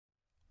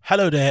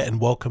Hello there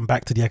and welcome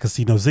back to the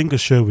AgostinhoZinga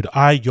show with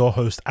your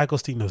host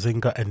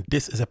AgostinhoZinga, and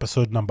this is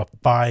episode number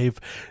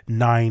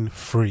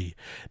 593.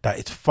 That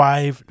is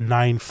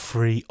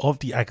 593 of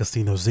the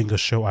AgostinhoZinga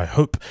show. I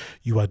hope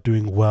you are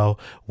doing well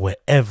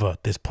wherever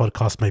this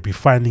podcast may be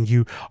finding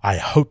you. I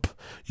hope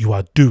you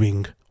are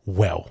doing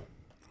well.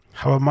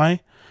 How am I?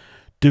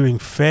 Doing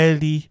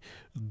fairly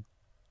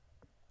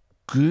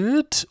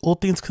good, all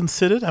things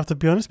considered. I have to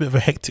be honest, bit of a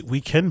hectic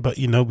weekend, but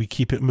you know, we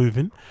keep it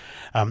moving.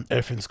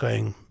 Everything's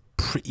going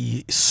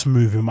pretty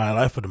smooth in my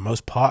life for the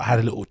most part. I had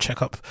a little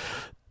checkup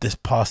this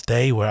past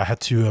day where I had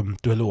to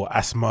do a little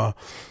asthma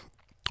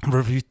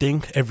review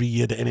thing. Every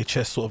year the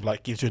NHS sort of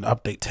like gives you an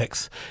update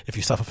text if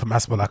you suffer from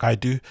asthma like I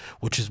do,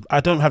 which is, I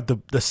don't have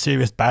the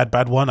serious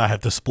bad one. I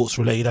have the sports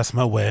related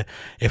asthma where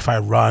if I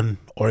run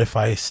or if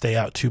I stay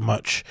out too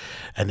much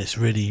and it's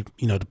really,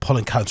 you know, the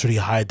pollen count's really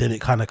high, then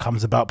it kind of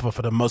comes about. But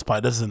for the most part,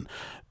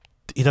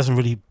 it doesn't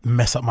really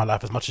mess up my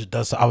life as much as it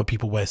does to other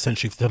people, where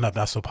essentially if they don't have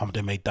an asthma pump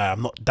they may die.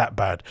 I'm not that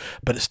bad,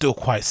 but it's still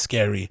quite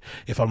scary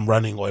if I'm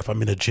running or if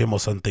I'm in a gym or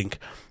something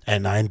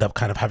and I end up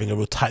kind of having a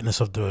real tightness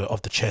of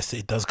the chest.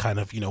 It does kind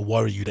of, you know,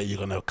 worry you that you're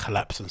going to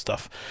collapse and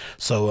stuff.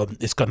 So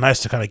it's got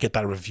nice to kind of get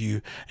that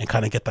review and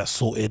kind of get that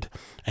sorted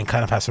and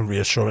kind of have some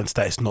reassurance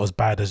that it's not as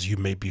bad as you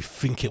maybe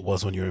think it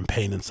was when you're in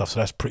pain and stuff. So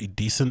that's pretty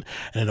decent.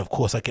 And then of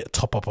course I get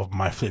top up of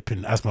my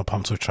flipping asthma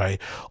pumps, which I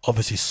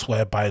obviously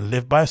swear by and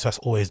live by, so that's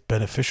always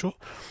beneficial.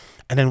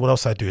 And then what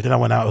else I do? Then I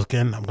went out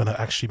again. I'm going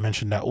to actually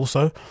mention that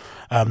also.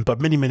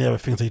 But many other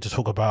things I need to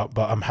talk about.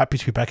 But I'm happy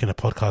to be back in the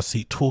podcast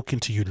seat talking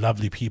to you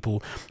lovely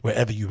people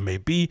wherever you may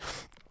be.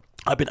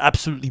 I've been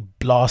absolutely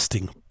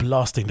blasting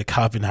the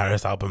Calvin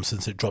Harris album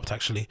since it dropped,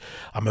 actually.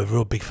 I'm a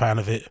real big fan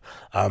of it.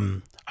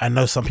 I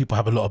know some people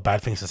have a lot of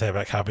bad things to say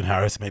about Calvin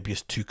Harris. Maybe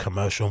it's too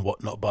commercial and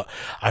whatnot. But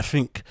I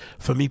think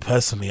for me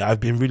personally, I've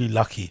been really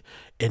lucky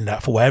in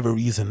that for whatever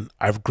reason,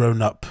 I've grown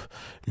up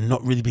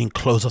not really being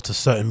closed off to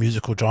certain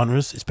musical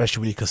genres, especially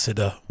when you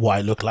consider what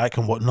I look like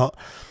and whatnot.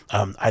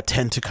 I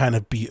tend to kind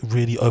of be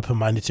really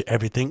open-minded to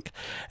everything.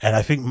 And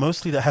I think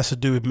mostly that has to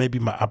do with maybe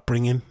my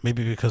upbringing,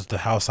 maybe because the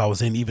house I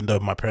was in, even though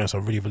my parents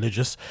are really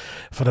religious,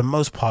 for the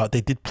most part,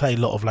 they did play a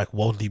lot of like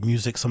worldly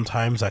music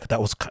sometimes. Like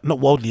that was not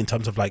worldly in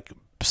terms of like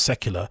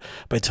secular,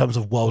 but in terms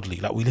of worldly,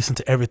 like we listened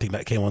to everything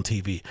that came on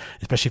TV,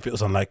 especially if it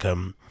was on like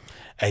a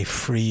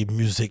free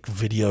music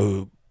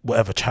video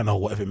whatever channel,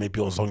 whatever it may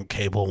be, on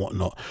cable and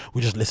whatnot.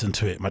 We just listened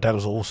to it. My dad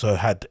was also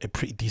had a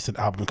pretty decent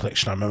album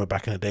collection. I remember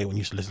back in the day when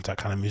you used to listen to that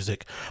kind of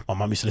music. My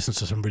mum used to listen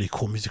to some really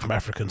cool music from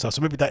Africa and stuff.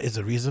 So maybe that is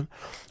the reason.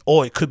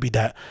 Or it could be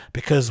that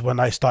because when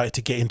I started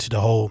to get into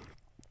the whole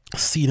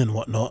scene and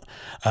whatnot,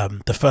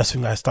 the first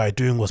thing I started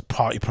doing was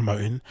party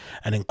promoting,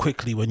 and then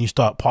quickly when you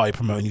start party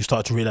promoting, you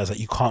start to realize that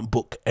you can't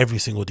book every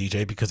single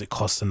DJ because it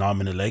costs an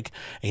arm and a leg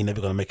and you're never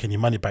going to make any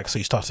money back. So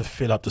you start to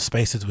fill up the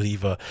spaces with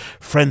either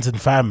friends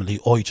and family,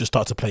 or you just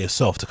start to play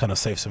yourself to kind of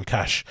save some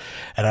cash.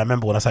 And I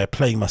remember when I started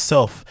playing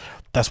myself,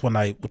 that's when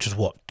which is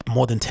what,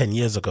 more than 10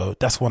 years ago,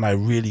 that's when I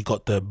really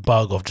got the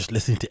bug of just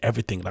listening to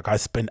everything. Like I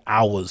spend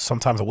hours,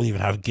 sometimes I wouldn't even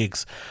have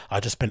gigs,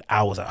 I just spend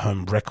hours at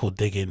home record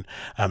digging,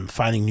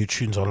 finding new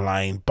tunes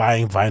online,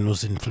 buying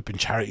vinyls in flipping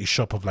charity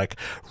shop of like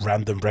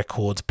random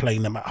records,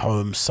 playing them at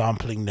home,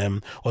 sampling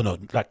them, or no,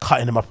 like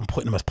cutting them up and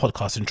putting them as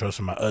podcast intros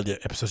from my earlier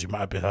episodes. You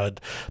might have heard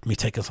me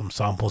taking some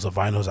samples of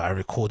vinyls that I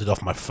recorded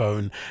off my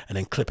phone and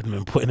then clipping them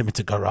and putting them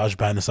into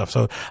GarageBand and stuff.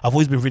 So I've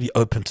always been really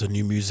open to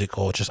new music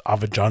or just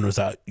other genres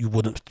that you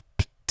wouldn't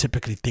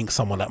typically think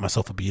someone like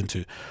myself would be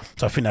into.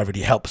 So I think that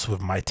really helps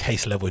with my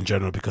taste level in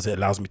general, because it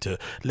allows me to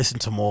listen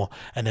to more,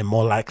 and then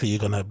more likely you're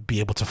going to be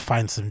able to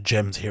find some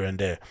gems here and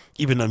there.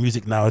 Even though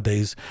music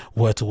nowadays,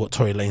 word to what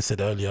Tory Lane said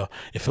earlier,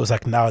 it feels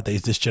like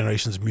nowadays this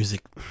generation's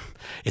music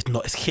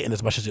it's hitting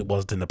as much as it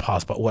was in the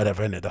past, but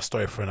whatever, innit? That's a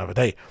story for another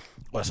day.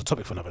 Well, it's a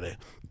topic for another day.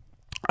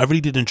 I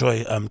really did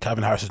enjoy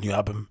Calvin Harris's new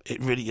album.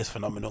 It really is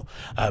phenomenal.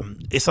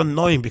 It's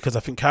annoying because I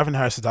think Calvin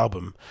Harris's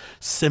album,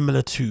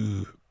 similar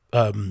to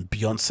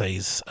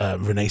Beyonce's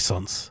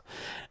Renaissance,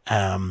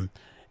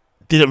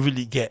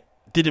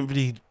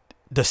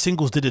 the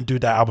singles didn't do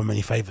that album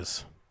any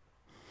favors.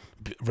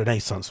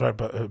 Renaissance, right,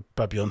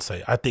 by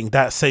Beyonce, I think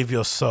that Save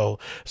Your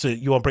Soul, so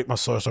You Won't Break My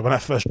Soul. So when I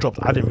first dropped,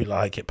 I didn't really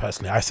like it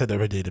personally. I said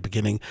already at the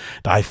beginning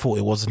that I thought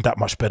it wasn't that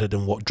much better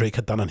than what Drake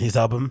had done on his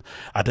album.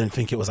 I didn't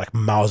think it was like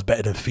miles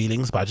better than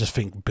Feelings, but I just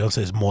think Beyonce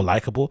is more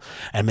likable,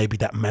 and maybe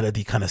that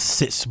melody kind of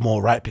sits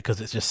more right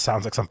because it just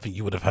sounds like something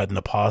you would have heard in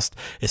the past.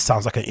 It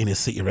sounds like an inner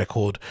city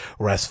record,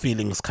 whereas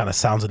Feelings kind of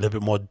sounds a little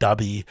bit more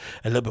dubby,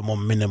 a little bit more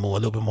minimal, a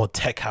little bit more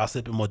tech house, a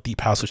little bit more deep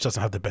house, which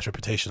doesn't have the best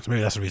reputation. So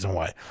maybe that's the reason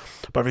why.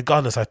 But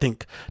regardless, I think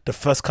the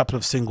first couple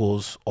of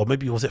singles, or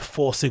maybe was it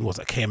 4 singles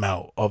that came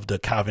out of the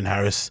Calvin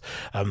Harris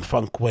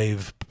Funk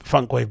Wave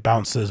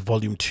Bouncers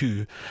Volume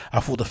 2,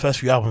 I thought the first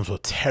few albums were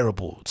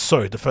terrible.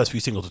 Sorry, the first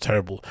few singles were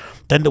terrible.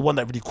 Then the one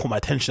that really caught my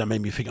attention, that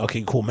made me think,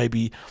 okay, cool,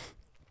 maybe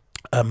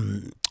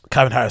Calvin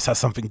Harris has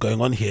something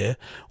going on here,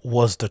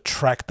 was the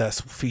track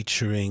that's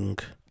featuring,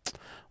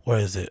 where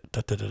is it?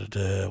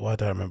 Why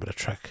do I remember the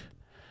track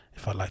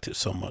if I liked it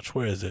so much?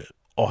 Where is it?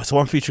 Oh, it's the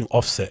one featuring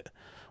Offset.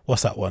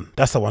 What's that one?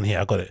 That's the one here.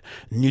 I got it.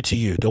 New to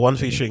You, the one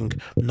featuring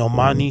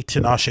Normani,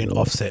 Tinashe, and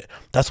Offset.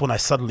 That's when I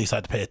suddenly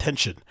started to pay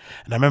attention.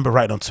 And I remember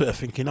writing on Twitter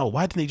thinking, oh,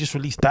 why didn't they just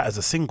release that as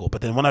a single? But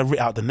then when I read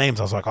out the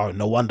names, I was like, oh,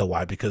 no wonder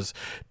why, because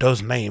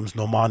those names,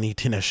 Normani,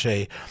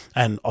 Tinashe,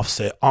 and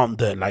Offset, aren't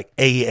the like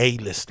A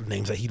list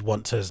names that he'd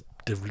want to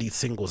the release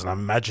singles. And I'm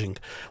imagining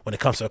when it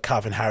comes to a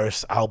Calvin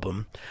Harris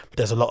album,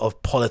 there's a lot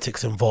of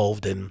politics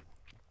involved in,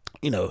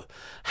 you know,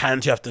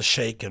 hands you have to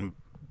shake and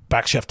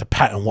backs you have to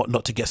pat and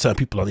whatnot to get certain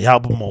people on the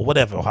album or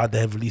whatever, or how they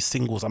have released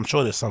singles. I'm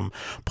sure there's some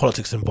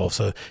politics involved,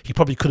 so he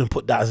probably couldn't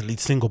put that as a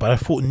lead single. But I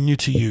thought New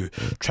to You,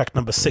 track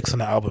number 6 on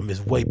the album,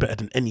 is way better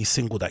than any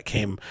single that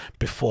came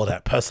before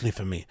that, personally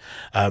for me.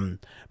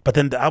 But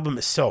then the album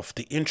itself,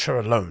 the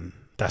intro alone,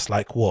 that's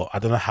like, what, I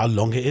don't know how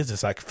long it is.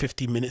 It's like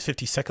 50 minutes,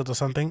 50 seconds or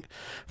something.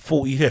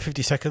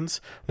 50 seconds.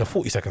 No,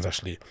 40 seconds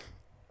actually.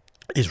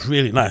 It's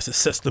really nice. It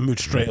sets the mood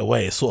straight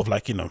away. It's sort of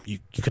like, you know, you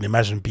can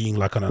imagine being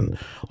like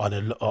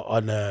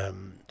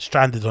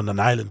stranded on an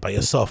island by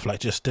yourself.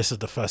 Like, just this is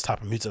the first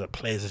type of music that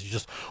plays as you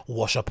just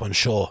wash up on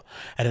shore.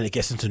 And then it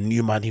gets into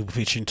New Money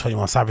featuring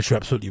 21 Savage, who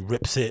absolutely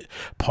rips it.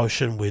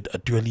 Potion with a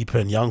Dua Lipa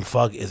and Young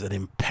Thug is an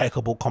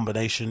impeccable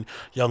combination.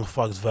 Young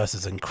Thug's verse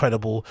is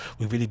incredible.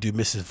 We really do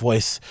miss his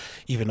voice,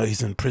 even though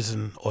he's in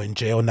prison or in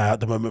jail now at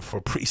the moment for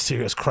pretty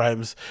serious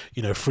crimes,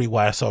 you know, free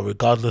YSL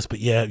regardless. But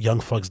yeah,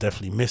 Young Thug's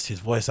definitely missed his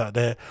voice out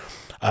there.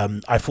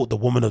 I thought the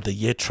Woman of the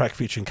Year track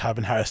featuring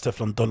Calvin Harris,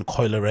 Stefflon Don,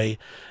 Coil Ray,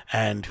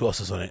 and who else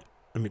is on it?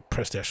 Let me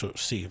press the actual,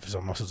 see if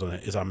someone else is on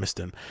it. Is I missed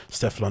him?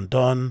 Stefflon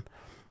Don,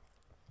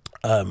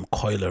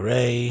 Coil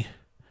Ray,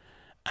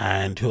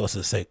 and who else did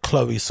I say?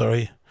 Chloe,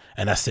 sorry.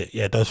 And that's it.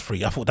 Yeah, those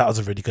 3. I thought that was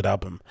a really good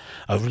album,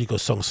 a really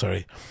good song,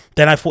 sorry.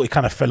 Then I thought it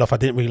kind of fell off. I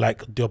didn't really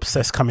like the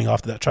Obsessed coming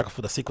after that track. I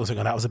thought the sequencing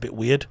on that was a bit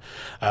weird.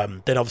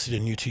 Then obviously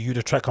the New to You,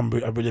 the track I'm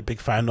a really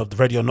big fan of. The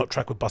Ready or Not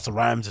track with Busta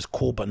Rhymes is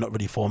cool, but not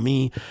really for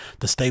me.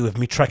 The Stay With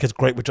Me track is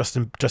great with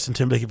Justin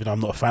Timberlake, even though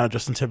I'm not a fan of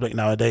Justin Timberlake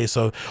nowadays.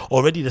 So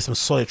already there's some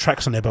solid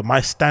tracks on there, but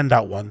my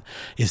standout one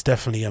is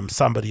definitely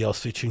Somebody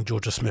Else featuring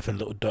Georgia Smith and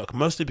Lil Durk,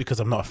 mostly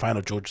because I'm not a fan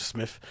of Georgia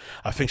Smith.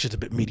 I think she's a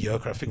bit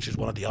mediocre. I think she's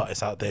one of the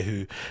artists out there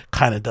who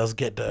kind of does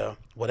get the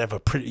whatever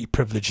pretty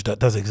privilege that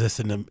does exist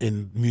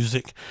in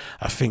music.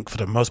 I think for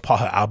the most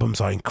part her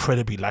albums are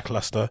incredibly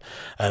lackluster.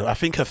 I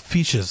think her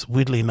features,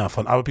 weirdly enough,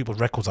 on other people's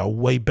records are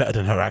way better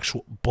than her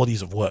actual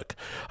bodies of work.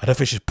 I don't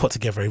think she's put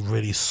together a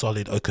really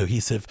solid or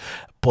cohesive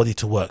body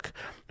of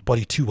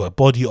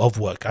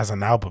work as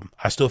an album.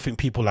 I still think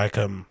people like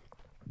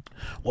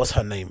what's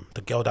her name,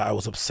 the girl that I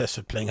was obsessed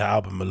with playing her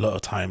album a lot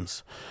of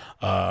times,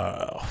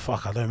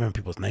 fuck, I don't remember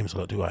people's names a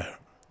lot, do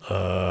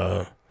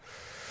I?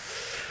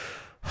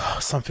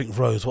 Something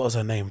Rose, what was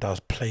her name that I was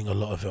playing a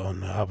lot of it on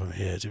the album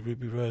here? Is it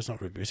Ruby Rose?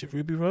 Not Ruby. Is it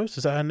Ruby Rose?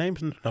 Is that her name?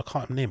 No,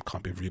 can't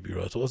be Ruby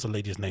Rose. What was the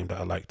lady's name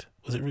that I liked?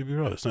 Was it Ruby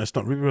Rose? No, it's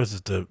not. Ruby Rose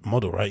is the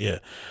model, right? Yeah.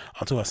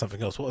 I'm talking about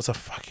something else. What was her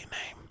fucking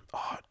name?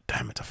 Oh,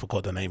 damn it, I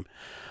forgot the name.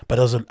 But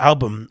there was an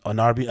album, an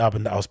R&B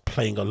album that I was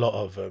playing a lot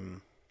of.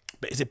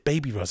 But is it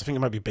Baby Rose? I think it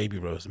might be Baby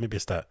Rose. Maybe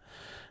it's that.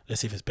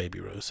 Let's see if it's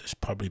Baby Rose. It's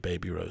probably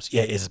Baby Rose.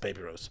 Yeah, it is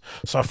Baby Rose.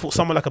 So I thought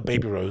someone like a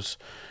Baby Rose,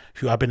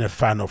 who I've been a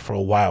fan of for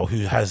a while, who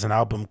has an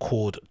album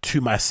called To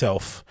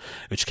Myself,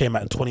 which came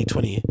out in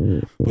 2020,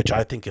 which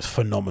I think is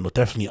phenomenal.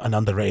 Definitely an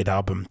underrated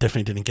album.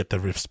 Definitely didn't get the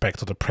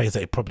respect or the praise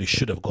that it probably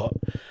should have got.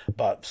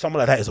 But someone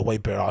like that is a way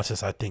better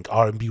artist, I think,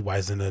 R&B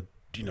wise, than a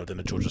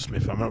Georgia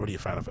Smith. I'm not really a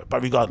fan of her,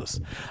 but regardless,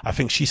 I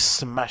think she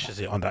smashes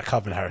it on that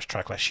Calvin Harris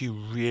track. Like, she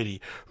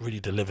really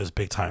delivers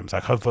big times.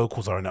 Like, her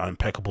vocals are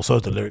impeccable, so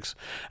is the lyrics.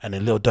 And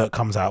then Lil Durk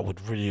comes out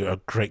with really a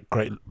great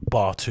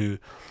bar too.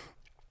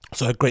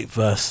 So a great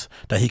verse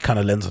that he kind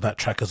of lends on that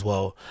track as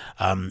well.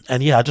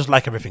 And yeah, I just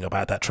like everything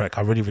about that track.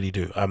 I really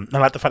do. I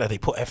like the fact that they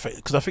put effort,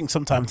 because I think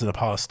sometimes in the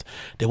past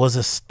there was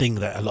this thing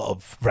that a lot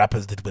of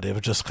rappers did where they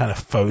would just kind of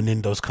phone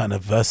in those kind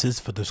of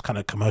verses for those kind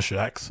of commercial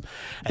acts,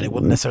 and it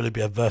wouldn't necessarily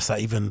be a verse that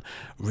even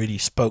really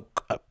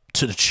spoke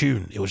to the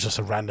tune. It was just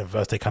a random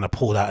verse they kind of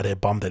pulled out of their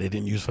bum that they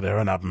didn't use for their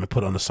own album and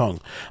put on the song.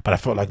 But I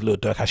felt like Lil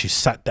Durk actually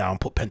sat down,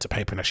 put pen to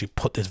paper, and actually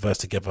put this verse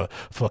together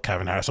for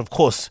Calvin Harris. Of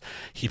course,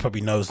 he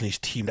probably knows in his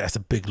team that's a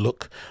big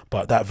look,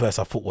 but that verse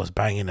I thought was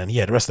banging. And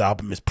yeah, the rest of the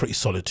album is pretty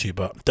solid too.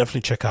 But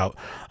definitely check out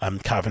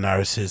Calvin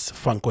Harris's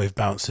Funk Wave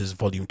Bounces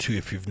Volume 2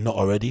 if you've not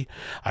already.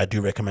 I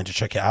do recommend you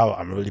check it out.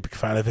 I'm a really big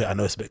fan of it. I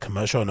know it's a bit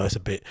commercial, I know it's a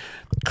bit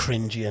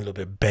cringy and a little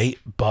bit bait,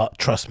 but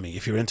trust me,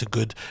 if you're into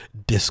good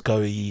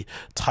disco-y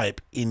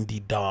type indie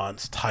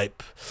dance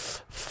type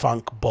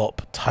funk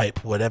bop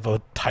type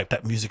whatever type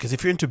that music is,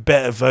 if you're into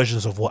better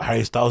versions of what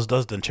Harry Styles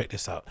does, then check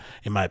this out.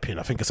 In my opinion,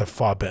 I think it's a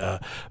far better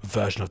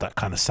version of that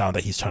kind of sound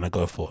that he's trying to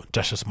go for.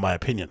 That's just my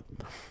opinion.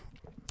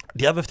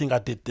 The other thing I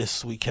did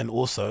this weekend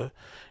also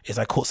is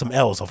I caught some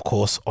L's, of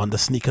course, on the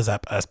sneakers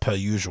app as per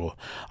usual.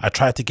 I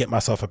tried to get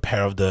myself a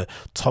pair of the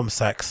Tom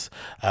Sachs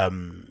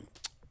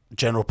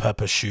general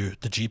purpose shoe,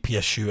 the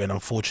GPS shoe, and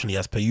unfortunately,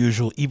 as per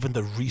usual, even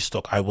the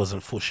restock, I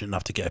wasn't fortunate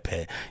enough to get a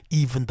pair,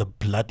 even the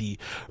bloody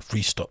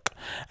restock.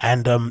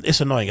 And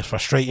it's annoying, it's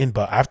frustrating,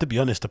 but I have to be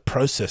honest, the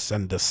process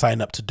and the sign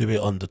up to do it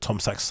on the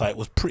Tom Sachs site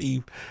was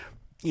pretty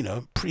you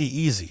know, pretty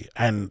easy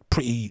and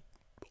pretty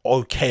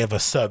okay of a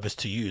service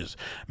to use.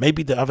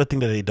 Maybe the other thing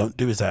that they don't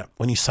do is that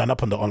when you sign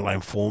up on the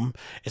online form,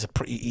 it's a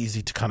pretty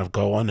easy to kind of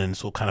go on, and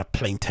it's all kind of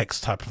plain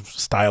text type of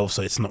style,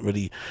 so it's not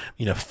really,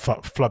 you know,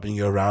 flubbing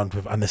you around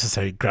with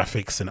unnecessary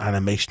graphics and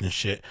animation and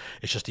shit.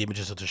 It's just the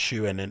images of the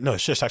shoe, and then no,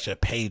 it's just actually a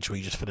page where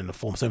you just fill in the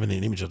form. It's not even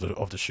an image of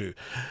the shoe,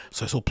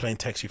 so it's all plain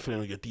text. You fill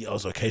in all your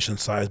details, location,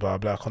 size, blah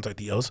blah, contact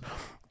details,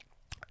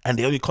 and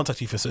they only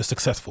contact you if it's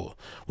successful,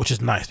 which is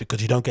nice,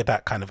 because you don't get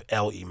that kind of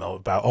L email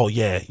about, oh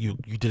yeah, you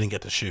didn't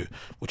get the shoe,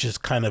 which is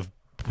kind of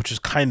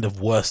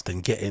worse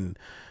than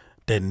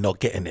not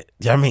getting it.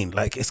 Do you know what I mean?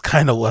 Like, it's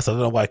kind of worse. I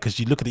don't know why, because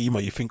you look at the email,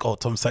 you think, oh,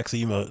 Tom Sachs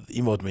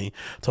emailed me,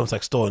 Tom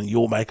Sachs store, and you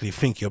automatically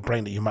think, your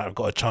brain, that you might have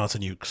got a chance,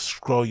 and you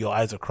scroll your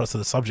eyes across to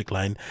the subject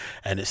line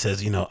and it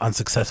says, you know,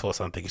 unsuccessful or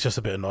something. It's just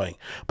a bit annoying,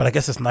 but I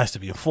guess it's nice to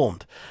be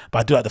informed. But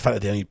I do like the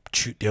fact that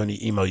they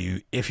only email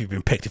you if you've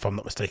been picked, if I'm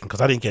not mistaken, because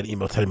I didn't get an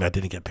email telling me I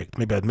didn't get picked.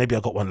 Maybe I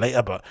got one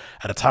later, but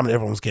at the time that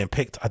everyone was getting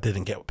picked, I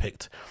didn't get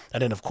picked.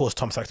 And then of course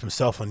Tom Sachs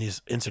himself on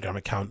his Instagram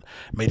account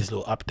made his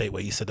little update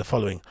where he said the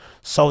following: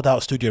 sold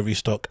out studio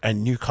restock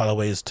and new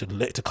colorways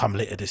to come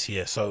later this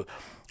year. So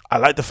I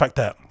like the fact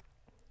that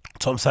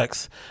Tom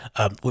Sachs,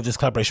 with this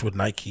collaboration with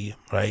Nike,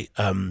 right,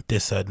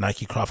 this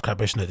NikeCraft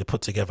collaboration that they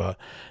put together,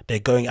 they're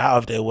going out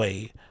of their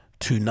way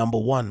to, number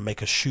one,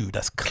 make a shoe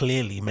that's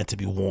clearly meant to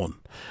be worn.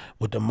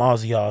 With the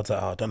Mars yards,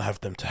 I don't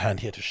have them to hand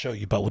here to show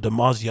you, but with the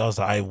Mars yards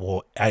that I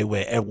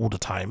wear all the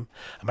time,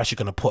 I'm actually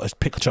going to put a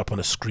picture up on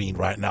the screen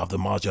right now of the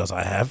Mars yards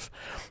I have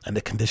and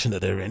the condition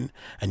that they're in,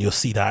 and you'll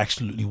see that I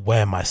absolutely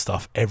wear my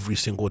stuff every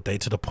single day,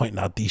 to the point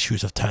now these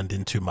shoes have turned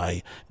into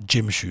my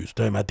gym shoes.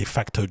 They're my de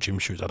facto gym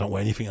shoes. I don't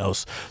wear anything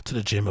else to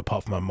the gym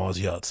apart from my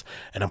Mars yards,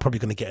 and I'm probably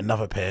going to get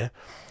another pair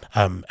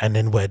and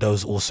then wear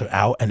those also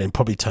out, and then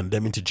probably turn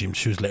them into gym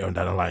shoes later on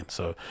down the line.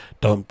 So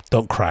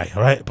don't cry,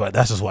 all right? But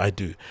that's just what I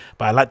do.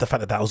 But I like the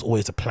fact that was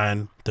always a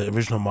plan. The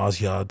original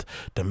Mars yard,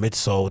 the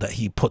midsole that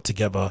he put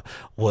together,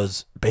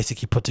 was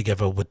basically put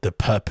together with the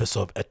purpose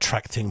of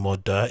attracting more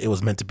dirt. It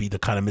was meant to be the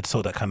kind of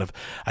midsole that kind of,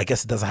 I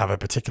guess it doesn't have a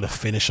particular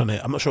finish on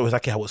it. I'm not sure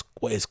exactly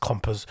what it's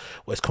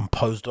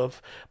composed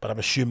of, but I'm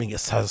assuming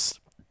it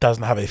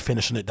doesn't have a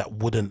finish on it that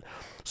wouldn't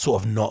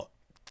sort of not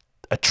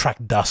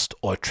attract dust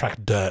or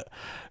attract dirt.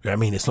 You know what I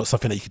mean? It's not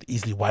something that you could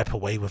easily wipe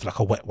away with like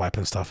a wet wipe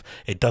and stuff.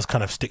 It does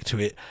kind of stick to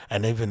it,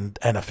 and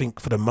I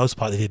think for the most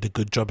part they did a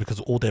good job, because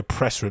all their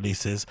press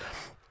releases,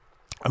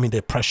 I mean,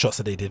 their press shots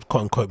that they did,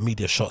 quote unquote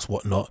media shots,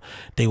 whatnot,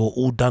 they were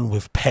all done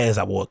with pairs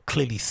that were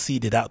clearly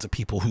seeded out to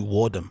people who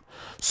wore them.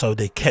 So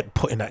they kept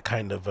putting that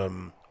kind of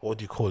what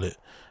do you call it?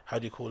 How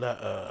do you call that?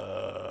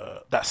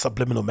 That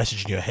subliminal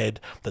message in your head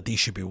that these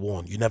should be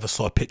worn. You never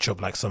saw a picture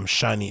of like some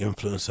shiny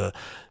influencer,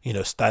 you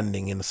know,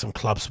 standing in some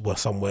clubs or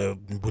somewhere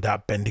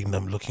without bending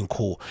them, looking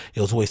cool.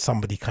 It was always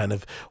somebody kind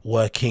of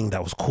working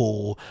that was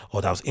cool,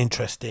 or that was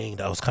interesting,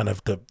 that was kind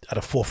of at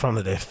the forefront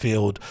of their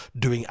field,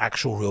 doing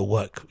actual real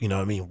work. You know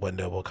what I mean? When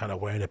they were kind of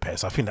wearing a pair.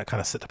 So I think that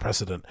kind of set the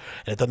precedent.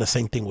 And they've done the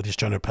same thing with this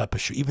general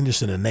purpose shoe. Even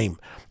just in the name,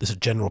 this is a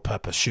general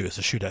purpose shoe. It's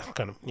a shoe that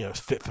kind of, you know,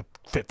 fit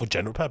for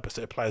general purpose.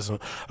 It applies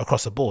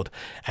across the board.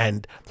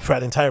 And throughout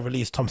the entire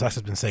release, Tom Sachs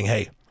has been saying,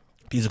 hey,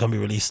 these are going to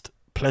be released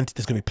plenty.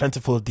 There's going to be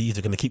plentiful of these.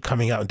 They're going to keep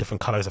coming out in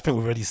different colors. I think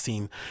we've already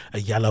seen a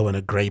yellow and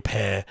a gray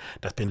pair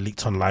that's been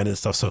leaked online and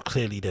stuff. So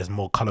clearly there's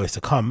more colorways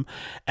to come.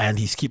 And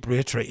he's keep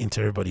reiterating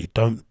to everybody,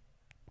 don't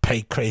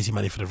pay crazy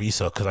money for the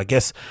resale, because I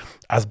guess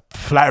as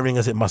flattering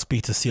as it must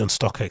be to see on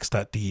StockX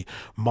that the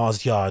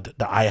Mars yard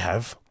that I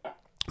have,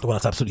 the one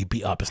that's absolutely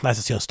beat up, it's nice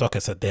to see on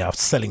StockX that they are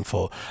selling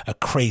for a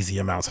crazy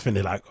amount. I think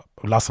they're like,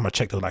 last time I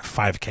checked, they were like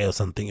 5k or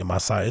something in my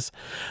size.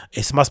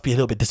 It must be a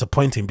little bit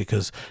disappointing,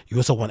 because you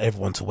also want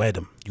everyone to wear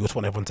them. You also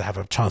want everyone to have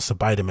a chance to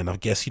buy them. And I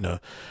guess, you know,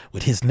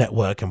 with his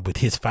network and with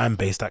his fan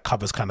base, that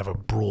covers kind of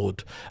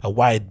a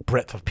wide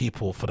breadth of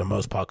people for the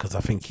most part, because I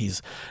think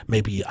he's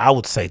maybe, I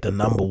would say, the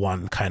number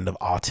one kind of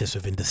artist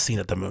within the scene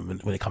at the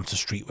moment when it comes to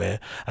streetwear.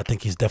 I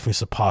think he's definitely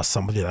surpassed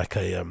somebody like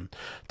a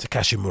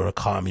Takashi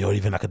Murakami, or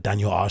even like a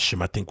Daniel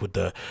Arsham. I think with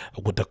the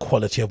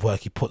quality of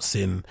work he puts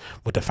in,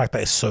 with the fact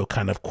that it's so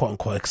kind of quote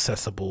unquote accessible,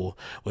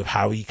 with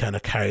how he kind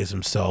of carries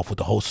himself, with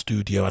the whole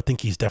studio, I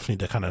think he's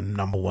definitely the kind of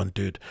number one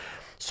dude.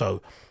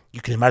 So you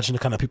can imagine the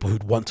kind of people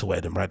who'd want to wear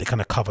them, right? They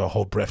kind of cover a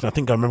whole breadth. And I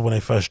think I remember when they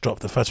first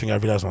dropped, the first thing I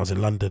realized when I was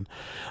in London,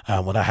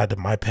 when I had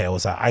my pair,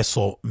 was that I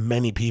saw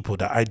many people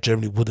that I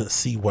generally wouldn't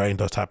see wearing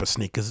those type of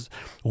sneakers,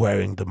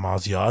 wearing the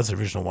Mars Yards, the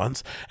original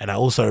ones. And I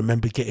also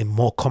remember getting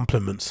more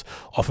compliments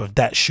off of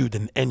that shoe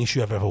than any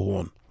shoe I've ever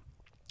worn.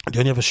 The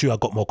only other shoe I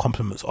got more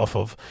compliments off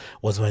of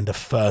was when the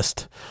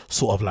first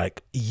sort of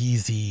like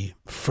Yeezy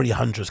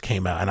 300s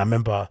came out. And I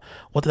remember,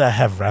 what did I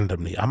have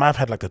randomly? I might have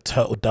had like the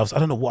Turtle Doves. I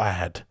don't know what I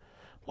had.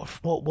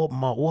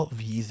 What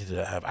Yeezy did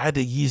I have? I had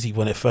a Yeezy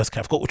when it first came.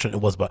 I forgot which one it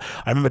was, but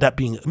I remember that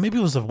being, maybe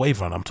it was the Wave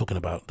Run I'm talking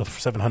about, the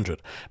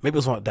 700. Maybe it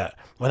was one like that.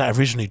 When I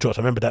originally dropped,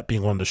 I remember that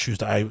being one of the shoes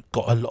that I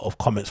got a lot of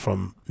comments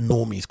from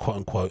normies, quote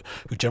unquote,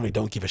 who generally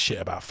don't give a shit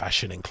about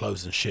fashion and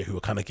clothes and shit, who were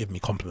kind of giving me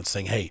compliments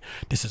saying, hey,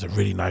 this is a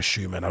really nice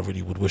shoe, man. I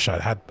really would wish I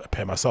had a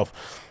pair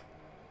myself.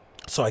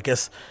 So I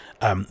guess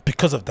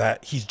because of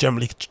that, he's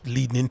generally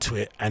leading into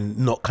it and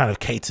not kind of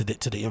catered it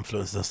to the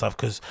influencers and stuff.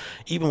 Because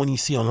even when you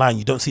see online,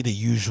 you don't see the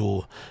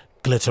usual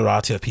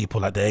glitterati of people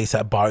like the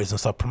ASAP Baris and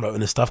stuff promoting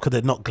this stuff, because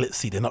they're not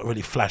glitzy, they're not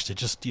really flash, they're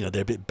just, you know,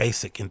 they're a bit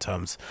basic in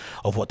terms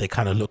of what they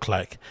kind of look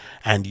like.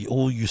 And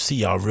all you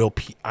see are real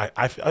I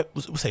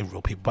would say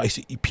real people, but you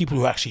see people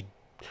who actually,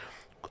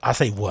 I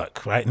say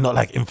work, right? Not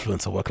like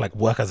influencer work, like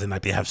work as in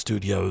like they have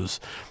studios,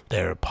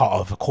 they're part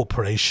of a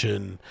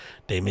corporation,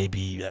 they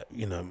maybe,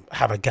 you know,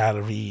 have a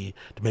gallery,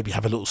 they maybe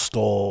have a little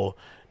store,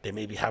 they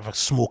maybe have a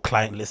small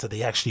client list that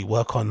they actually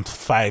work on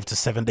 5 to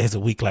 7 days a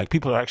week. Like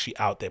people are actually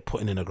out there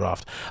putting in a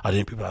graft. I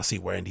think people I see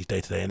wearing these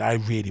day to day, and I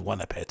really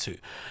want a pair too,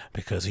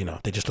 because, you know,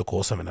 they just look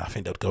awesome, and I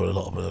think they'd go with a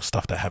lot of the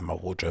stuff that I have in my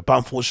wardrobe. But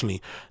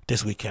unfortunately,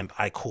 this weekend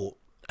I caught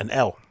an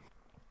L,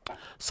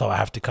 so I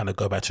have to kind of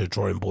go back to the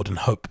drawing board and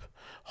hope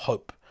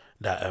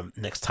that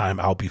next time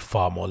I'll be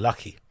far more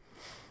lucky.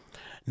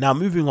 Now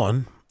moving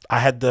on, I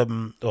had if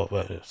I'm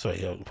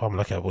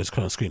lucky I was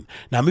on screen.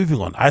 Now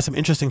moving on, I had some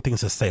interesting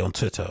things to say on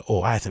Twitter.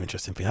 I had some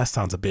interesting things. That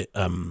sounds a bit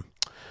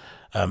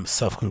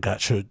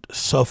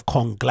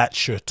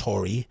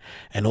self-congratulatory,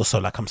 and also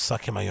like I'm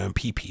sucking my own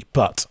pee-pee.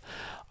 But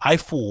I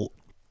thought,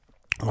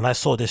 when I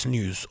saw this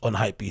news on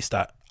Hypebeast,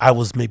 that I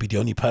was maybe the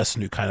only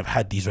person who kind of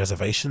had these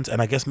reservations.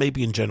 And I guess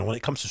maybe in general, when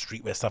it comes to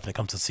streetwear stuff, when it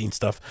comes to scene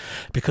stuff,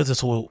 because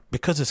it's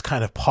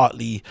kind of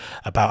partly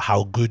about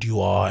how good you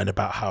are and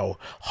about how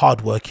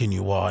hardworking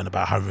you are and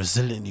about how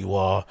resilient you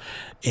are,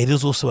 it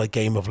is also a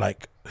game of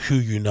like who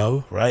you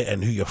know, right,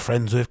 and who you're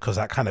friends with, because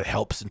that kind of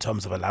helps in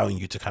terms of allowing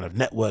you to kind of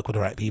network with the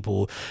right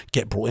people,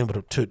 get brought in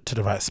to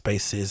the right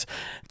spaces,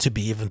 to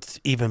be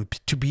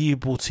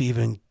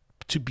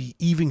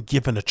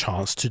given a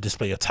chance to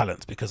display your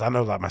talents. Because I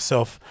know for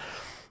myself,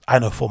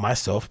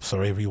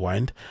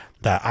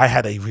 that I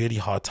had a really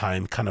hard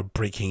time kind of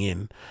breaking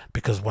in,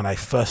 because when I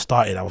first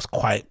started, I was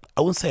quite,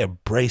 I wouldn't say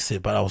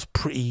abrasive, but I was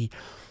pretty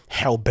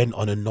hell-bent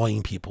on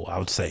annoying people, I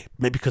would say.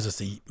 Maybe because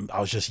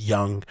I was just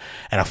young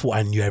and I thought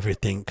I knew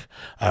everything.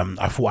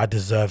 I thought I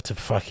deserved to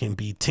fucking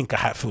be Tinker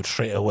Hatfield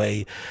straight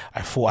away.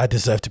 I thought I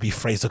deserved to be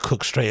Fraser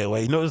Cook straight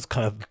away. You know, those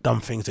kind of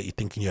dumb things that you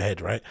think in your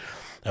head, right?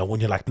 When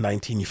you're like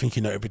 19, you think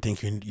you know everything,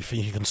 you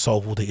think you can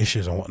solve all the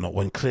issues and whatnot,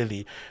 when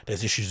clearly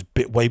there's issues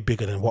way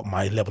bigger than what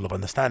my level of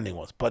understanding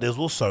was. But there's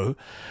also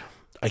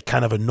a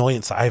kind of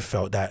annoyance that I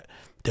felt, that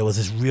there was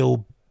this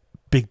real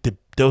big,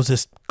 there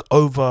was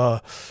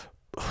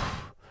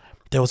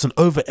an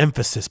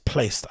overemphasis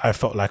placed, I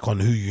felt like,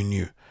 on who you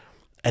knew.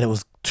 And it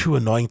was too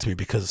annoying to me,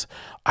 because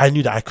I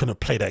knew that I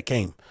couldn't play that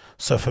game.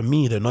 So for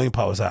me, the annoying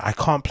part was that I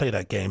can't play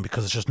that game,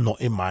 because it's just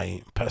not in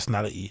my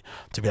personality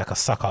to be like a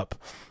suck up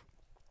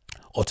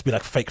or to be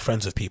like fake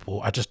friends with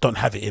people. I just don't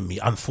have it in me,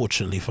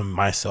 unfortunately, for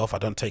myself. I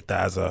don't take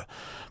that as a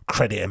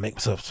credit and make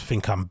myself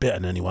think I'm better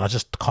than anyone. I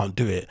just can't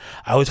do it.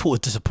 I always thought it was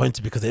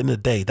disappointing, because at the end of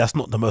the day, that's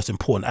not the most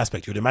important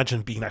aspect. You would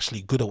imagine being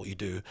actually good at what you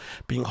do,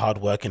 being hard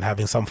work and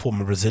having some form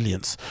of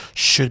resilience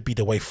should be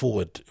the way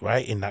forward,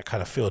 right, in that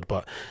kind of field.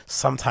 But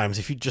sometimes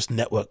if you just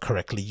network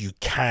correctly, you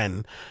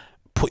can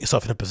put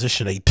yourself in a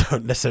position that you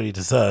don't necessarily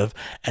deserve,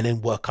 and then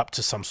work up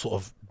to some sort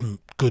of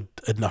good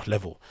enough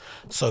level.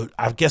 So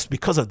I guess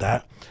because of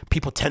that,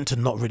 people tend to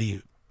not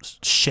really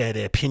share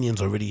their opinions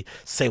or really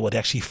say what they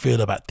actually feel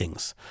about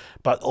things.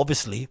 But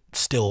obviously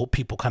still,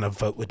 people kind of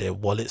vote with their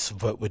wallets,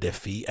 vote with their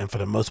feet, and for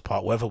the most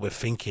part, whatever we're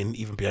thinking,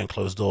 even behind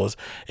closed doors,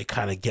 it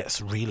kind of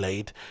gets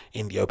relayed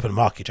in the open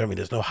market. I mean,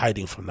 there's no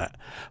hiding from that.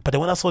 But then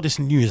when I saw this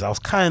news, I was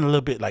kind of a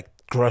little bit like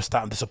grossed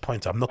out and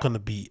disappointed. I'm not gonna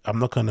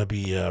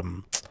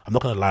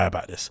lie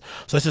about this.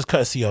 So this is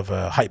courtesy of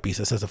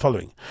Hypebeast. It says the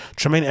following: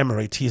 Tremaine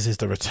Emory teases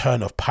the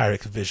return of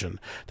Pyrex Vision,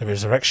 the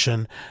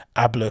resurrection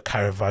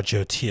Abloh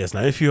Virgil Tears.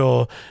 Now, if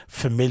you're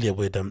familiar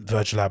with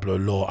Virgil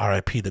Abloh,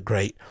 RIP the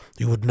great,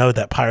 you would know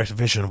that Pyrex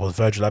Vision was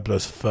Virgil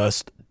Abloh's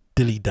first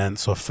dilly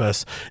dance, or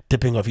first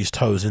dipping of his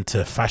toes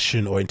into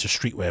fashion or into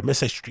streetwear. Let's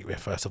say streetwear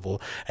first of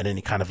all, and then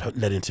he kind of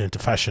led into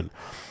fashion.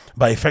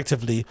 But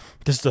effectively,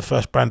 this is the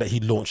first brand that he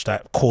launched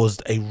that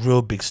caused a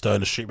real big stir in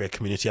the streetwear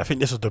community. I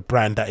think this was the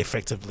brand that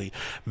effectively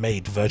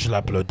made Virgil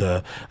Abloh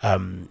the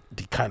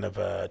kind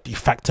of de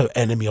facto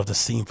enemy of the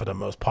scene for the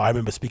most part. I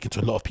remember speaking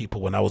to a lot of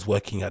people when I was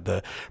working at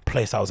the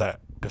place I was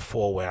at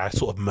before, where I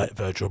sort of met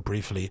Virgil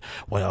briefly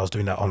when I was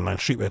doing that online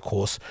streetwear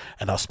course,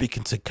 and I was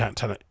speaking to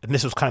and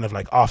this was kind of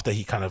like after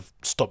he kind of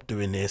stopped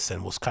doing this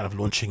and was kind of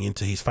launching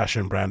into his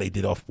fashion brand that he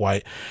did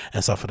Off-White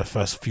and stuff for the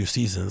first few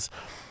seasons.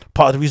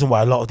 Part of the reason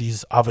why a lot of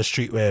these other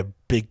streetwear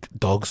big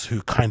dogs,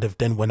 who kind of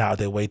then went out of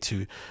their way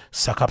to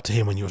suck up to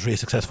him when he was really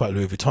successful at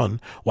Louis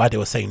Vuitton, why they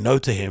were saying no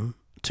to him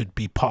to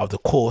be part of the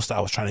course that I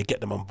was trying to get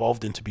them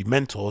involved in to be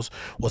mentors,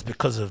 was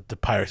because of the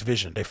Pyrex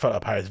Vision. They felt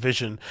like Pyrex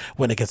Vision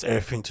went against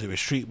everything to do with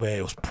streetwear.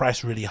 It was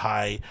priced really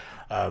high.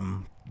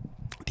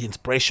 the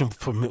inspiration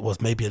from it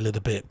was maybe a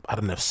little bit, I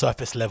don't know,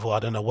 surface level. I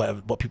don't know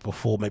what people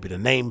thought, maybe the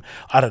name,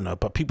 I don't know,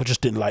 but people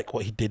just didn't like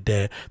what he did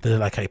there. They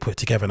didn't like how he put it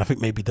together. And I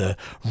think maybe the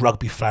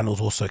rugby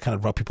flannels also kind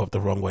of rubbed people up the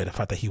wrong way. The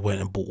fact that he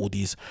went and bought all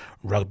these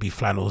rugby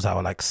flannels that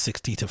were like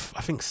 60 to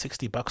I think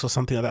 $60 or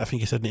something like that, I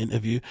think he said in the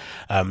interview.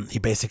 He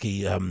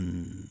basically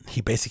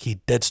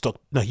dead stock,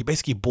 no, he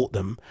basically bought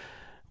them,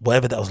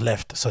 whatever that was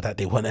left, so that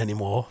they weren't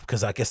anymore,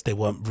 because I guess they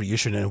weren't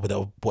reissuing it with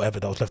whatever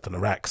that was left on the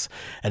racks.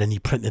 And then he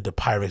printed the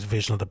Pyrex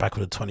Vision on the back of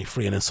the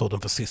 23 and then sold them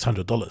for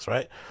 $600,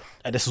 right?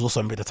 And this is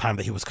also maybe the time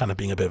that he was kind of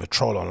being a bit of a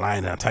troll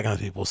online and attacking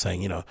people,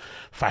 saying, you know,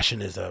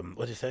 fashion is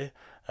what did he say,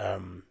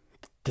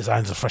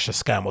 design's a fresher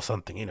scam or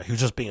something. You know, he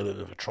was just being a little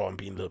bit of a troll and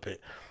being a little bit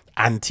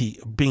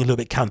being a little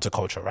bit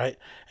counterculture, right?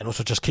 And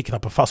also just kicking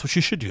up a fuss, which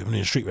you should do. I mean,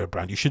 in a streetwear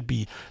brand, you should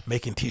be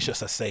making t-shirts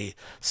that say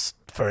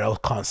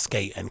Pharrell can't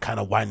skate and kind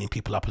of winding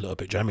people up a little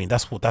bit. Do you know what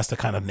I mean? That's the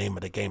kind of name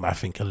of the game, I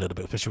think, a little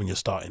bit, especially when you're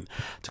starting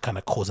to kind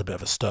of cause a bit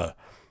of a stir.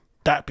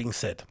 That being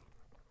said,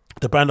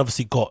 the brand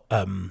obviously got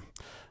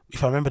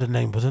if I remember the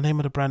name, was the name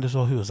of the brand as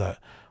well? Who was that?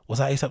 Was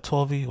that ASAP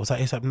 12? Was that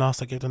ASAP Nas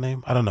that gave the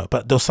name? I don't know,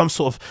 but there was some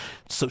sort of,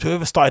 so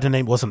whoever started the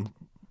name wasn't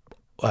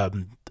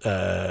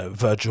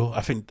Virgil.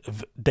 I think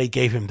they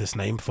gave him this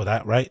name for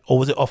that, right? Or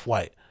was it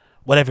Off-White?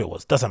 Whatever it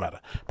was, doesn't matter.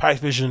 Pyrex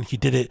Vision, he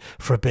did it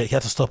for a bit. He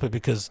had to stop it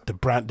because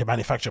the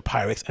manufacturer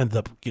Pyrex ended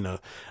up, you know,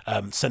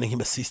 sending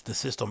him a cease and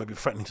desist or maybe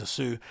threatening to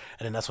sue.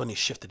 And then that's when he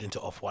shifted into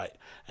Off-White.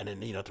 And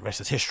then, you know, the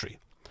rest is history.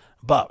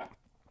 But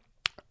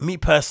me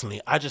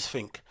personally, I just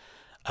think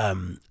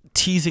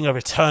teasing a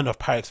return of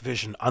Pyrex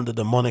Vision under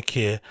the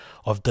monarchy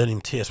of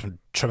Denim Tears from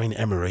Tremaine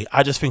Emery,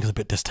 I just think is a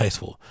bit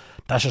distasteful.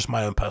 That's just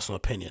my own personal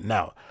opinion.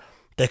 Now,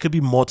 there could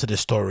be more to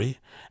this story,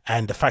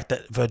 and the fact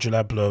that Virgil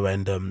Abloh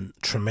and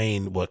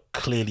Tremaine were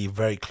clearly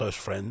very close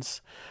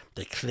friends,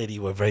 they clearly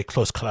were very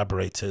close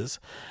collaborators,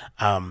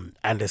 and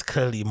there's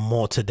clearly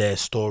more to their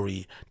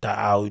story that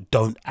I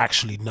don't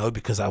actually know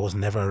because I was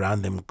never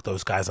around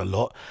those guys a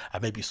lot. I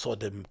maybe saw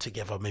them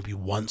together maybe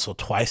once or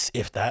twice,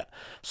 if that.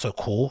 So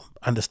cool,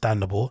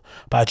 understandable.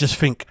 But I just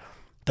think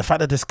the fact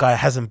that this guy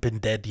hasn't been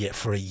dead yet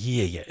for a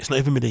year yet, it's not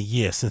even been a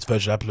year since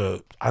Virgil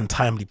Abloh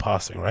untimely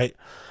passing, right?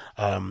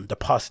 The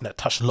passing that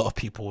touched a lot of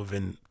people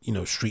within, you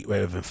know,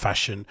 streetwear, within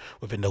fashion,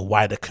 within the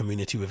wider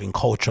community, within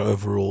culture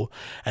overall,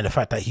 and the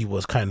fact that he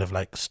was kind of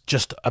like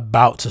just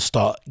about to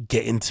start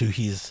get into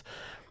his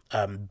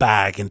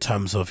bag in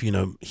terms of, you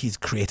know, his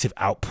creative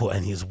output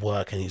and his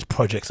work and his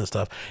projects and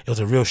stuff. It was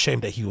a real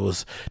shame that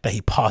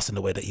he passed in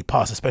the way that he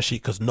passed, especially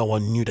because no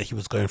one knew that he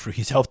was going through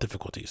his health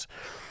difficulties.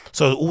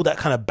 So all that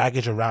kind of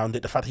baggage around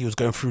it, the fact that he was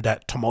going through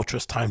that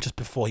tumultuous time just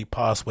before he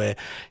passed, where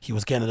he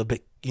was getting a little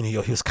bit, you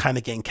know, he was kind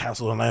of getting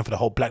cancelled online for the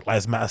whole Black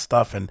Lives Matter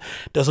stuff, and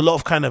there's a lot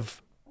of kind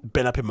of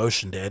been up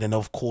emotion there. And then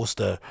of course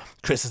the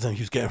criticism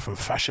he was getting from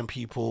fashion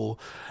people,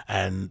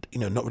 and, you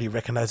know, not really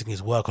recognizing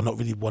his work or not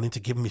really wanting to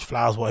give him his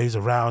flowers while he was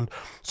around.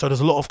 So there's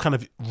a lot of kind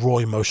of raw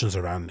emotions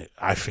around it,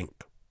 I think.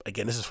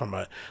 Again, this is from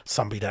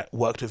somebody that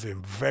worked with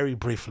him very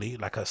briefly,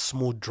 like a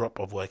small drop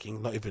of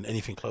working, not even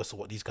anything close to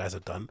what these guys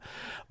have done.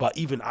 But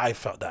even I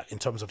felt that in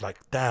terms of like,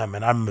 damn.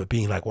 And I remember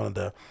being like one of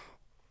the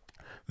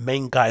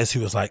main guys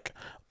who was like,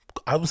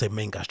 I would say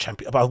main guy's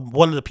champion, but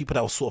one of the people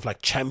that was sort of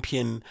like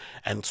champion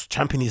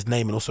his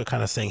name, and also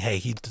kind of saying, hey,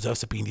 he deserves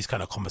to be in these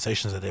kind of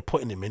conversations that they're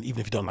putting him in. Even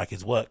if you don't like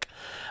his work,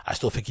 I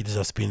still think he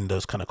deserves to be in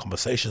those kind of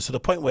conversations, to the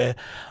point where,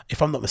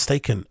 if I'm not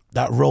mistaken,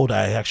 that role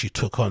that I actually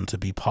took on to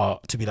be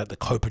like the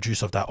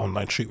co-producer of that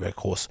online streetwear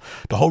course,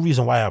 the whole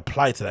reason why I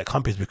applied to that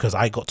company is because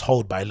I got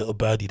told by a little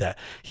birdie that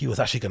he was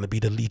actually going to be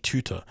the lead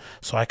tutor.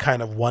 So I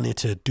kind of wanted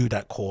to do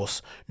that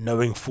course,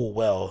 knowing full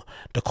well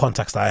the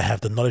contacts that I have,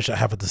 the knowledge that I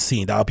have of the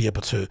scene, that I'll be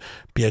able to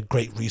be a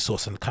great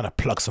resource and kind of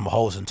plug some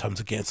holes in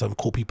terms of getting some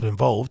cool people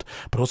involved,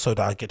 but also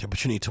that I get the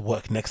opportunity to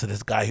work next to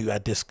this guy who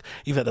had this,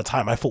 even at the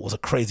time, I thought was a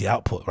crazy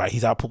output, right?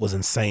 His output was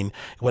insane.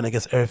 It went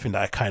against everything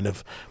that I kind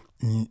of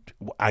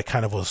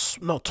was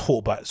not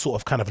taught, but sort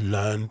of kind of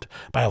learned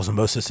by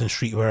osmosis in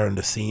streetwear and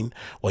the scene,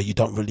 where you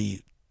don't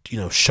really, you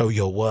know, show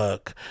your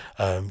work.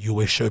 You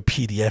always show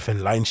PDF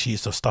and line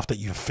sheets of stuff that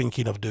you're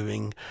thinking of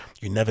doing.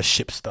 You never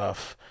ship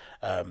stuff.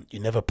 You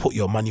never put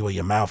your money where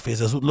your mouth is.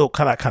 There's a little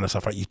kind of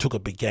stuff, right? You took a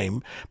big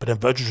game, but then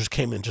Virgil just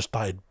came in and just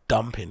started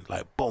dumping,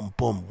 like boom,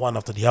 boom, one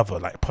after the other,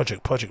 like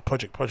project,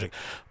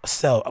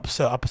 sell, up,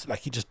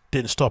 like he just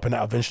didn't stop, and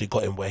that eventually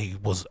got him where he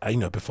was, you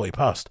know, before he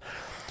passed.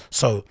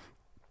 So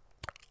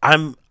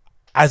I'm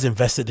as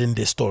invested in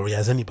this story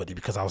as anybody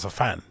because I was a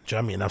fan. Do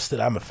you know what I mean?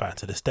 I'm a fan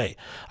to this day.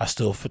 I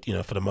still, you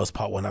know, for the most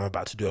part, when I'm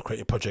about to do a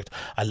creative project,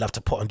 I love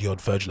to put on the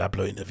odd Virgil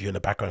Abloh interview in the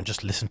background and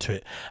just listen to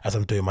it as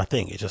I'm doing my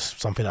thing. It's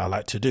just something that I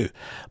like to do.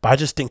 But I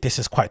just think this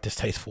is quite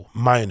distasteful,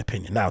 my own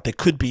opinion. Now, there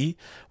could be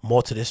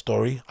more to this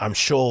story. I'm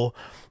sure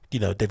you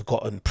know, they've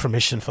gotten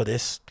permission for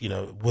this. You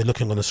know, we're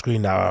looking on the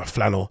screen now, our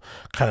flannel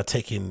kind of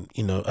taking,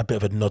 you know, a bit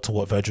of a nod to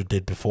what Virgil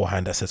did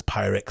beforehand, that says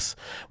Pyrex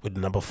with the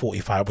number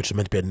 45, which is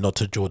meant to be a nod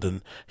to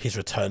Jordan, his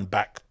return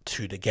back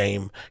to the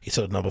game. He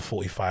saw the number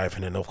 45,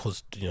 and then of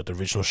course, you know, the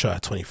original shirt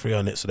had 23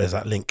 on it, so there's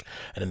that link,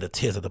 and then the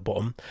tears at the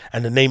bottom.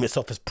 And the name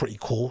itself is pretty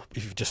cool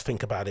if you just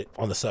think about it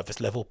on the surface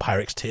level.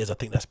 Pyrex Tears, I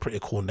think that's a pretty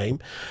cool name,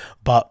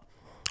 but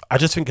I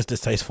just think it's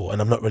distasteful,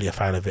 and I'm not really a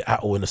fan of it at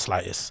all in the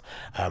slightest.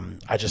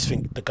 I just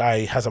think the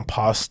guy hasn't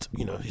passed,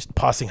 you know, his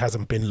passing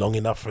hasn't been long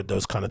enough for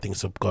those kind of things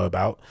to go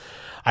about.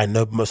 I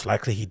know most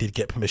likely he did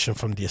get permission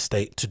from the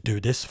estate to do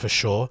this, for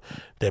sure.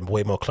 They're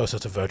way more closer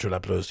to Virgil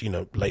Abloh's, you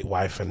know, late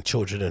wife and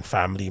children and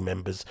family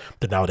members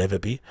than I would ever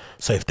be.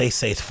 So if they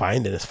say it's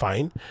fine, then it's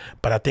fine.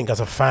 But I think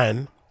as a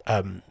fan,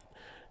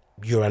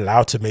 you're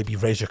allowed to maybe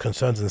raise your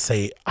concerns and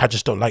say, I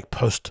just don't like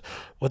how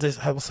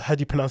do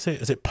you pronounce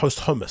it? Is it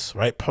posthumous,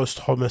 right?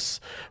 Posthumous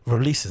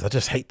releases. I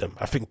just hate them.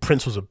 I think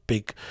Prince was a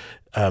big,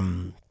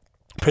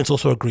 Prince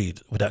also agreed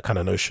with that kind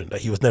of notion,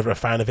 that he was never a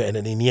fan of it, and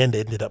then in the end they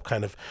ended up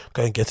kind of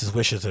going against his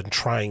wishes and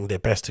trying their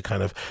best to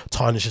kind of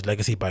tarnish his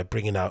legacy by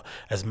bringing out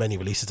as many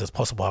releases as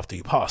possible after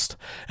he passed.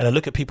 And I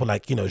look at people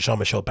like, you know,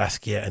 Jean-Michel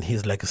Basquiat and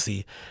his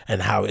legacy,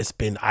 and how it's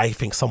been, I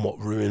think, somewhat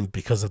ruined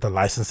because of the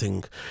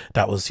licensing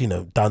that was, you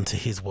know, done to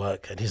his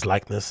work and his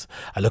likeness.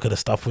 I look at the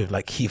stuff with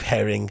like Keith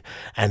Haring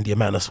and the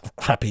amount of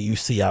crap you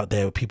see out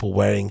there with people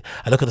wearing.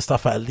 I look at the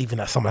stuff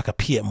leaving at some like a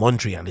Piet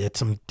Mondrian.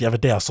 The other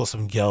day I saw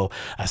some girl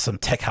at some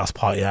tech house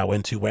party I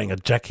went to wearing a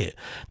jacket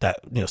that,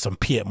 you know, some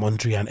Piet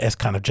Mondrian-esque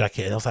kind of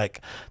jacket, and I was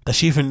like, does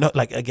she even know,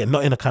 like, again,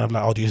 not in a kind of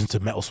like, oh, using to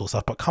metal sort of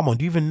stuff, but come on,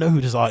 do you even know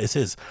who this artist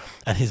is?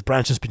 And his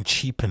brand's just been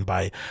cheapened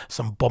by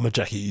some bomber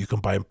jacket you can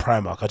buy in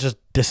Primark.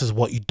 This is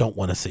what you don't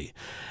want to see.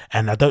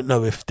 And I don't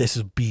know if this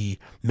would be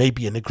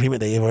maybe an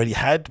agreement they already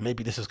had.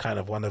 Maybe this is kind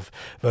of one of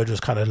Virgil's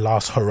kind of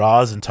last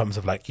hurrahs in terms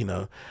of like, you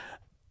know,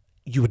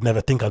 you would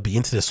never think I'd be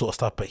into this sort of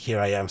stuff, but here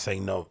I am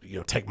saying, no, you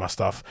know, take my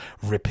stuff,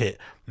 rip it,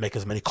 make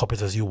as many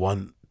copies as you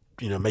want,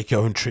 you know, make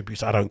your own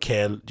tributes. I don't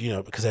care, you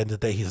know, because at the end of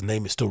the day, his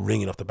name is still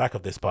ringing off the back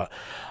of this. But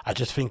I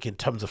just think in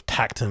terms of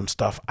tact and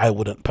stuff, I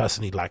wouldn't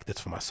personally like this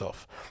for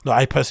myself. No,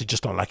 I personally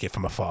just don't like it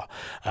from afar.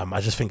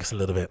 I just think it's a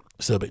little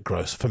bit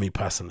gross for me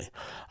personally.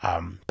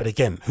 But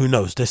again, who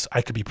knows?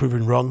 I could be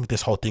proven wrong.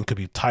 This whole thing could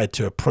be tied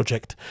to a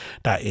project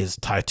that is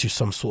tied to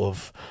some sort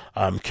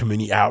of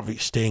community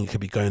outreach thing. It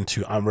could be going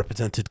to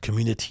unrepresented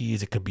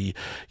communities. It could be,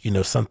 you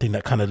know, something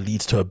that kind of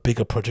leads to a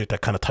bigger project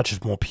that kind of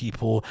touches more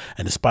people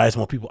and inspires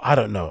more people. I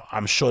don't know.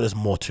 I'm sure there's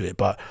more to it,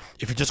 but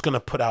if you're just going to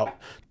put out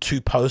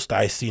 2 posts that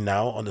I see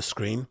now on the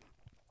screen,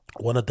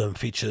 one of them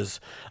features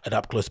an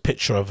up-close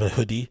picture of a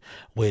hoodie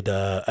with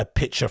a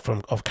picture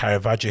of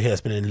Caravaggio here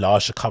that's been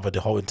enlarged to cover the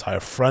whole entire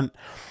front,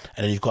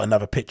 and then you've got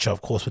another picture,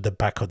 of course, with the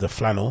back of the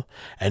flannel,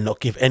 and not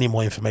give any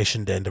more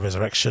information than the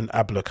Resurrection,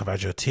 Abloh,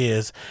 Caravaggio,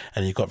 Tears,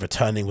 and you've got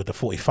returning with the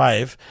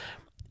 45.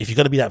 If you're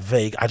going to be that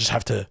vague, I just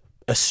have to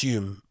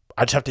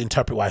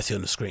interpret what I see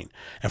on the screen,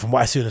 and from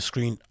what I see on the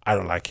screen, I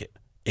don't like it.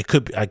 It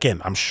could be,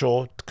 again, I'm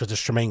sure, because the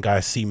Tremaine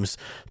guy seems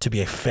to be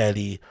a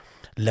fairly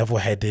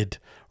level-headed,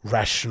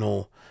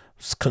 rational,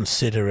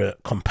 considerate,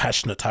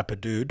 compassionate type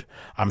of dude.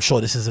 I'm sure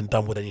this isn't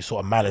done with any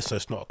sort of malice, so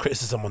it's not a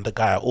criticism on the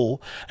guy at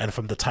all. And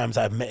from the times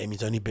I've met him,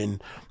 he's only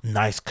been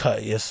nice,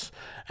 courteous,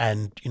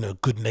 and, you know,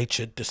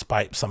 good-natured,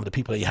 despite some of the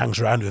people that he hangs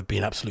around with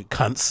being absolute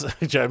cunts.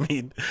 Do you know what I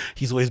mean?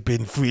 He's always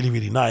been really,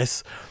 really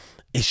nice.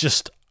 It's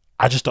just,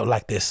 I just don't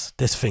like this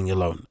thing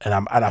alone,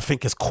 and I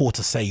think it's cool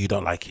to say you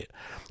don't like it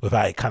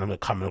without it kind of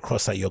coming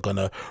across that you're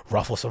gonna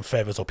ruffle some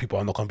feathers or people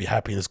are not gonna be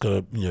happy and it's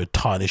gonna, you know,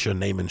 tarnish your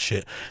name and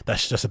shit.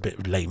 That's just a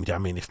bit lame. I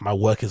mean, if my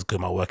work is good,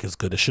 my work is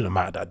good. It shouldn't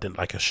matter that I didn't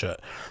like a shirt,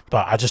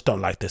 but I just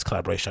don't like this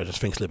collaboration. I just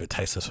think it's a little bit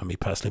tasteless for me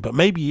personally, but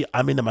maybe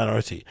I'm in the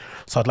minority.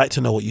 So I'd like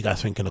to know what you guys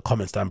think in the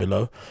comments down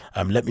below.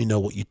 Let me know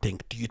what you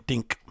think. Do you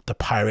think the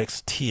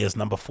Pyrex Tears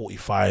number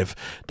 45,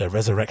 the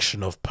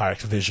resurrection of Pyrex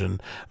Vision,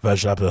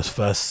 Virgil Abloh's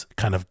first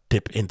kind of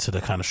dip into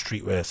the kind of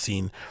streetwear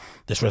scene,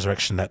 this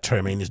resurrection that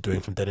Tremaine is doing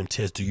from Denim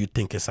Tears, do you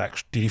think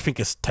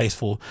it's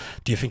tasteful?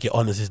 Do you think it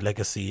honors his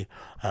legacy?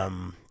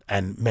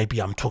 And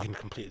maybe I'm talking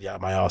completely out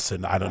of my ass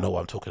and I don't know what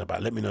I'm talking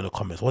about. Let me know in the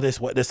comments what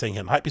they're saying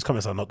here. And Hypebeast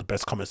comments are not the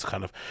best comments to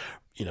kind of,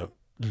 you know,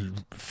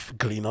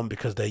 glean on,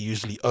 because they're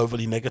usually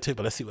overly negative.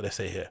 But let's see what they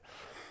say here,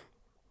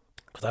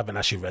 because I haven't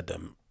actually read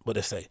them. What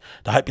they say.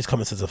 The Hypebeast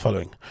comments is the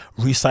following: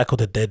 recycle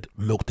the dead,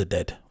 milk the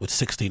dead, with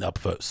 16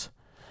 upvotes.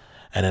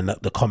 And then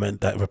the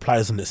comment that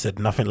replies on it said,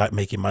 nothing like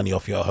making money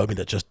off your homie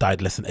that just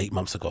died less than 8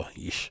 months ago.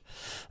 Yeesh.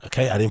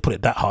 Okay, I didn't put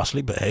it that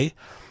harshly, but hey.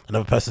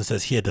 Another person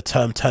says here, the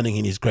term turning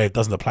in his grave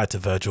doesn't apply to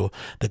Virgil.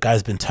 The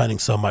guy's been turning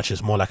so much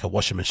it's more like a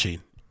washing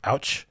machine.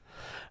 Ouch.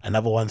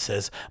 Another one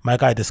says, my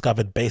guy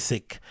discovered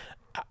basic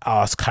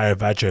ass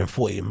Caravaggio and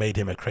thought it made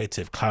him a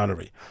creative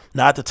clownery.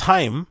 Now at the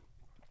time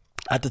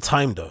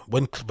though,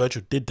 when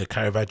Virgil did the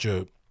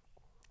Caravaggio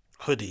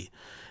hoodie,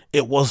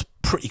 it was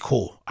pretty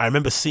cool. I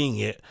remember seeing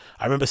it.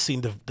 I remember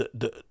seeing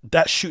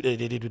that shoot that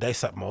they did with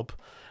ASAP Mob,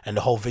 and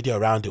the whole video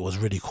around it was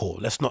really cool.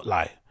 Let's not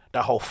lie.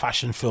 That whole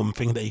fashion film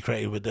thing that he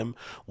created with them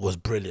was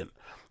brilliant.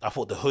 I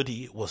thought the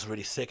hoodie was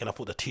really sick, and I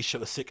thought the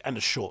t-shirt was sick, and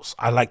the shorts.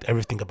 I liked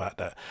everything about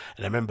that.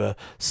 And I remember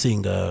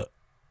seeing a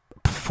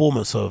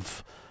performance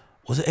of,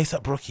 was it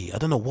ASAP Rocky? I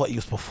don't know what he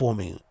was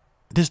performing.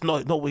 This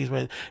not what he was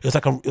wearing. It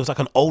was like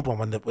an old one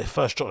when it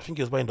first dropped. I think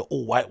he was wearing the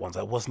all white ones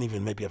that wasn't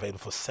even maybe available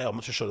for sale. I'm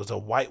not too sure. There was a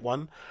white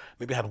one,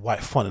 maybe it had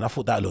white font, and I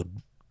thought that looked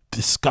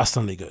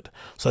disgustingly good.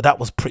 So that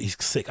was pretty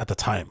sick at the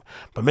time.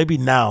 But maybe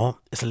now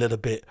it's a little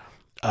bit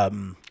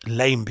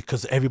lame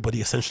because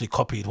everybody essentially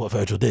copied what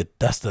Virgil did.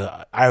 That's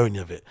the irony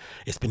of it.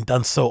 It's been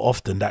done so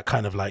often that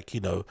kind of like,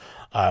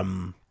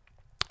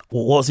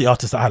 what was the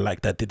artist that I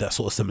like that did that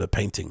sort of similar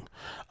painting?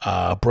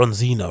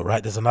 Bronzino,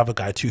 right? There's another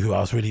guy too who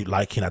I was really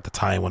liking at the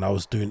time when I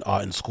was doing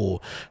art in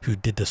school, who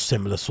did the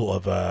similar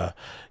sort of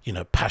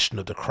Passion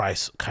of the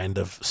Christ kind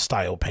of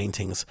style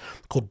paintings,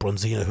 called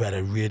Bronzino, who had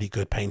a really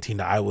good painting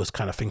that I was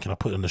kind of thinking of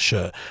putting on the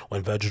shirt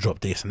when Virgil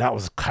dropped this, and that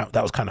was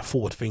kind of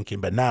forward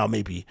thinking. But now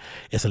maybe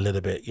it's a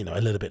little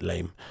bit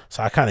lame.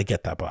 So I kind of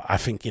get that, but I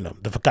think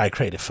the guy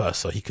created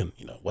first, so he can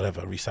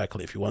whatever, recycle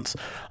it if he wants.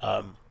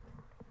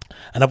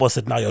 And everyone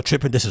said, "Now you're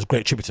tripping. This is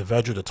great tribute to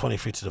Virgil, the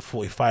 23 to the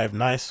 45.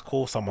 Nice,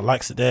 cool. Someone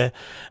likes it there."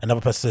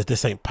 Another person says,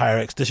 "This ain't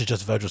Pyrex. This is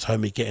just Virgil's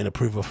homie getting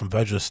approval from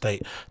Virgil's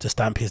estate to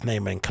stamp his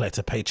name and collect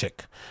a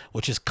paycheck,"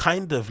 which is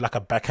kind of like a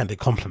backhanded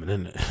compliment,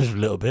 isn't it? A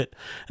little bit.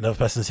 Another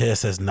person here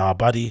says, "Nah,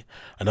 buddy."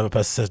 Another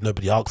person says,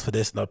 "Nobody asked for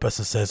this." Another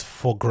person says,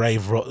 "For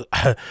grave."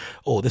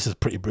 Oh, this is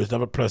pretty bruised.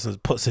 Another person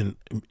puts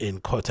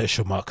in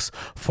quotation marks,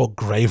 "For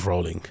grave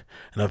rolling."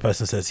 Another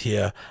person says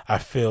here, "I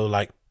feel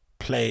like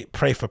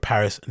Pray for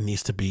Paris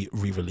needs to be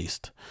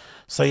re-released."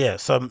 So yeah,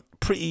 some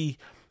pretty,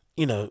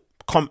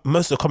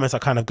 most of the comments are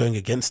kind of going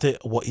against it,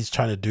 what he's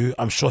trying to do.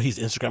 I'm sure his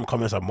Instagram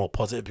comments are more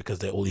positive because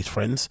they're all his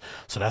friends,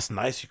 so that's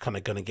nice. You're kind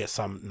of going to get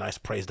some nice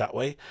praise that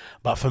way.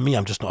 But for me,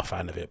 I'm just not a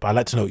fan of it. But I'd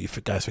like to know what you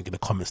guys think in the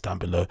comments down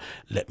below.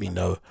 Let me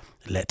know.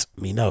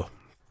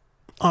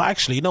 Oh,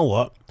 actually, you know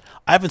what?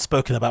 I haven't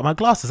spoken about my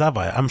glasses, have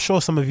I? I'm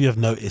sure some of you have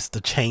noticed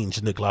the change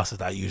in the glasses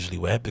that I usually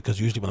wear, because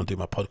usually when I'm doing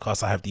my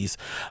podcast, I have these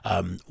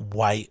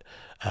white,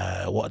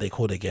 what are they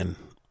called again?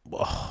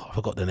 Oh, I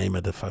forgot the name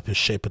of the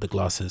shape of the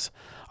glasses.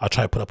 I'll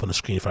try to put up on the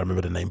screen if I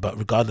remember the name. But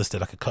regardless,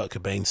 they're like a Kurt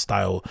Cobain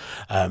style,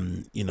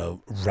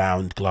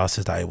 round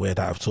glasses that I wear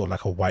that have sort of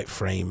like a white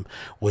frame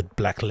with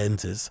black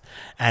lenses.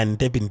 And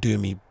they've been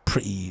doing me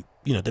pretty,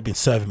 they've been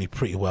serving me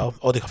pretty well.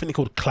 Or I think they're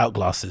called clout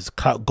glasses,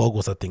 clout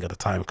goggles, I think, at the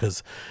time,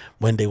 because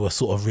when they were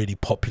sort of really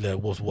popular,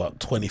 it was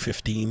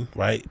 2015,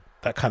 right?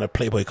 That kind of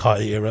Playboy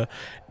Cardi era.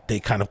 They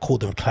kind of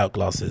called them clout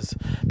glasses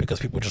because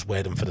people just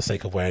wear them for the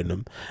sake of wearing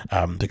them,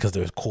 because they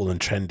were cool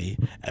and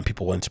trendy, and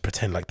people wanted to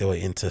pretend like they were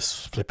into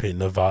flipping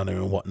Nirvana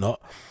and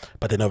whatnot.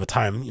 But then over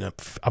time,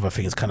 other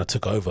things kind of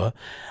took over,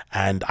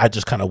 and I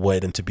just kind of wear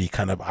them to be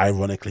kind of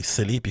ironically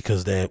silly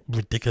because they're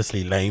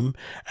ridiculously lame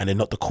and they're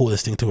not the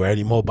coolest thing to wear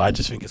anymore. But I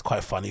just think it's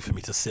quite funny for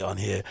me to sit on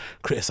here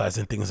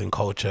criticizing things in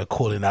culture,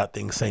 calling out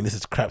things, saying this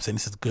is crap, saying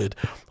this is good,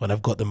 when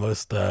I've got the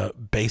most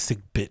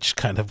basic bitch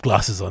kind of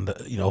glasses on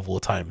that of all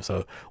time.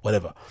 So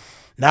whatever.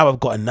 Now I've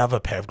got another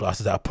pair of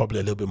glasses that are probably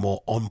a little bit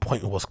more on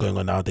point with what's going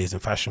on nowadays in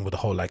fashion with the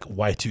whole like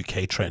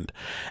Y2K trend,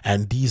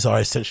 and these are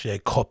essentially a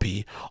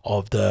copy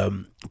of a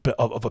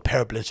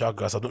pair of Balenciaga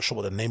glasses. I'm not sure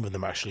what the name of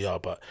them actually are,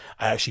 but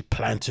I actually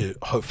plan to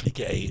hopefully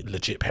get a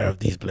legit pair of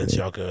these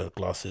Balenciaga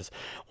glasses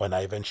when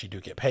I eventually do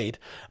get paid.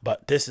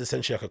 But this is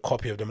essentially like a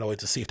copy of them. I wait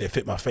to see if they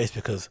fit my face,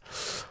 because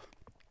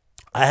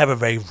I have a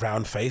very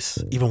round face.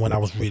 Even when I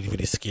was really,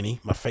 really skinny,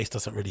 my face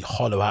doesn't really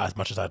hollow out as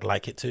much as I'd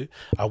like it to.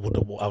 I would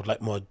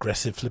like more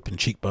aggressive flipping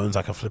cheekbones,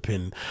 like a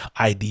flipping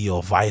ID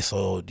or Vice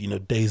or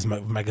Days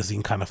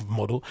magazine kind of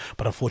model.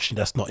 But unfortunately,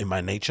 that's not in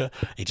my nature.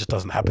 It just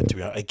doesn't happen to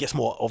me. It gets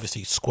more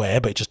obviously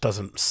square, but it just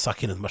doesn't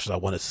suck in as much as I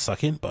want it to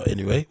suck in. But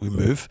anyway, we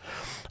move.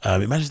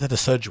 Imagine that the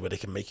surgery where they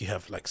can make you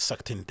have like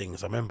sucked in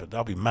things. I remember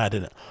that'll be mad,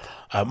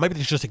 innit? Maybe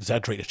they just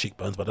exaggerate the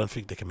cheekbones, but I don't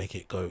think they can make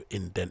it go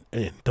indent.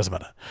 Doesn't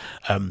matter.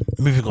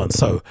 Moving on.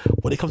 So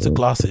when it comes to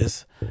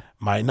glasses,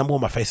 my number one,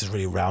 my face is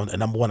really round, and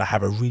number one, I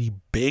have a really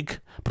big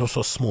but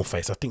also a small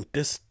face. I think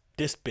this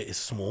bit is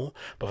small,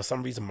 but for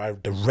some reason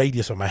the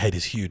radius of my head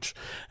is huge.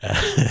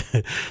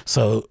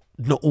 So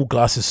not all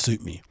glasses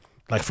suit me.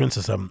 Like for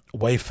instance,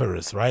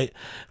 Wayfarers, right?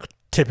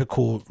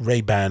 Typical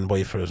Ray-Ban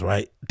Wayfarers,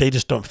 right? They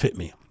just don't fit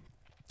me.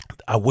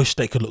 I wish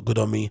they could look good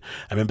on me.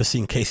 I remember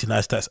seeing Casey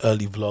Neistat's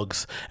early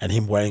vlogs and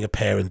him wearing a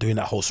pair and doing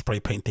that whole spray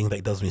paint thing that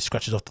he does when he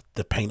scratches off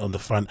the paint on the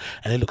front,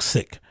 and it looks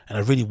sick, and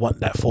I really want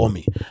that for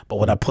me. But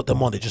when I put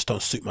them on, they just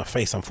don't suit my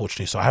face,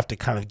 unfortunately. So I have to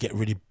kind of get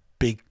really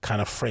big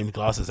kind of framed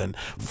glasses. And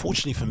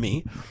fortunately for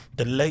me,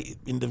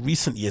 in the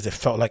recent years, it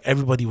felt like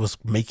everybody was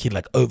making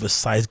like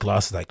oversized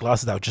glasses, like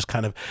glasses that were just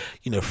kind of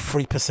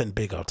 3%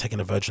 bigger. I'm taking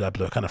a Virgil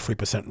Abloh kind of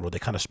 3% rule. They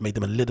kind of made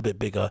them a little bit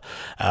bigger,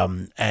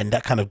 and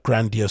that kind of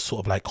grandiose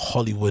sort of like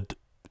Hollywood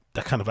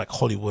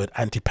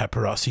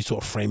anti-paparazzi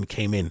sort of frame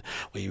came in,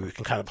 where you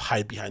can kind of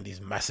hide behind these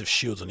massive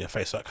shields on your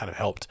face. So that kind of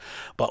helped.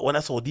 But when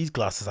I saw these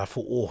glasses, I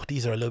thought, oh,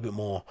 these are a little bit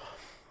more,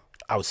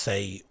 I would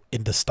say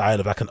in the style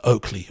of like an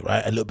Oakley,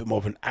 right? A little bit more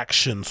of an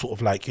action sort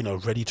of like, you know,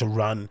 ready to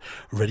run,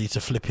 ready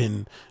to flip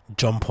in,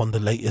 jump on the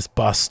latest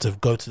bus, to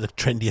go to the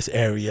trendiest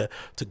area,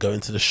 to go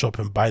into the shop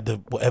and buy the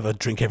whatever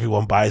drink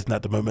everyone buys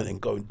at the moment and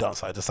go and dance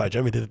side to side.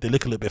 Generally, they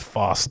look a little bit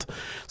fast.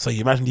 So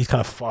you imagine these kind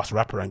of fast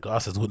wraparound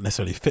glasses wouldn't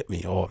necessarily fit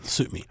me or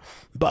suit me.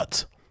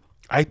 But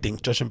I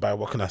think, judging by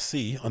what can I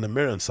see on the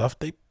mirror and stuff,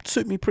 they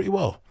suit me pretty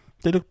well.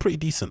 They look pretty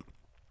decent.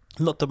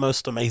 Not the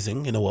most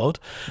amazing in the world,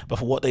 but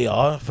for what they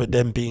are, for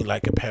them being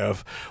like a pair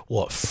of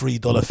what,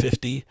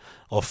 $3.50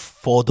 or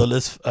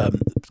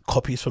 $4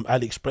 copies from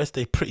AliExpress,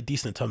 they're pretty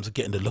decent in terms of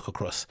getting the look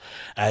across.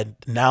 And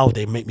now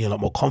they make me a lot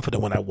more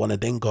confident when I want to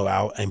then go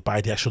out and buy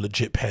the actual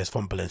legit pairs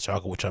from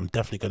Balenciaga, which I'm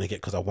definitely going to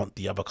get because I want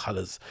the other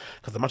colors.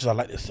 Because as much as I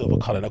like the silver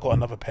color, and I got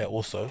another pair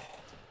also.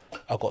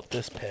 I got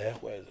this pair.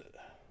 Where is it?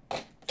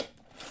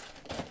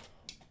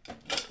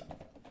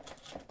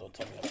 Don't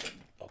tell me.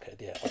 Okay,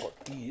 yeah, I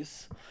got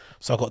these.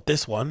 So I got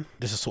this one.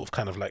 This is sort of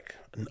kind of like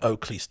an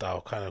Oakley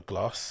style kind of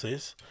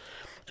glasses.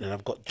 And then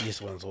I've got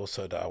these ones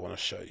also that I want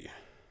to show you.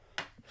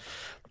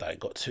 That I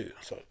got too.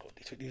 So I've got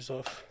take these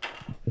off.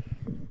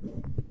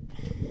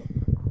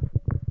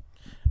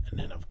 And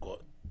then I've got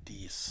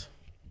these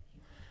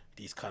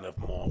kind of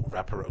more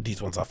wraparound.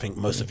 These ones I think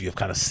most of you have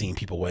kind of seen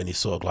people wearing these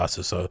sort of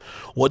glasses. So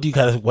what do you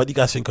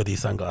guys think of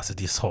these sunglasses,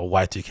 this whole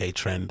Y2K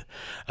trend,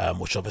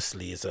 which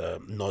obviously is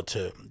a nod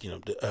to, you know,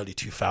 the early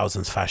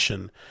 2000s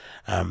fashion.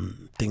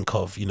 Think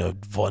of, you know,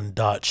 Von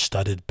Dutch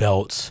studded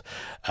belts,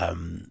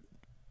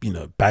 you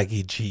know,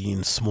 baggy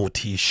jeans, small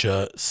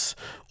t-shirts,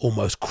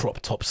 almost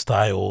crop top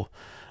style.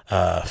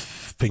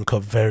 Think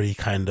of very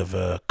kind of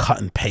a cut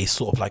and paste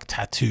sort of like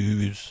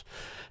tattoos.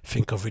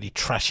 Think of really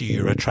trashy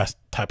Eurotrash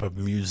type of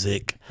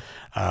music.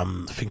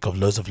 Think of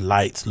loads of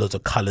lights, loads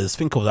of colors.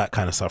 Think of that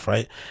kind of stuff,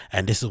 right?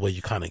 And this is where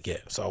you kind of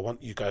get. So I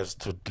want you guys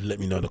to let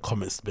me know in the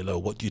comments below,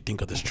 what do you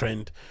think of this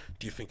trend?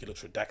 Do you think it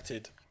looks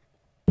redacted?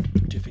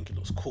 Do you think it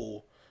looks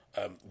cool?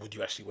 Would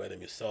you actually wear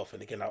them yourself?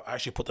 And again, I'll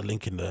actually put the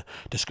link in the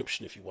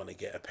description if you want to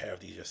get a pair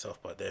of these yourself.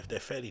 But they're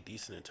fairly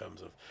decent in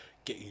terms of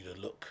getting you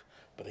the look.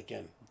 But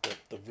again,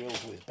 the real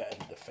is always better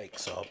than the fake.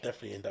 So I'll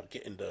definitely end up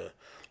getting the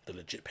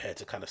legit pair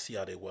to kind of see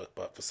how they work.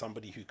 But for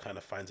somebody who kind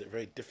of finds it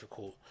very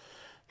difficult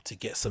to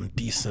get some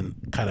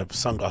decent kind of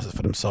sunglasses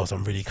for themselves,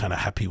 I'm really kind of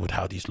happy with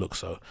how these look.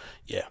 So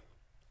yeah,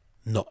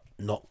 not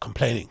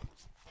complaining.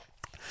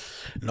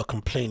 Not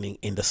complaining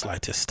in the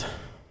slightest.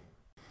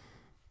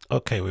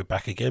 Okay, we're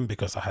back again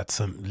because I had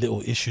some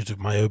little issues with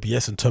my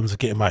OBS in terms of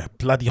getting my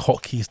bloody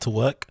hotkeys to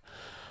work.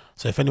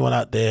 So if anyone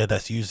out there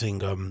that's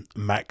using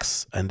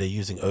Macs and they're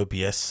using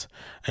OBS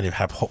and they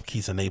have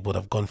hotkeys enabled,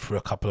 I've gone through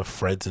a couple of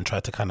threads and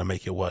tried to kind of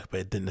make it work, but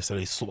it didn't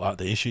necessarily sort out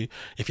the issue.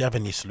 If you have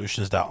any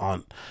solutions that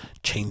aren't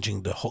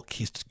changing the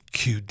hotkeys to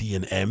Q, D,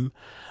 and M,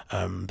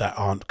 that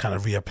aren't kind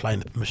of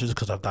reapplying the permissions,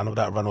 because I've done all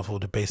that, run off all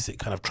the basic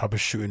kind of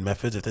troubleshooting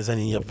methods. If there's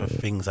any other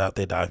things out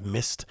there that I've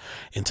missed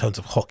in terms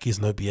of hotkeys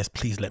and OBS,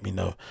 please let me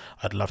know.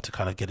 I'd love to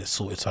kind of get it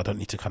sorted so I don't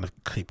need to kind of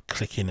keep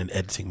clicking and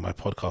editing my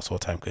podcast all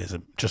the time, because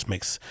it just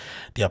makes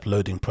the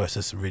uploading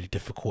process really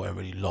difficult and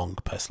really long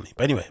personally.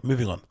 But anyway,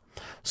 moving on.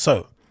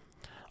 So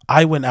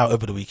I went out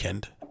over the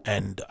weekend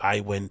and I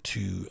went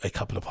to a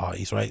couple of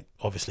parties, right?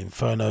 Obviously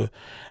Inferno,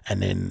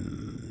 and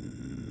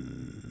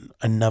then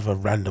another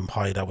random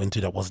party that I went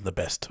to that wasn't the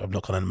best. I'm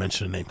not going to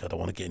mention the name because I don't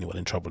want to get anyone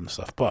in trouble and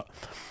stuff. But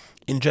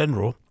in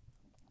general,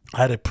 I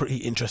had a pretty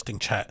interesting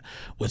chat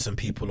with some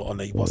people on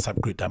a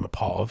WhatsApp group that I'm a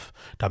part of,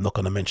 that I'm not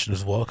going to mention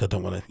as well, because I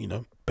don't want to, you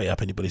know, bait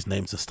up anybody's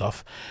names and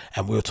stuff.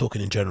 And we were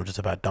talking in general just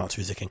about dance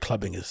music and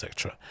clubbing,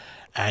 etc.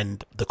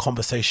 And the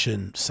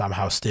conversation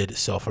somehow steered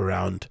itself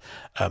around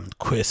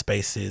queer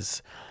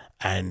spaces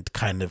and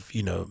kind of,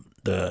 you know,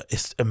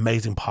 it's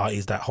amazing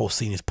parties that whole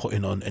scene is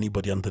putting on.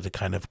 Anybody under the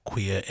kind of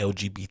queer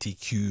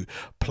LGBTQ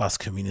plus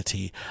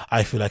community,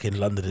 I feel like in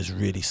London is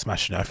really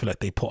smashing it. I feel like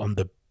they put on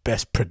the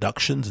best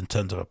productions in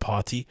terms of a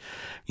party,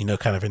 you know,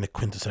 kind of in a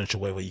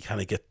quintessential way where you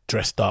kind of get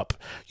dressed up,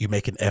 you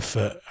make an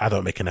effort. I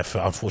don't make an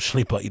effort,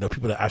 unfortunately, but you know,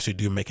 people that actually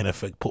do make an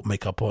effort, put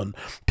makeup on,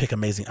 pick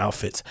amazing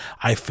outfits.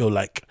 I feel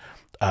like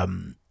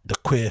the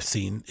queer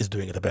scene is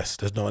doing it the best.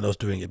 There's no one else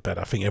doing it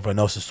better. I think everyone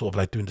else is sort of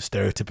like doing the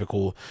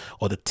stereotypical,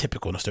 or the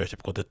typical, not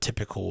stereotypical, the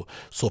typical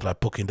sort of like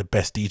booking the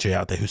best DJ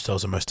out there who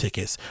sells the most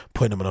tickets,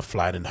 putting them on a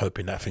flight and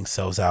hoping that thing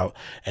sells out,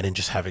 and then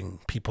just having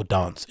people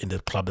dance in the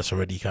club that's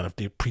already kind of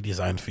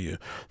pre-designed for you.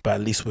 But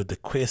at least with the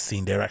queer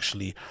scene, they're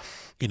actually,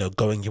 you know,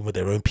 going in with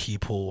their own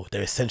people.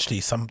 They're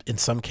essentially, in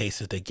some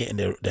cases,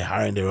 they're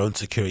hiring their own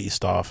security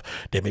staff.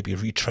 They may be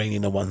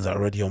retraining the ones that are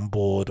already on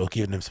board, or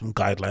giving them some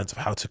guidelines of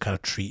how to kind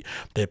of treat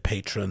their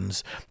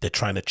patrons. They're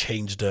trying to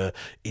change the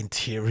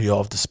interior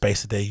of the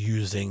space that they're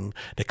using.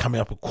 They're coming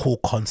up with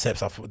cool concepts.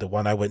 The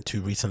one I went to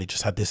recently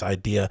just had this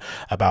idea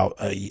about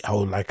how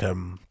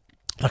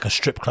like a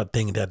strip club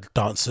thing. They had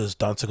dancers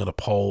dancing on a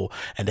pole,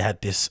 and they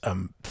had this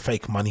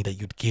fake money that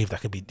you'd give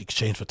that could be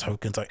exchanged for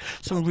tokens. Like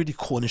some really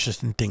cool and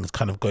interesting things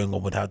kind of going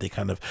on with how they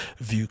kind of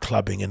view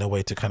clubbing in a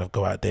way to kind of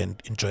go out there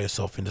and enjoy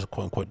yourself in this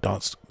quote unquote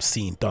dance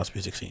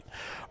music scene,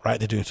 right?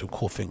 They're doing some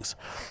cool things.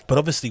 But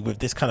obviously with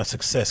this kind of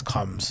success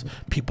comes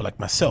people like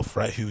myself,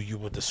 right, who you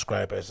would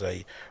describe as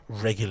a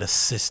regular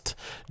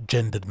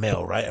cisgendered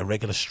male, right, a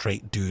regular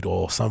straight dude,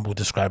 or some will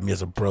describe me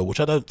as a bro, which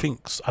I don't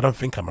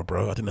think I'm a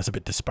bro. I think that's a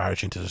bit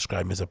disparaging to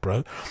describe me as a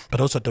bro,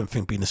 but also I don't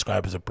think being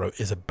described as a bro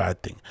is a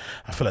bad thing.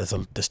 I feel like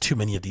there's too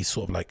many of these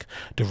sort of like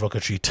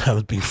derogatory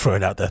terms being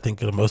thrown out there. I think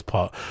for the most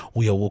part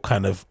we are all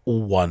kind of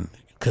all one,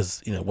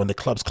 because you know, when the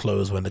clubs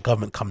close, when the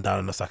government come down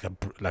and it's like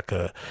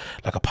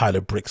a pile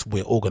of bricks,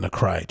 we're all gonna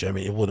cry. Do you know what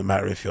I mean? It wouldn't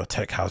matter if you're a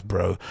tech house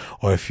bro,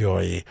 or if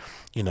you're a,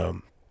 you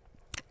know,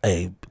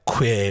 a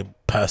queer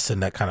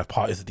person that kind of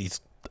parties at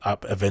these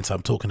events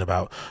I'm talking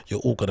about. You're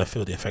all gonna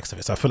feel the effects of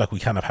it. So I feel like we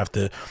kind of have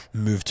to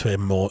move to a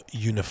more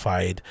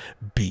unified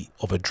beat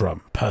of a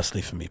drum,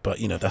 personally for me, but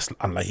you know, that's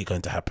unlikely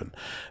going to happen.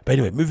 But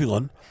anyway, moving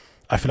on,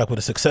 I feel like with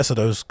the success of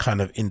those kind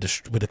of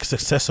with the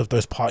success of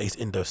those parties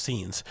in those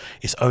scenes,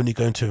 it's only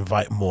going to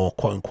invite more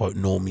quote unquote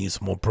normies,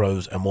 more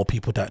bros, and more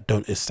people that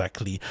don't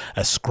exactly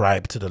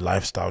ascribe to the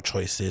lifestyle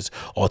choices,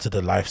 or to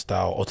the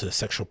lifestyle, or to the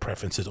sexual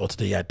preferences, or to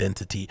the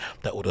identity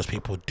that all those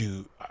people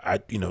do,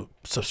 you know,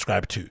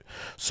 subscribe to.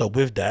 So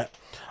with that,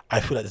 I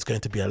feel like there's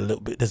going to be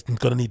there's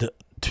going to need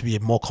to be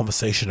more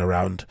conversation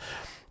around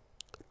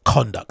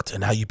conduct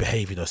and how you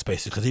behave in those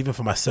spaces. Because even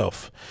for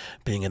myself,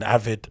 being an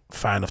avid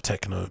fan of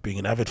techno, being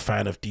an avid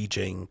fan of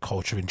DJing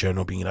culture in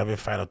general, being an avid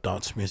fan of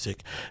dance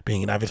music,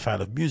 being an avid fan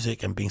of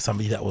music, and being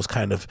somebody that was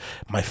kind of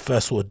my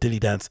first sort of dilly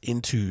dance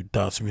into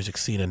dance music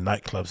scene and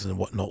nightclubs and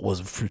whatnot was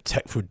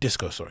through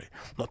disco, sorry,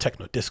 not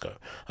techno, disco.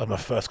 That was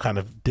my first kind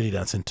of dilly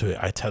dance into it.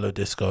 Italo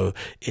disco,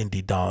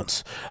 indie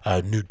dance,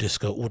 new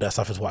disco, all that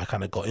stuff is what I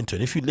kind of got into.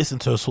 And if you listen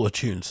to those sort of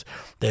tunes,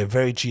 they're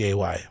very GAY,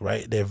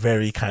 right? They're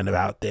very kind of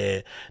out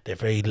there, they're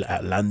very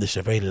outlandish,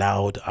 they're very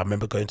loud. I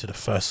remember going to the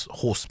first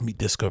horse meat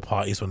disco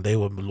parties when they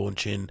were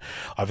launching.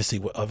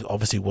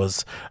 Obviously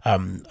was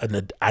an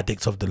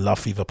addict of the Love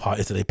Fever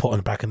parties that they put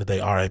on back in the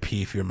day. RIP,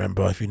 if you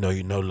remember. If you know,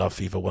 you know Love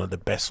Fever, one of the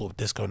best sort of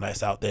disco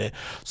nights out there.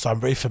 So I'm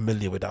very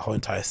familiar with that whole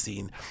entire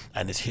scene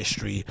and its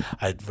history.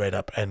 I'd read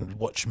up and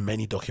watched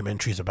many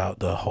documentaries about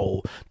the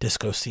whole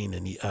disco scene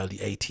in the early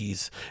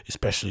 80s,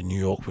 especially New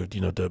York, with,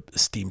 you know, the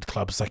esteemed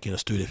clubs like, you know,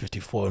 Studio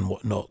 54 and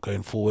whatnot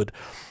going forward.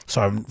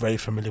 So I'm very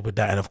familiar with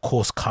that. And of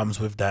course comes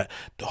with that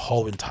the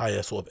whole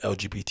entire sort of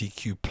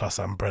LGBTQ plus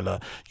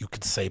umbrella. You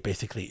could say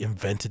basically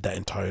invented that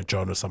entire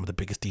genre. Some of the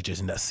biggest DJs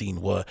in that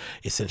scene were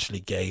essentially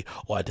gay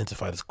or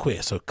identified as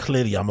queer. So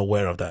clearly I'm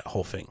aware of that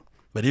whole thing.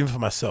 But even for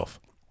myself,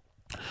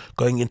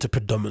 going into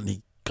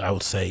predominantly, I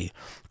would say,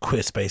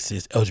 queer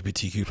spaces,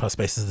 LGBTQ plus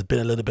spaces, there's been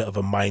a little bit of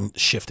a mind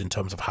shift in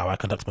terms of how I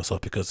conduct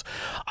myself, because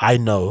I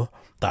know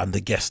that I'm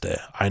the guest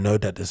there. I know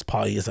that this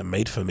party isn't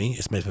made for me.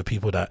 It's made for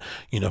people that,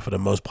 you know, for the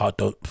most part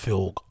don't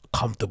feel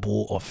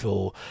comfortable or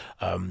feel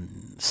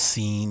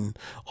seen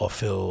or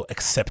feel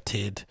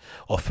accepted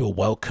or feel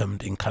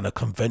welcomed in kind of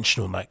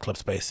conventional nightclub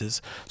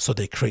spaces. So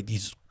they create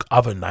these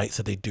other nights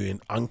that they do in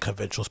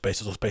unconventional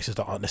spaces, or spaces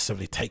that aren't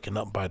necessarily taken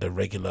up by the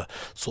regular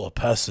sort of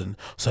person,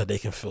 so they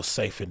can feel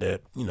safe in their,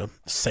 you know,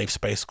 safe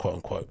space, quote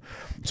unquote.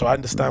 So I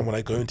understand when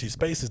I go into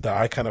spaces that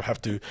I kind of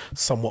have to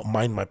somewhat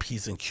mind my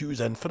P's and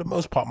Q's, and for the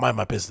most part mind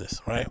my business,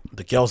 right?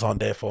 The girls aren't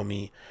there for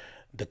me,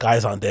 the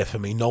guys aren't there for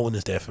me, no one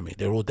is there for me.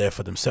 They're all there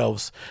for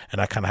themselves, and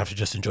I kind of have to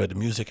just enjoy the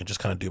music and just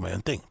kind of do my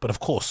own thing. But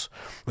of course,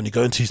 when you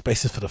go into these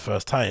spaces for the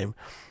first time,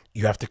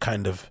 you have to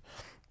kind of,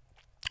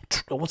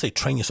 I won't say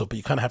train yourself, but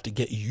you kind of have to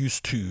get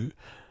used to,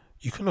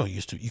 you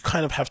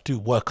kind of have to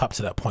work up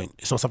to that point.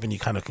 It's not something you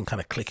kind of can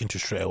kind of click into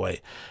straight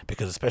away,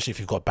 because especially if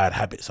you've got bad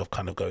habits of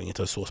kind of going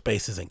into those sort of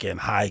spaces and getting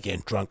high,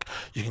 getting drunk,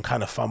 you can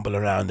kind of fumble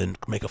around and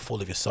make a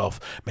fool of yourself,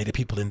 make the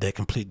people in there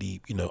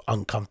completely, you know,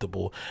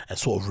 uncomfortable, and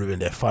sort of ruin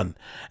their fun.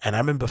 And I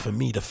remember for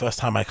me, the first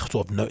time I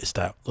sort of noticed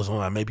that was when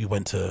I maybe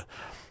went to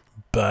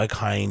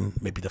Berghain,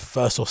 maybe the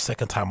first or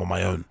second time on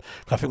my own.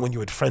 I think when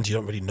you're with friends, you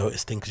don't really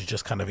notice things, you're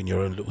just kind of in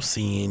your own little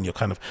scene. You're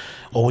kind of,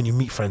 or when you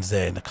meet friends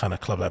there in a kind of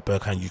club like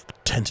Berghain, you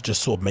tend to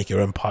just sort of make your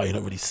own party. You're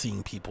not really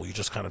seeing people, you're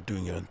just kind of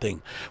doing your own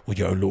thing with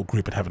your own little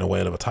group and having a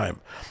whale of a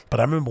time. But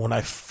I remember when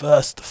I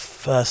first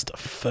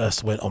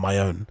went on my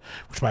own,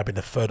 which might have been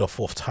the third or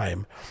fourth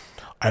time,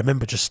 I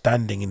remember just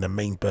standing in the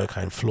main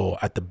Berghain floor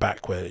at the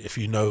back, where, if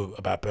you know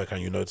about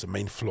Berghain, you know it's the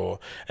main floor,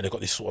 and they've got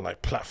these sort of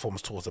like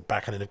platforms towards the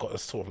back, and then they've got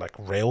this sort of like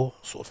rail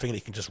sort of thing that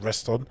you can just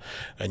rest on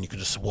and you can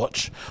just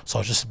watch. So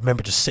I just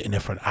remember just sitting there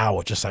for an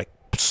hour, just like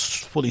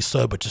fully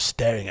sober, just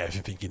staring at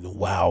everything, thinking,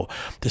 wow,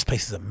 this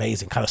place is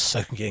amazing, kind of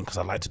soaking it in, because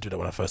I like to do that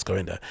when I first go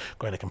in there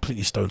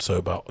completely stone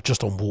sober,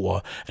 just on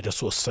water, and just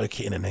sort of soak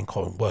it in, and then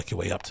go and work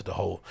your way up to the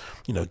whole,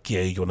 you know,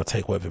 gear you want to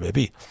take, whatever it may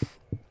be.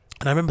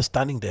 And I remember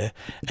standing there,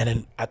 and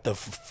then at the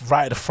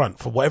right at the front,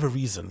 for whatever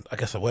reason, I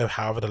guess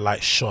however the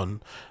light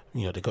shone,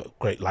 you know, they got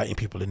great lighting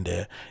people in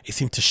there, it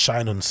seemed to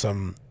shine on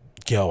some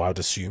girl, I would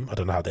assume. I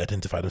don't know how they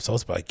identify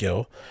themselves, but a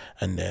girl,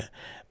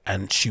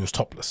 and she was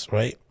topless,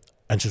 right?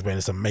 And she was wearing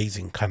this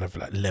amazing kind of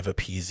like leather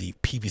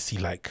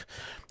PVC, like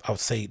I would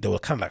say they were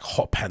kind of like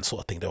hot pants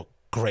sort of thing. They were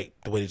great.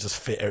 The way they just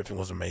fit, everything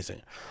was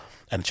amazing.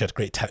 And she had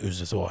great tattoos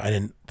as well. And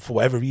then for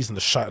whatever reason,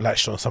 the light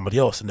shone on somebody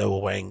else, and they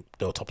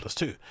were topless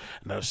too.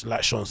 And the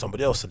light shone on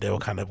somebody else, and they were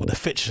kind of with a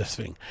fitness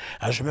thing.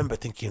 I just remember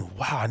thinking,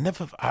 wow,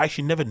 I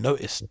actually never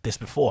noticed this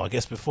before. I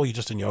guess before you're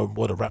just in your own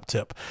world, wrapped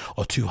up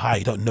or too high,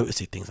 you don't notice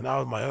these things. And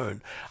now on my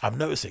own, I'm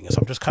noticing it. So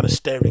I'm just kind of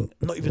staring,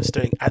 not even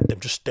staring at them,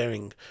 just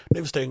staring, not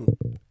even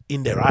staring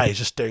in their eyes,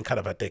 just staring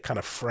kind of at their kind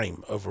of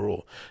frame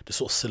overall, the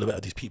sort of silhouette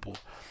of these people.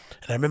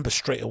 And I remember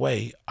straight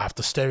away,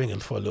 after staring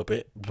for a little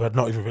bit, but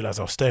not even realize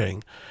I was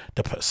staring,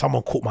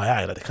 someone caught my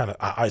eye, like they kind of,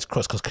 our eyes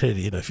crossed, because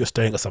clearly, you know, if you're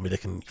staring at somebody,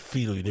 they can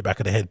feel you in the back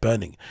of the head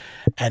burning.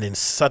 And then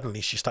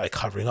suddenly she started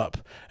covering up,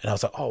 and I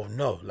was like, oh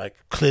no, like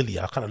clearly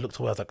I kind of looked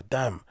away, I was like,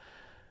 damn,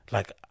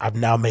 like I've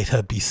now made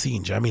her be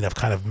seen. Do you know what I mean? I've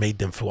kind of made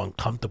them feel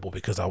uncomfortable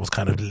because I was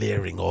kind of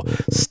leering or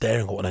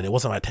staring or whatnot. And it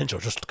wasn't my intention. I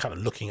was just kind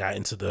of looking out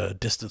into the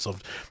distance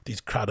of these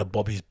crowded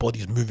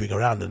bodies moving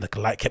around, and the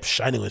light kept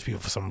shining on these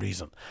people for some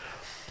reason.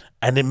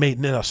 And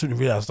then I soon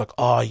realized, like,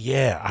 oh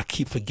yeah, I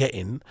keep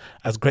forgetting,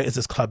 as great as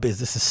this club is,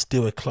 this is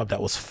still a club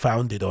that was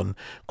founded on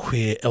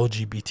queer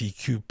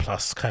LGBTQ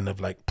plus kind of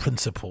like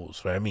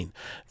principles, right? I mean,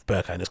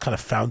 Berghain is kind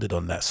of founded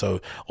on that. So,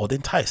 or the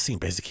entire scene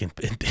basically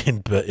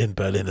in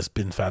Berlin has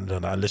been founded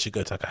on that, unless you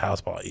go to like a house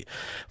party.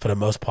 For the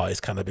most part, it's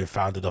kind of been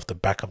founded off the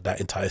back of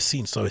that entire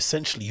scene. So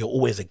essentially, you're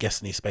always a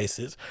guest in these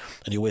spaces,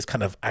 and you always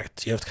kind of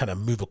you have to kind of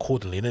move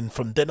accordingly. And then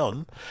from then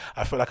on,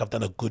 I feel like I've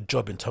done a good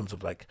job in terms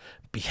of like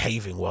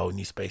behaving well in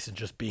these spaces and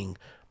just being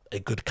a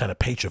good kind of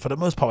patron. For the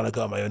most part, when I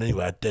go on my own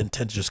anyway, I then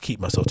tend to just keep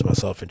myself to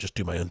myself and just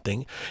do my own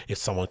thing. If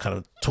someone kind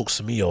of talks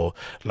to me or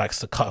likes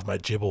to cut off my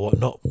jib or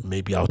whatnot,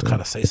 maybe I would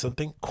kind of say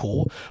something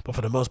cool, but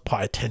for the most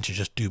part I tend to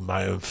just do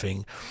my own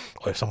thing.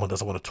 Or if someone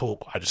doesn't want to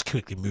talk, I just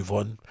quickly move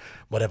on,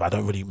 whatever. I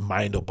don't really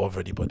mind or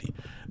bother anybody.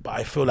 But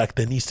I feel like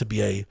there needs to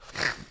be a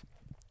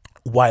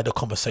wider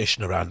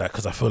conversation around that,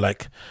 because I feel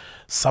like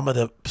some of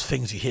the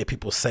things you hear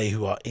people say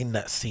who are in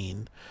that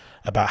scene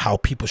about how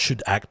people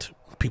should act,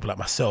 people like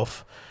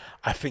myself,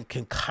 I think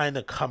can kind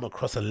of come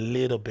across a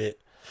little bit,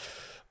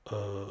 I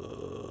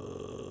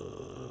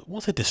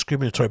won't say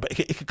discriminatory, but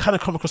it can kind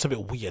of come across a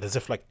bit weird, as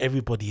if like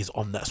everybody is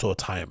on that sort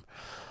of time.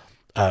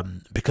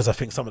 Because I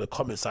think some of the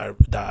comments that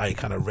I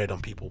kind of read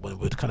on people when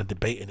we were kind of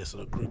debating this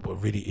in a group were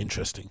really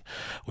interesting,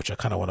 which I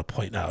kind of want to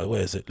point out.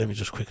 Where is it? Let me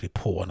just quickly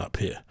pull one up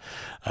here.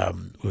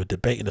 We were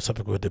debating the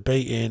topic we were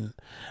debating,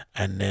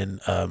 and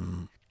then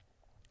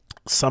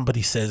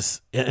somebody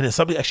says, and then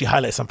somebody actually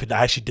highlights something that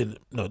I actually didn't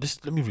know.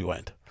 Let me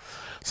rewind.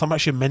 Someone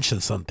actually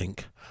mentioned something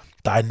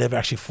that I never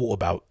actually thought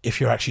about. If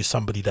you're actually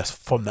somebody that's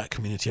from that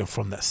community and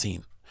from that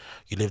scene,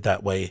 you live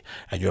that way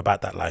and you're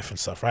about that life and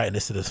stuff, right? And they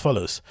said as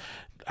follows,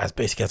 as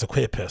basically as a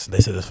queer person, they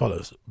said as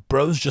follows: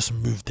 bros just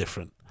move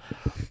different.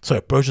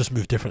 Sorry, bros just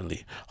move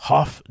differently.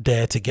 Half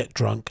dare to get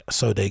drunk,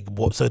 so they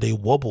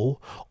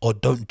wobble or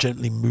don't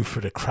gently move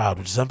through the crowd,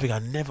 which is something I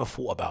never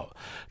thought about.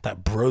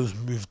 That bros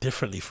move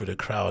differently through the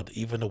crowd,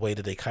 even the way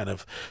that they kind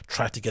of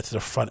try to get to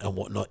the front and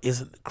whatnot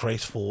isn't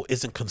graceful,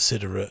 isn't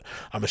considerate.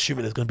 I'm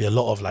assuming there's going to be a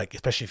lot of like,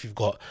 especially if you've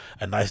got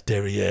a nice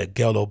derriere,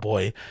 girl or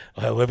boy,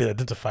 or however you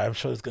identify, I'm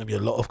sure there's going to be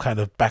a lot of kind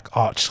of back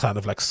arch, kind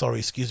of like sorry,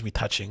 excuse me,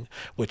 touching,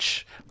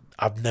 which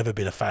I've never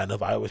been a fan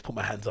of. I always put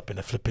my hands up in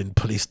a flipping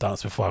police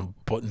stance before I'm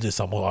putting this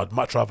somewhere. I'd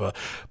much rather,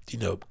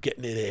 get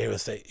near their ear and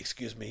say,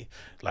 excuse me,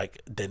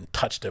 like, then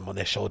touch them on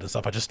their shoulder and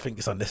stuff. I just think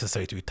it's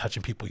unnecessary to be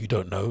touching people you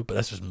don't know, but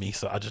that's just me.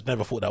 So I just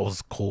never thought that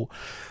was cool.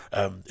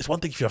 It's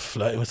one thing if you're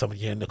flirting with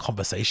somebody, you're in a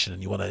conversation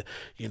and you want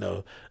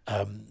to,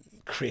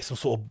 create some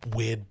sort of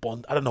weird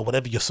bond. I don't know,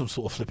 whatever, you're some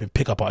sort of flipping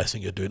pickup artist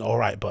thing you're doing, all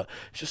right, but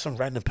it's just some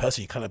random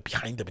person, you're kind of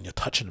behind them and you're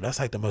touching them. That's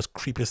like the most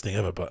creepiest thing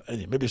ever. But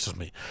anyway, maybe it's just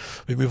me.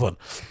 We move on.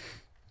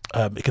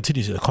 It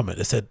continues in the comment.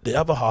 It said the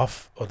other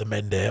half of the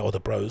men there, or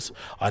the bros,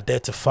 are there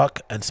to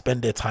fuck and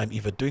spend their time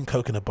either doing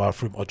coke in the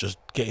bathroom or just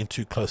getting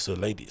too close to the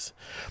ladies.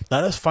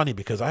 Now that's funny,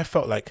 because I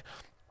felt like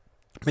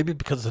maybe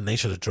because of the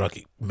nature of the drug,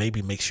 it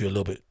maybe makes you a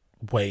little bit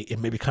it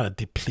maybe kind of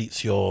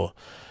depletes your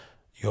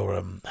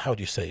how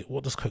do you say,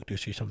 what does coke do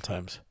to you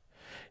sometimes?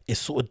 It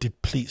sort of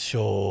depletes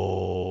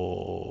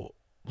your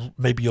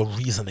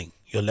reasoning,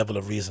 your level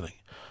of reasoning.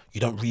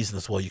 You don't reason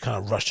as well. You kind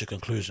of rush to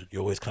conclusion. You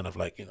always kind of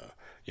like,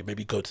 you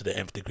maybe go to the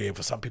nth degree, and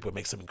for some people it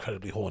makes them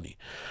incredibly horny.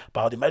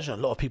 But I'd imagine a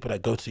lot of people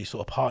that go to these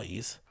sort of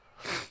parties,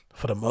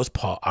 for the most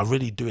part, are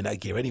really doing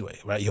that gear anyway,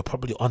 right? You're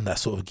probably on that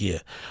sort of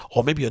gear.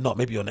 Or maybe you're not.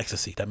 Maybe you're on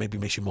ecstasy. That maybe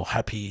makes you more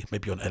happy.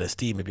 Maybe you're on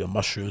LSD. Maybe you're on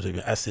mushrooms. Maybe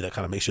you're on acid. That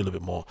kind of makes you a little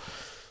bit more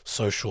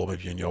social.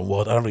 Maybe you're in your own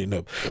world. I don't really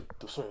know.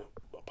 Sorry,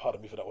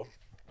 pardon me for that one.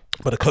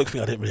 But the coke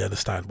thing, I didn't really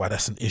understand why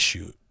that's an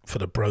issue for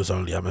the bros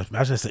only. I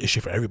imagine it's an issue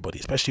for everybody,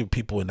 especially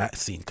people in that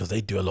scene, because they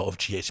do a lot of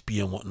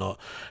GHB and whatnot.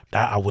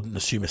 That I wouldn't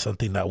assume is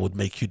something that would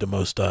make you the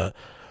most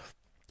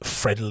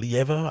friendly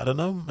ever. I don't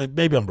know.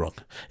 Maybe I'm wrong.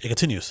 It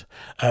continues.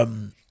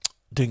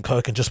 doing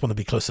coke and just want to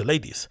be close to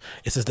ladies.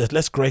 It says there's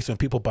less grace when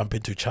people bump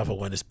into each other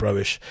when it's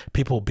broish,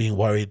 people being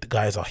worried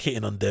guys are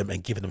hitting on them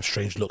and giving them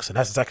strange looks. And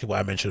that's exactly what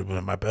I mentioned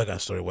in my Berghain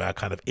story, where I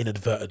kind of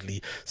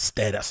inadvertently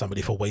stared at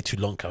somebody for way too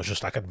long. I was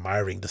just like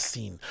admiring the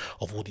scene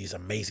of all these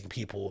amazing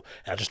people,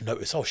 and I just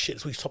noticed, oh shit,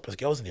 there's all these topless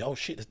girls in here, oh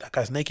shit, that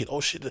guy's naked,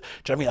 oh shit. Do you know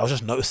what I mean? I was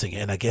just noticing it,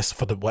 and I guess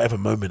for the whatever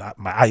moment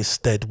my eyes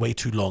stared way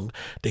too long,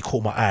 they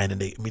caught my eye and then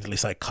they immediately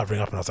started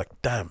covering up, and I was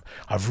like, damn,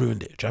 I've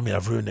ruined it. Do you know what I mean?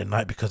 I've ruined their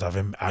night because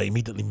I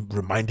immediately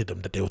reminded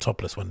them that they were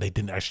topless when they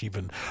didn't actually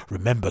even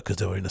remember because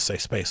they were in a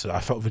safe space. So I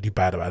felt really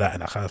bad about that,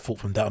 and I kind of thought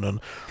from that on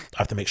I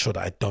have to make sure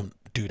that I don't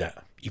do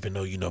that, even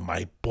though, you know,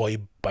 my boy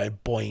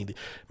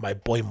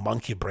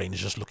monkey brain is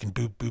just looking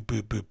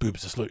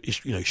boobs. Just look,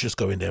 you know, you should just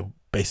go in there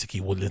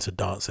basically willing to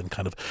dance and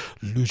kind of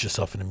lose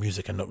yourself in the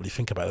music and not really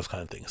think about those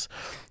kind of things.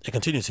 It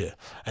continues here,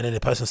 and then the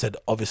person said,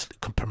 obviously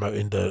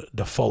promoting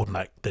the fold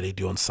night that they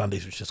do on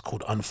Sundays, which is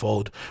called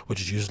Unfold,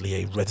 which is usually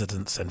a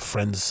residents and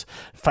friends,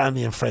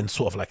 family and friends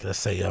sort of like, let's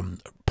say,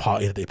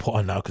 party that they put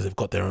on now because they've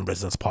got their own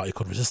residence party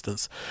called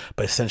Resistance.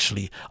 But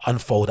essentially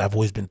Unfold, I've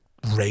always been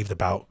raved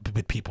about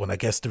with people, and I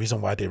guess the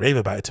reason why they rave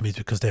about it to me is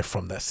because they're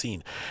from that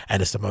scene,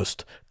 and it's the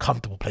most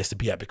comfortable place to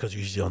be at, because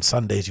usually on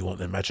Sundays you want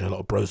to imagine a lot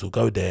of bros will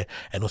go there,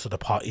 and also the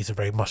parties are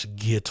very much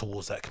geared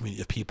towards that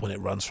community of people, and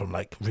it runs from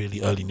like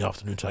really early in the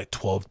afternoon to like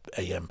 12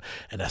 a.m.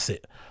 and that's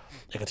it.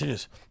 It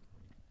continues,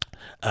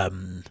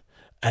 and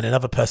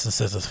another person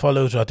says as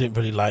follows, I didn't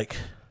really like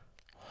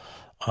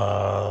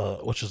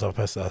which was the other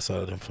person I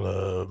said I didn't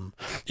follow.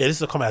 Yeah, this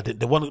is a comment I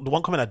didn't. The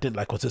one comment I didn't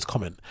like was this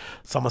comment.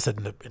 Someone said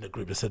in the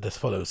group, they said as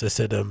follows. They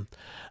said in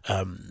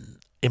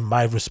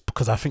my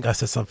because I think I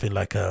said something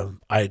like I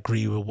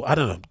agree with, I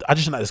don't know, I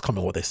just didn't like this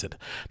comment, what they said.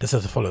 They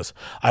said as follows: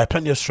 I have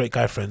plenty of straight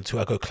guy friends who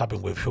I go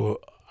clubbing with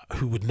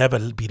who would never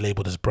be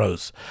labeled as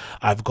bros.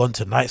 I've gone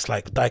to nights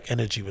like Dyke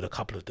Energy with a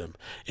couple of them.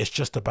 It's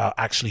just about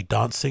actually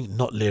dancing,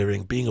 not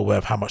leering, being aware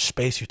of how much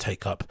space you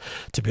take up.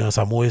 To be honest,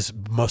 I'm always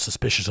most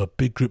suspicious of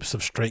big groups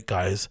of straight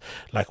guys.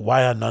 Like,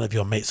 why are none of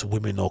your mates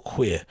women or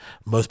queer?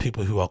 Most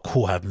people who are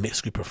cool have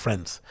mixed group of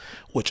friends,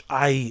 which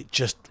I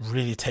just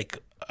really take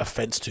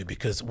offense to,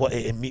 because what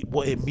it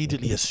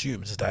immediately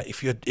assumes is that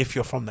if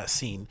you're from that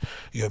scene,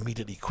 you're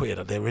immediately queer,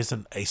 that there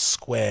isn't a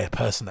square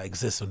person that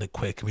exists in the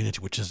queer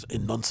community, which is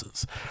in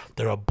nonsense.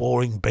 There are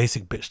boring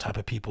basic bitch type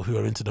of people who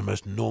are into the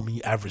most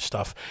normie average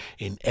stuff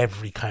in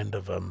every kind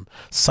of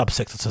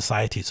subsect of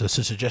society. So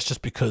to suggest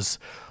just because,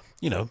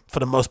 you know, for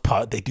the most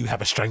part, they do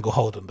have a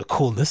stranglehold on the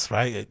coolness,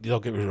 right? You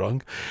don't get me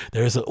wrong.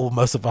 There is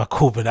most of our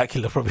cool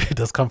vernacular probably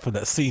does come from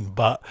that scene,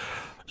 but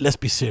let's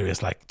be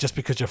serious. Like, just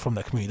because you're from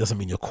that community doesn't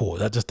mean you're cool.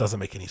 That just doesn't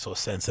make any sort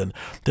of sense. And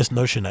this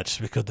notion that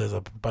just because there's a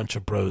bunch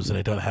of bros and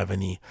they don't have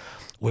any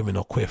women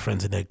or queer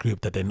friends in their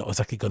group, that they're not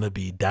exactly going to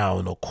be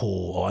down or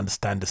cool or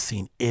understand the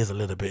scene is a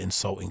little bit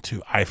insulting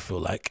too, I feel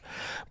like.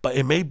 But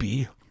it may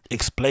be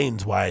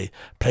explains why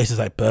places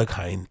like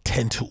Berghain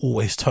tend to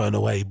always turn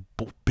away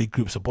big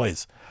groups of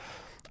boys,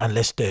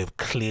 unless they're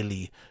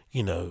clearly,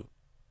 you know,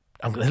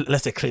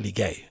 unless they're clearly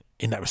gay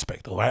in that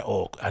respect, all right,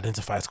 or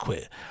identify as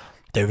queer.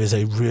 There is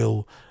a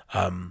real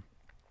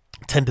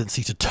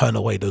tendency to turn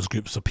away those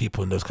groups of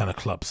people in those kind of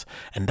clubs,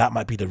 and that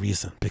might be the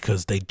reason,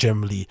 because they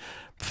generally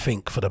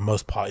think, for the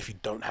most part, if you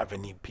don't have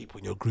any people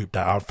in your group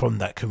that are from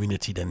that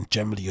community, then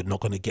generally you're not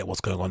going to get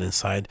what's going on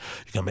inside.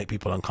 You're going to make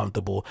people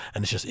uncomfortable,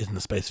 and it just isn't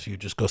the space for you.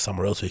 Just go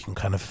somewhere else where you can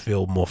kind of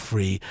feel more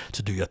free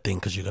to do your thing,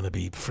 because you're going to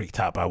be freaked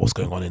out by what's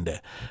going on in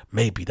there.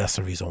 Maybe that's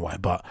the reason why,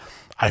 but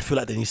I feel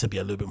like there needs to be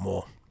a little bit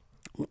more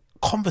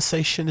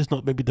conversation, is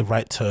not maybe the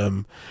right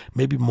term,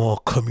 maybe more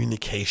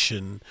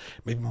communication,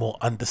 maybe more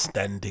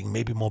understanding,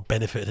 maybe more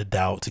benefit of the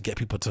doubt to get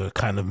people to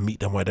kind of meet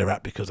them where they're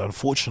at. Because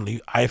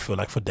unfortunately, I feel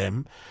like for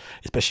them,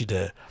 especially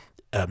the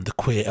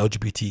queer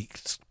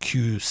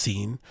LGBTQ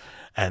scene,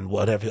 and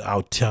whatever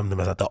I'll term them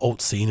as, like the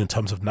alt scene in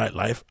terms of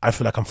nightlife, I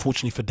feel like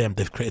unfortunately for them,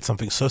 they've created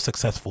something so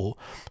successful,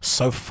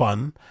 so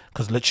fun,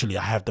 because literally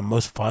I have the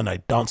most fun, I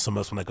dance the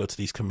most when I go to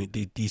these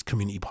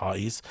community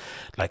parties.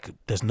 Like,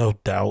 there's no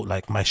doubt,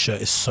 like, my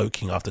shirt is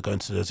soaking after going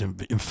to those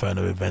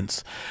inferno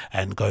events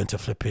and going to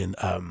flipping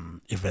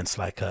events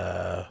like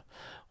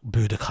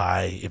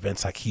Budokai,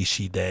 events like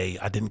Kishi Day.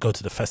 I didn't go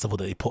to the festival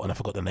that they put on, I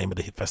forgot the name of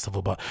the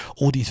festival, but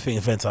all these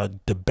events are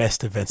the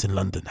best events in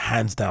London,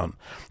 hands down.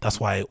 That's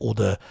why all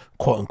the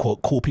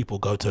quote-unquote cool people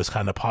go to those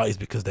kind of parties,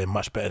 because they're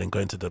much better than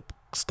going to the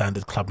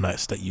standard club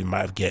nights that you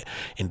might get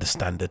in the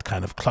standard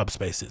kind of club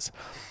spaces.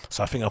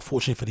 So I think,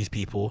 unfortunately for these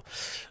people,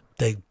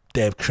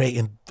 they're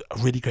creating a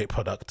really great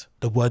product.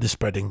 The word is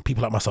spreading.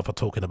 People like myself are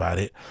talking about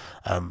it.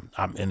 I'm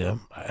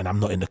and I'm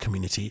not in the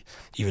community,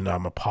 even though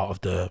I'm a part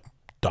of the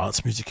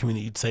dance music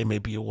community, you'd say,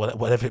 maybe, or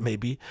whatever it may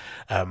be.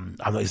 I'm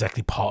not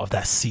exactly part of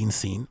that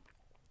scene.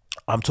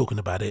 I'm talking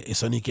about it.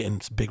 It's only getting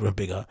bigger and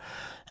bigger,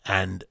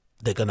 and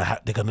they're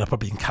gonna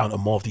probably encounter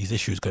more of these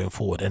issues going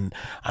forward. And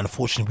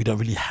unfortunately, we don't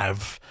really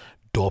have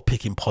door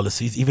picking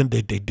policies. Even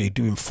they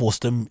do enforce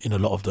them in a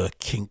lot of the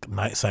kink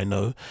nights I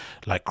know,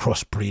 like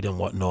Crossbreed and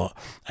whatnot,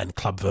 and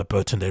Club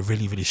Verboten. They're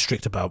really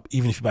strict about,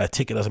 even if you buy a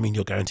ticket, doesn't mean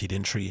you're guaranteed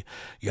entry.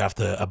 You have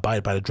to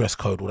abide by the dress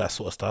code, all that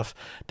sort of stuff.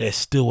 There's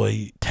still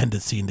a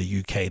tendency in the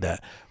UK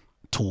that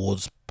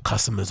towards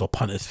customers or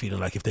punters feeling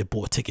like if they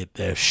bought a ticket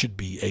they should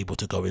be able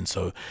to go in.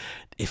 So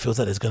it feels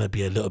like there's going to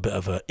be a little bit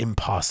of an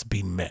impasse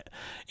being met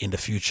in the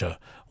future,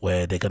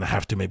 where they're going to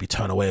have to maybe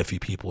turn away a few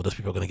people. Those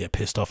people are going to get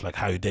pissed off, like,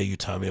 how dare you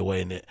turn me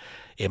away? And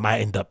it might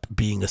end up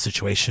being a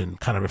situation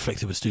kind of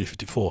reflective with Studio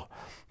 54,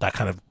 that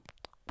kind of,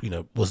 you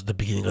know, was the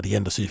beginning of the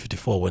end of Studio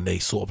 54, when they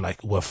sort of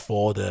like were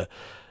for the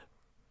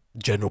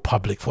general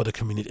public, for the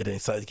community, and then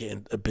it started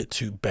getting a bit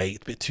too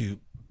bait, a bit too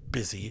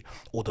busy.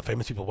 All the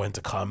famous people went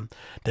to come,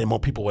 then more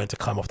people went to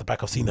come off the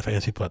back of seeing the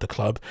famous people at the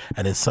club,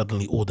 and then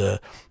suddenly all the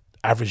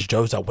average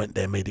Joes that went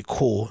there, made it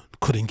cool,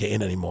 couldn't get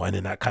in anymore, and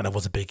then that kind of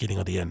was the beginning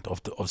of the end of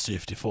Studio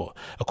 54,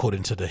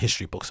 according to the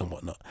history books and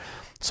whatnot.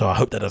 So I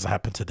hope that doesn't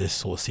happen to this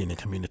sort of scene and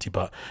community.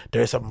 But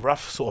there is some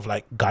rough sort of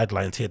like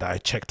guidelines here that I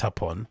checked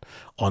up on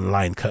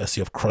online, courtesy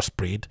of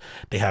Crossbreed.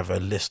 They have a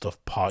list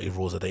of party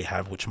rules that they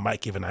have, which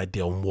might give an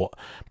idea on what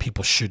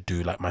people should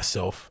do, like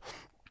myself,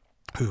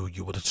 who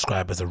you would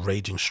describe as a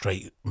raging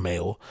straight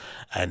male,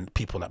 and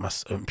people like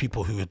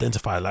people who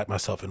identify like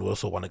myself and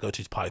also want to go to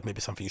these parties. Maybe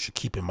something you should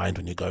keep in mind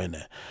when you're going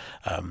there,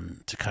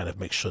 to kind of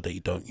make sure that you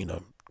don't, you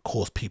know,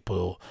 cause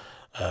people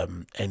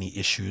any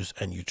issues,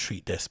 and you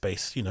treat their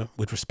space, you know,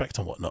 with respect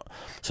and whatnot.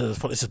 So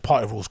this is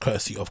party rules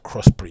courtesy of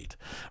Crossbreed,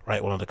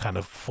 right? One of the kind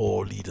of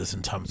 4 leaders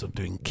in terms of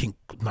doing kink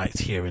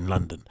nights here in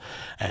London,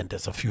 and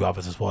there's a few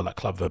others as well, like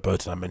Club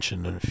Verboten I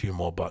mentioned, and a few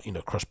more, but you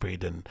know,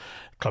 Crossbreed and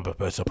Club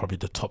Verboten are probably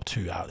the top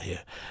 2 out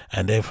here,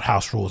 and their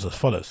house rules as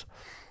follows.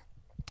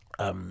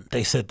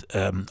 They said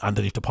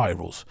underneath the party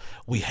rules,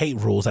 we hate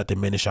rules that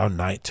diminish our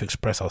night to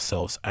express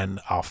ourselves,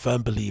 and are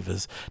firm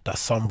believers that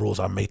some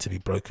rules are made to be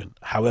broken.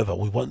 However,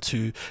 we want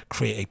to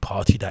create a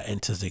party that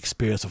enters the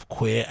experience of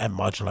queer and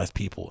marginalized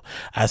people.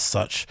 As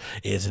such,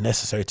 it is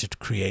necessary to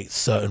create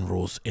certain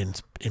rules in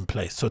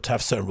place. So to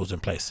have certain rules in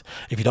place.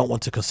 If you don't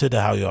want to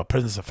consider how your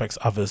presence affects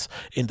others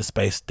in the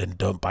space, then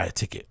don't buy a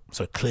ticket.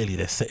 So clearly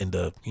they're setting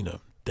the, you know,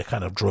 they're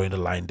kind of drawing the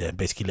line there and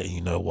basically letting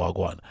you know what I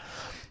want.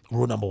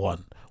 Rule number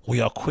 1. We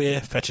are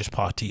queer fetish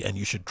party, and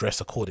you should dress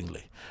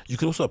accordingly. You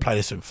could also apply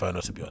this to Inferno,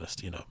 to be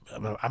honest. You know,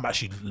 I'm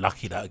actually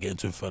lucky that I get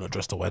into Inferno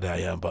dressed the way that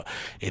I am, but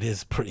it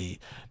is pretty,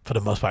 for the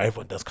most part,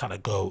 everyone does kind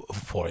of go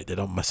for it. They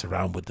don't mess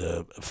around with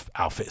the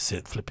outfits,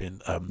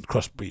 flipping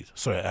Crossbreed.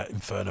 Sorry,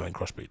 Inferno and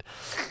Crossbreed.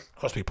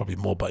 Crossbreed probably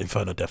more, but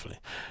Inferno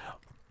definitely.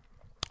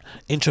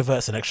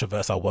 Introverts and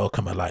extroverts are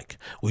welcome alike.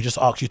 We just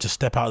ask you to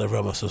step out of the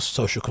realm of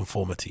social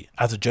conformity.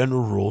 As a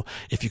general rule,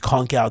 if you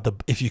can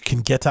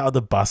get out of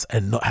the bus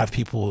and not have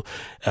people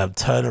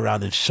turn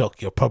around in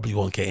shock, you probably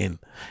won't get in.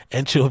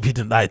 Entry will be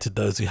denied to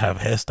those who have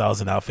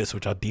hairstyles and outfits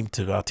which are deemed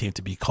to our team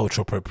to be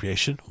cultural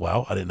appropriation.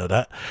 Wow, I didn't know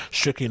that.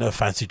 Strictly no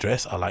fancy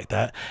dress. I like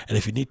that. And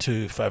if you need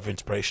to further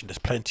inspiration, there's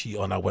plenty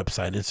on our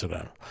website and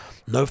Instagram.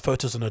 No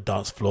photos on the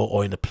dance floor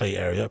or in the play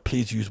area.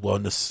 Please use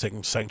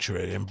wellness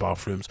sanctuary in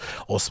bathrooms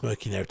or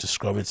smoking area to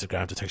scroll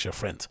Instagram to text your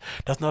friends.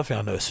 That's another thing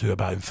I noticed too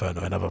about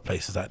Inferno and other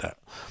places like that.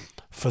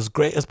 For as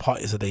great as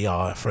parties that they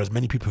are, for as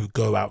many people who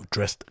go out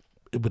dressed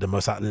with the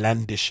most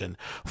outlandish and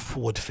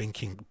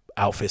forward-thinking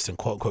outfits and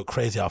quote-unquote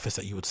crazy outfits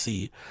that you would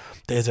see,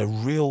 there's a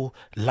real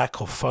lack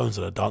of phones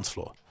on the dance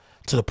floor.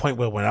 To the point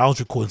where when I was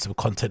recording some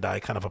content that I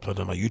kind of uploaded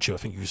on my YouTube, I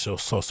think you saw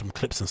some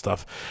clips and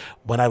stuff.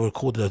 When I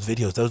recorded those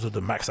videos, those were the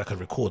max I could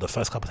record. The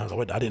first couple of times I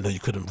went, I didn't know you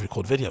couldn't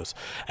record videos.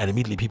 And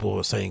immediately people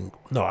were saying,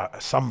 no,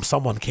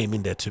 someone came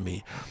in there to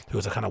me who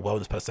was a kind of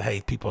wellness person. Hey,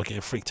 people are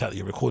getting freaked out that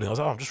you're recording. I was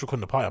like, oh, I'm just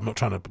recording the party. I'm not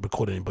trying to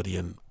record anybody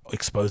and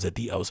expose their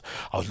details.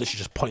 I was literally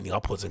just pointing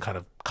upwards and kind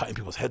of cutting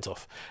people's heads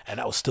off. And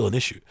that was still an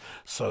issue.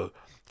 So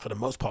for the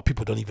most part,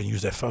 people don't even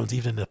use their phones,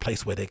 even in a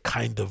place where they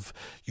kind of,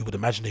 you would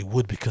imagine they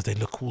would, because they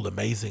look all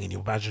amazing, and you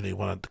imagine they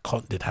want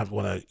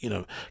to, you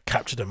know,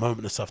 capture the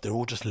moment and stuff. They're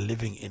all just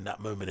living in that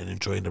moment and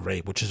enjoying the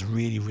rave, which is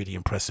really, really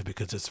impressive,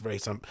 because it's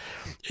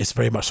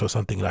very much so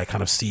something that I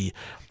kind of see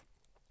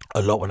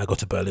a lot when I go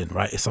to Berlin,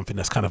 right? It's something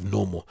that's kind of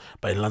normal.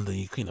 But in London,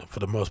 you know, for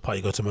the most part,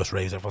 you go to most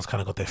raves, everyone's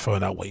kind of got their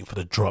phone out waiting for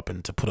the drop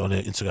and to put on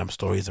their Instagram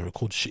stories and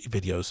record shitty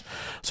videos.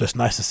 So it's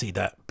nice to see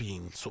that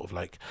being sort of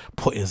like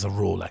put in as a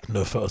rule, like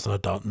no photos on the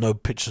dance, no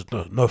pictures,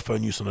 no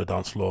phone use on the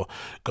dance floor.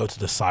 Go to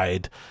the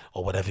side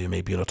or whatever, you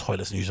may be on the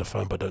toilets and use your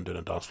phone, but don't do it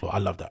on the dance floor. I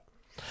love that.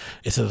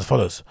 It says as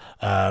follows.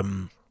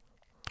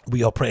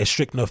 We operate a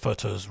strict no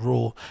photos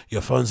rule.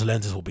 Your phone's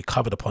lenses will be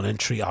covered upon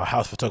entry. Our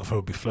house photographer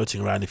will be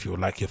floating around if you would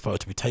like your photo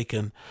to be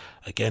taken.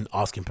 Again,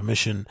 asking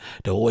permission.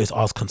 They'll always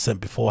ask consent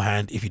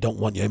beforehand. If you don't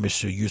want your image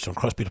to be used on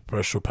cross-breed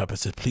promotional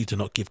purposes, please do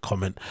not give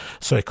consent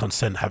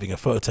having a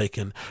photo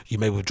taken. You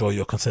may withdraw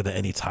your consent at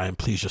any time.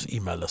 Please just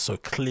email us. So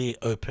clear,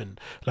 open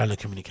line of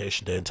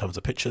communication there in terms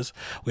of pictures.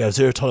 We have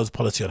zero tolerance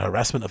policy on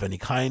harassment of any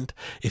kind.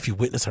 If you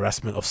witness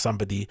harassment of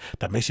somebody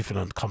that makes you feel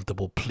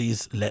uncomfortable,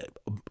 please let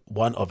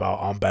one of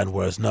our armband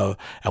wearers know,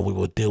 and we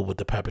will deal with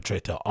the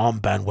perpetrator.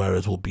 Armband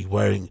wearers will be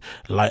wearing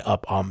light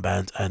up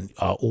armbands and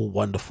are all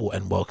wonderful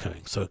and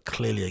welcoming. So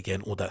clearly,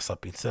 again, all that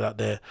stuff being said out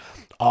there.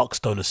 Arcs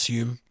don't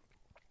assume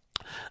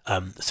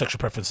sexual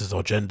preferences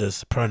or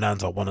genders.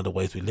 Pronouns are one of the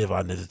ways we live our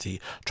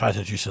identity. Try to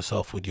introduce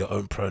yourself with your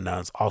own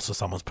pronouns. Ask for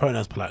someone's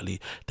pronouns politely,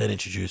 then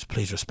introduce.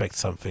 Please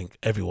respect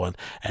everyone,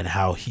 and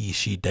how he,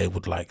 she, they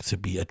would like to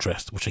be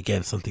addressed, which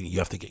again, something you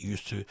have to get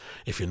used to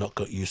if you're not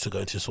used to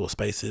going to sort of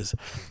spaces.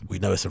 We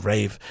know it's a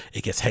rave,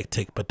 it gets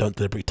hectic, but don't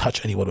deliberately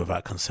touch anyone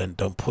without consent.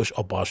 Don't push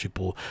or barge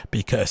people.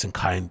 Be courteous and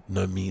kind.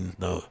 No mean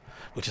no.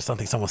 Which is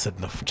something someone said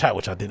in the chat,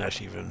 which I didn't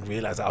actually even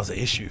realize that was an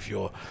issue. If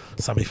you're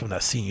somebody from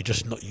that scene, you're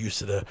just not used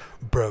to the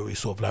broy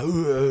sort of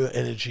like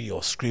energy,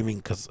 or screaming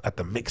because at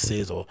the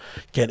mixes, or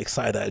getting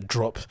excited at a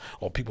drop,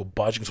 or people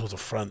barging towards the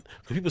front.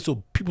 Because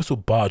people still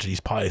barge at these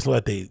parties. It's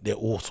not like they're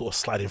all sort of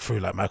sliding through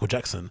like Michael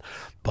Jackson,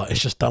 but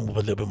it's just done with a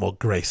little bit more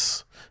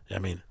grace. You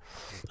know what I mean?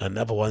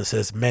 Another one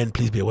says, men,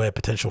 please be aware of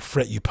potential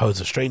threat you pose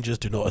to strangers.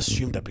 Do not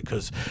assume that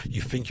because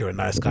you think you're a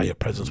nice guy, your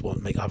presence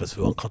won't make others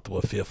feel uncomfortable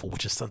or fearful,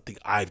 which is something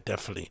I've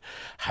definitely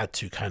had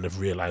to kind of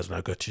realize when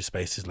I go to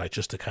spaces, like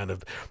just to kind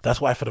of,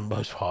 that's why for the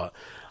most part,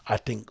 I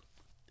think,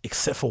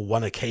 except for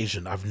one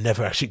occasion, I've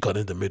never actually got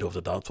in the middle of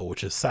the dance floor,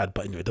 which is sad,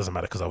 but anyway, it doesn't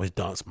matter because I always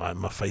dance my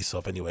face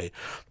off anyway.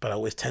 But I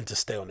always tend to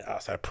stay on the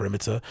outside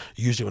perimeter.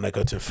 Usually when I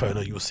go to Inferno,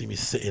 you will see me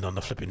sitting on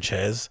the flipping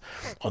chairs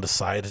on the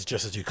side. It's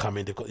just as you come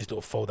in, they've got these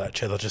little fold out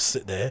chairs. I'll just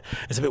sit there.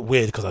 It's a bit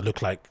weird because I look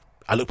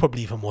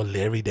probably even more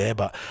leery there,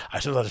 but I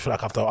just feel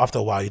like after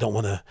a while, you don't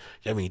want to,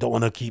 you don't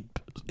want to keep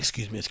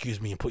excuse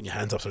me and putting your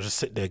hands up. So I just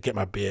sit there, get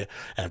my beer,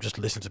 and I'm just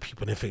listening to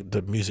people, and if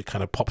the music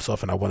kind of pops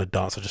off and I want to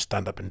dance, I just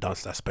stand up and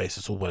dance that space.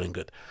 It's all well and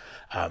good.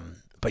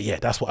 But yeah,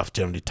 that's what I've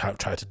generally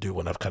tried to do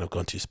when I've kind of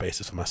gone to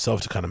spaces for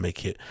myself, to kind of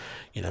make it,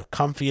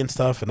 comfy and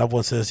stuff. Another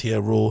one says here,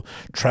 rule: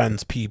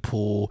 trans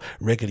people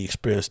regularly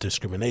experience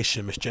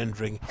discrimination,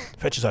 misgendering,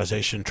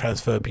 fetishization,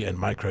 transphobia, and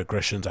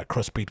microaggressions. At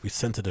Crossbreed, we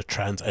center the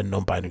trans and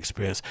non-binary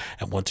experience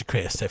and want to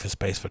create a safer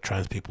space for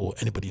trans people.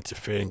 Anybody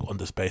interfering on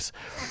the space,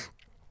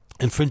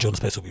 infringing on the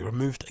space, will be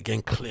removed.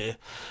 Again, clear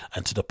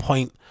and to the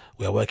point.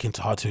 We are working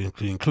hard to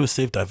include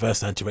inclusive,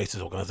 diverse, and anti-racist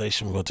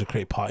organization. We want to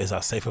create parties that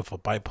are safer for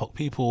BIPOC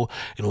people.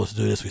 In order to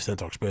do this, we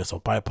center our experience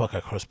of BIPOC.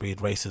 At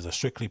Crossbreed, races are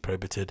strictly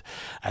prohibited,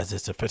 as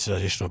is the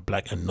fetishization of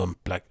black and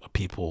non-black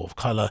people of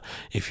color.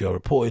 If you are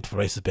reported for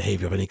racist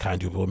behavior of any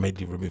kind, you will be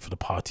immediately removed from the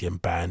party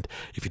and banned.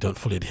 If you don't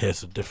fully adhere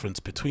to the difference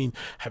between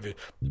having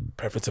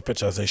preference of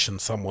fetishization,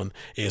 someone,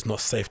 it is not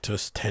safe to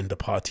attend the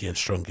party, and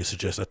strongly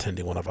suggest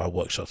attending one of our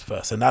workshops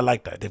first. And I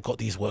like that. They've got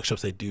these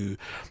workshops they do.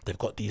 They've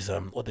got these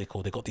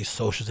they've got these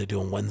socials they do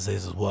on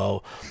Wednesdays as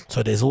well.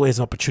 So there's always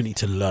an opportunity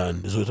to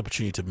learn. There's always an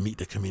opportunity to meet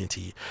the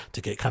community,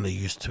 to get kind of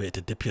used to it,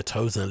 to dip your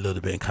toes in a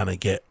little bit and kind of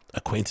get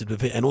acquainted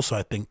with it. And also,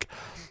 I think,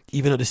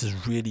 even though this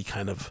is really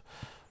kind of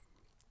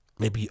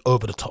maybe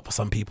over the top for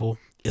some people,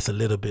 it's a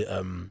little bit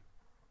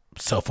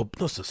self-absorbed.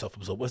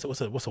 What's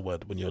the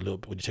word when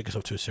you take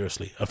yourself too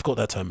seriously? I forgot what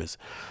that term is.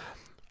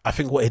 I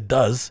think what it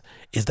does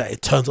is that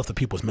it turns off the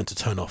people it's meant to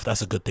turn off.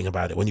 That's a good thing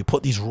about it. When you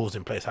put these rules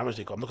in place, how much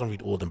they got? I'm not going to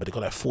read all of them, but they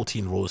got like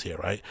 14 rules here,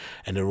 right?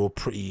 And they're all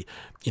pretty,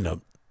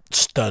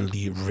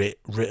 sternly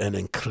written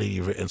and clearly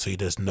written, so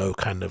there's no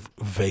kind of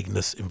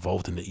vagueness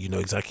involved in it. You know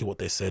exactly what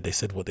they said. They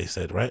said what they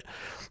said, right?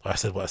 Or I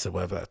said what I said,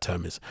 whatever that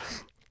term is.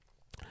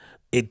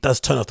 It does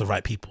turn off the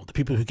right people. The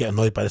people who get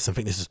annoyed by this and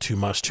think this is too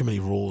much, too many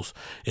rules,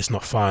 it's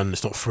not fun,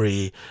 it's not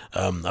free,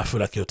 I feel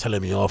like you're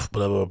telling me off,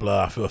 blah, blah,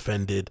 blah, I feel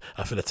offended,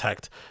 I feel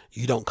attacked.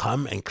 You don't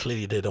come, and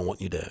clearly they don't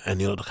want you there, and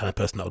you're not the kind of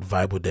person that would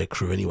vibe with their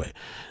crew anyway.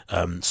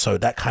 So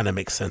that kind of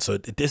makes sense. So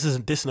this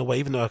in a way,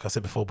 even though, like I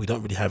said before, we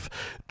don't really have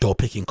door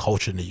picking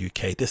culture in the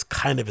UK, this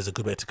kind of is a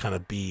good way to kind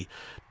of be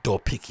door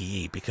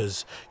picky,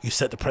 because you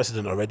set the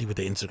precedent already with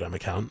the Instagram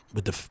account,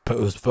 with the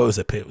photos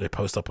they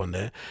post up on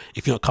there.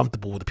 If you're not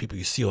comfortable with the people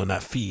you see on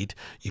that feed,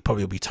 you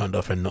probably will be turned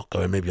off and not go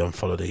and maybe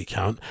unfollow the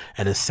account.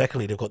 And then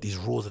secondly, they've got these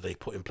rules that they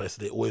put in place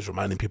that they're always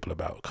reminding people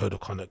about: code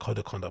of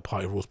conduct,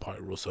 party rules.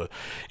 So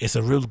it's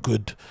a real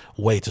good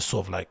way to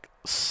sort of like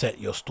set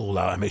your stall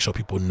out and make sure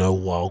people know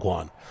what will go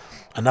on.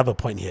 Another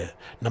point here,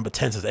 number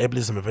 10 says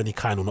ableism of any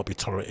kind will not be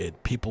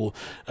tolerated. People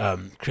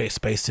create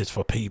spaces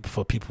for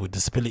people with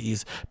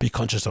disabilities. Be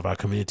conscious of our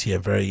community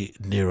and very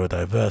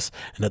neurodiverse,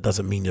 and that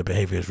doesn't mean your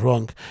behavior is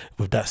wrong.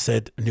 With that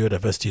said,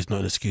 neurodiversity is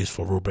not an excuse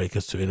for rule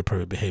breakers to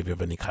inappropriate behavior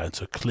of any kind.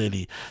 So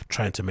clearly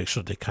trying to make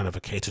sure they kind of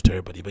cater to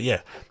everybody. But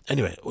yeah,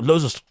 anyway,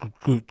 loads of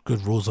good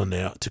rules on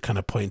there to kind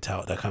of point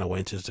out, that kind of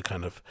went to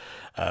kind of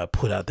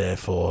put out there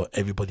for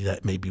everybody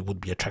that maybe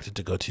would be attracted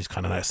attracted to go to these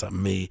kind of nights that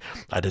may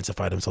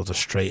identify themselves as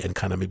straight and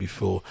kind of maybe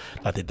feel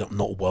like they're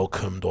not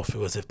welcomed, or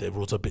feel as if their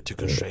rules are a bit too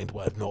constrained,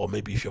 whatever not. Or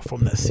maybe if you're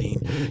from that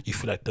scene, you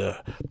feel like the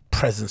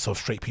presence of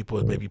straight people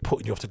is maybe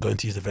putting you off to going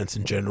to these events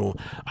in general.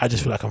 I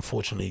just feel like,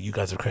 unfortunately, you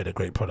guys have created a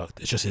great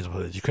product. It just is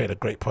what it is. You create a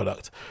great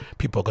product,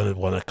 people are going to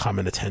want to come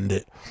and attend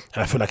it.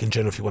 And I feel like in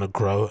general, if you want to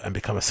grow and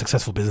become a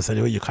successful business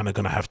anyway, you're kind of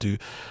going to have to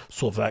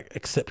sort of like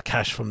accept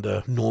cash from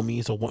the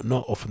normies or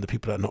whatnot, or from the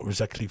people that are not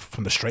exactly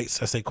from the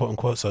straights, as they quote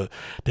unquote. So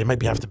there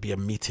maybe have to be a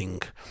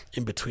meeting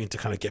in between to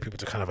kind of get people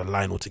to kind of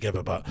align all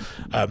together. But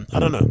I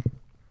don't know.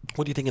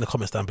 What do you think in the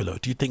comments down below?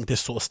 Do you think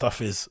this sort of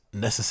stuff is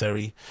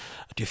necessary?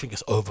 Do you think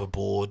it's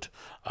overboard?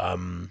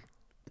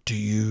 Do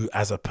you,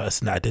 as a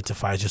person that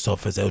identifies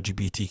yourself as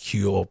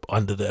LGBTQ or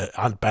under the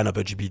ban of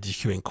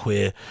LGBTQ and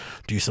queer,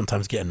 do you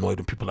sometimes get annoyed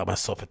when people like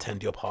myself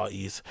attend your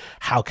parties?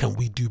 How can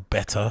we do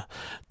better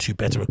to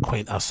better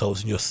acquaint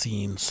ourselves in your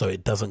scene so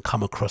it doesn't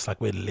come across like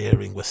we're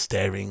leering, we're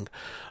staring,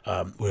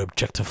 we're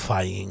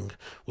objectifying,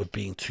 we're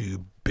being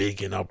too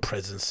big in our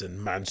presence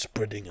and man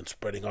spreading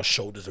our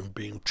shoulders and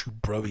being too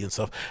broy and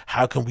stuff?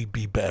 How can we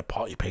be better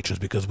party patrons?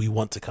 Because we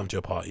want to come to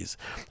your parties.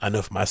 I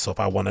know for myself,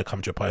 I want to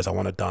come to your parties. I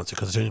want to dance,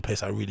 because it's the only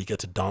place I really get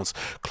to dance,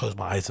 close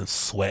my eyes and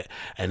sweat,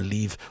 and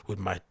leave with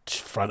my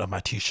front of my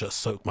t-shirt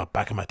soaked, my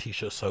back of my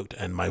t-shirt soaked,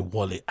 and my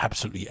wallet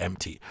absolutely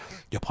empty.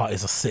 Your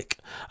parties are sick.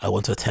 I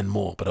want to attend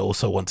more, but I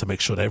also want to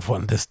make sure that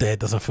everyone that's there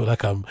doesn't feel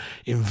like I'm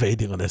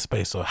invading on their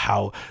space. So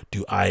how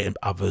do I and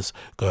others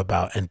go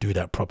about and do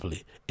that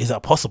properly? Is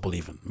that possible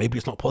even? Maybe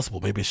it's not possible.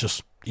 Maybe it's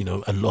just, you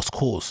know, a lost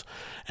cause,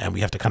 and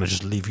we have to kind of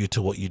just leave you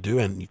to what you do,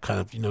 and you kind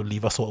of, you know,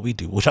 leave us what we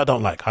do, which I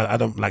don't like. I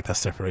don't like that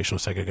separation or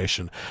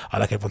segregation. I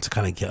like everyone to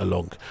kind of get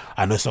along.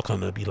 I know it's not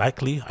going to be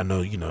likely. I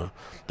know, you know,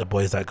 the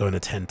boys that go and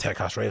attend tech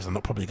house raves are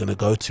not probably going to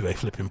go to a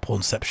flipping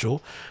pornceptual.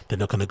 They're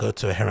not going to go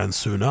to a Heran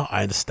Suna.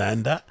 I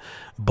understand that,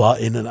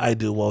 but in an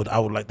ideal world, I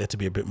would like there to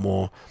be a bit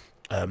more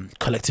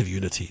collective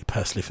unity,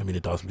 personally, for me, the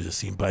dance music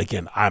scene. But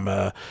again, I'm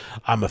a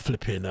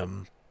flipping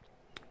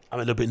I'm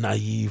a little bit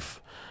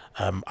naive.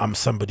 I'm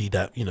somebody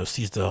that, you know,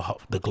 sees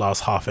the glass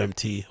half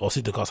empty, or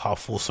sees the glass half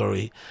full,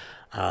 sorry.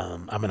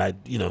 I mean,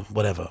 you know,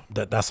 whatever,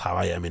 that's how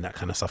I am in that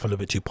kind of stuff. I'm a little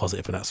bit too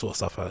positive in that sort of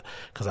stuff,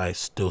 because I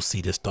still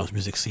see this dance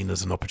music scene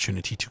as an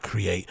opportunity to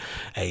create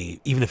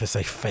even if it's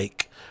a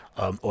fake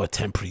or a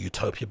temporary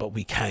utopia, but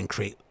we can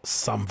create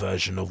some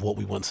version of what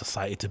we want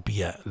society to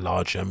be at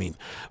large. I mean,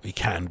 we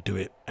can do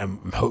it,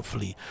 and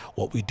hopefully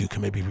what we do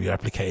can maybe be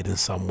replicated in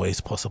some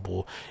ways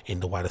possible in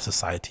the wider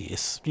society.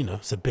 It's, you know,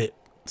 it's a bit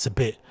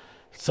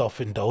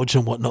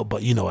self-indulgent and whatnot,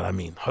 but you know what I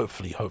mean.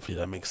 Hopefully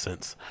that makes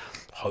sense.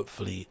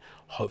 Hopefully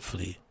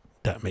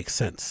that makes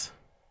sense.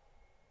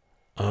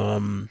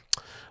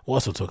 What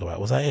else we'll talk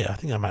about? Was that it? I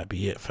think that might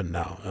be it for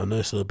now. I know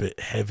it's a little bit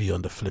heavy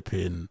on the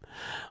flipping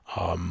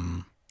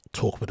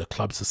talk with the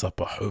clubs and stuff,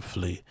 but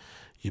hopefully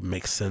it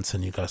makes sense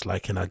and you guys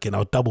like it. And again,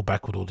 I'll double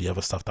back with all the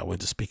other stuff that I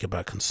want to speak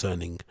about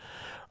concerning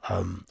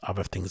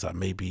other things that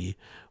maybe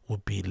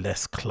would be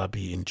less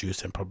clubby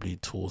induced, and probably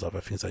tools, other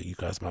things that you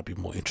guys might be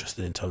more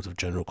interested in terms of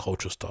general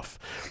cultural stuff.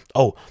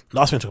 Oh,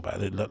 last thing to talk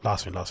about.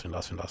 Last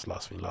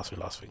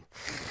thing.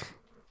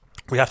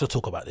 We have to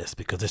talk about this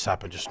because this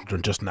happened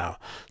just now.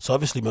 So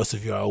obviously most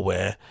of you are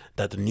aware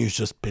that the news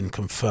just been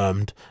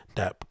confirmed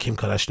that Kim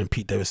Kardashian and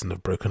Pete Davidson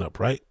have broken up,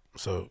 right?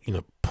 So, you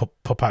know,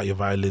 pop out your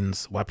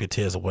violins, wipe your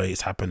tears away.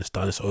 It's happened. It's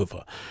done. It's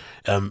over.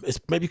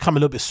 It's maybe come a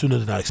little bit sooner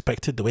than I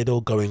expected. The way they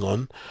were going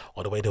on,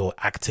 or the way they were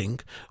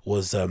acting,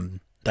 was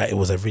that it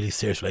was a really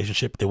serious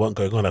relationship. They weren't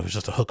going on. It was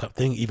just a hookup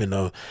thing, even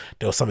though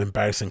there were some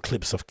embarrassing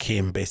clips of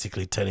Kim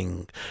basically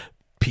telling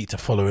Pete to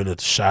follow in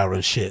the shower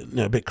and shit. You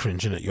know, a bit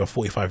cringe, innit? You're a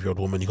 45-year-old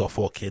woman, you got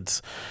 4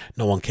 kids,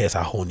 no one cares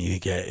how horny you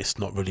get. It's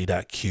not really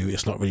that cute,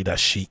 it's not really that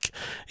chic.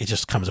 It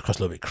just comes across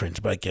a little bit cringe.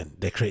 But again,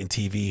 they're creating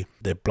TV,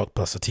 they're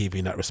blockbuster TV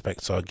in that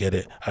respect, so I get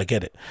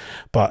it.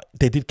 But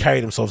they did carry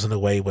themselves in a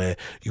way where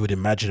you would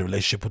imagine a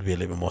relationship would be a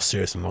little bit more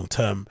serious and long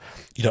term.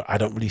 You know, I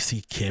don't really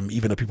see Kim,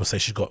 even though people say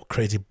she's got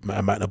crazy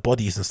amount of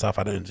bodies and stuff,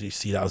 I don't really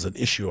see that as an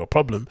issue or a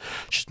problem.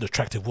 She's an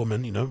attractive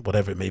woman, you know,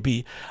 whatever it may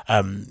be.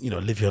 You know,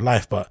 live your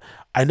life. But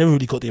I never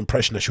really got the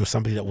impression that she was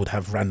somebody that would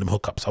have random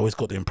hookups. I always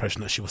got the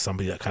impression that she was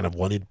somebody that kind of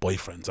wanted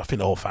boyfriends. I think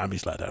the whole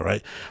family's like that,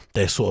 right?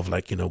 They're sort of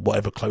like, you know,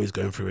 whatever Chloe's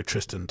going through with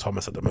Tristan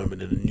Thomas at the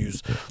moment in the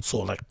news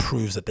sort of like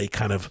proves that they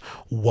kind of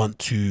want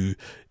to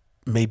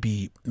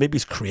maybe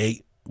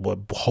create,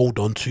 hold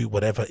on to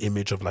whatever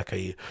image of like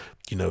a,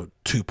 you know,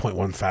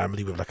 2.1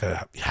 family with like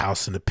a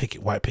house and a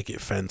white picket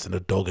fence and a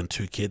dog and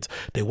 2 kids.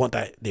 They want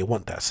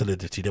that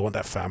solidity. They want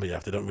that family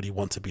life. They don't really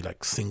want to be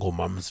like single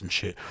mums and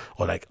shit,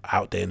 or like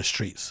out there in the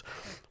streets.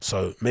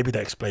 So maybe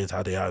that explains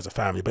how they are as a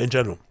family. But in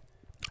general,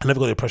 I never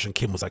got the impression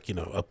Kim was like, you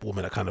know, a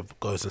woman that kind of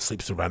goes and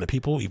sleeps with random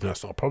people, even though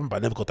that's not a problem. But I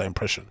never got that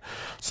impression.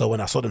 So when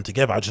I saw them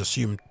together, I just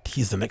assumed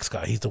he's the next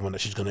guy. He's the one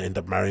that she's going to end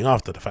up marrying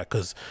after the fact.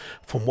 Because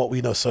from what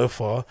we know so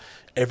far,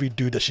 every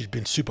dude that she's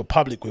been super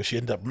public with, she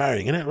ended up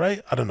marrying, isn't it?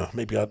 Right? I don't know.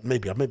 Maybe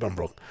I'm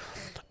wrong.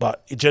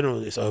 But in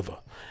general, it's over.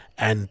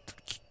 And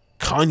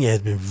Kanye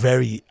has been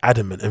very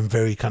adamant and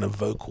very kind of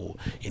vocal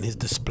in his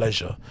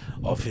displeasure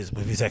of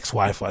with his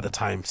ex-wife, or at the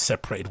time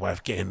separated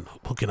wife,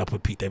 hooking up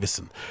with Pete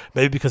Davidson.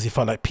 Maybe because he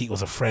felt like Pete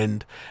was a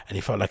friend and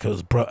he felt like it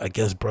was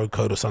against bro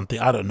code or something.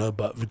 I don't know,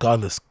 but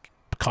regardless,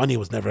 Kanye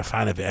was never a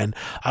fan of it, and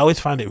I always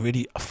find it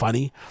really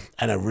funny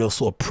and a real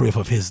sort of proof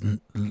of his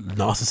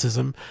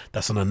narcissism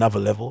that's on another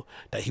level,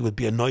 that he would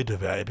be annoyed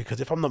about it.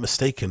 Because if I'm not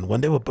mistaken,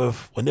 when they were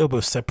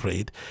both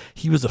separated,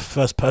 he was the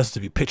first person to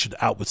be pictured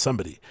out with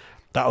somebody.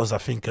 That was, I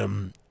think,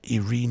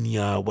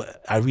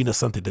 Irina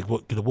something,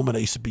 the woman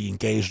that used to be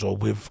engaged or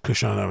with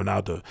Cristiano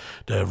Ronaldo,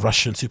 the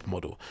Russian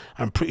supermodel.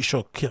 I'm pretty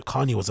sure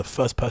Kanye was the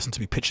first person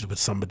to be pictured with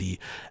somebody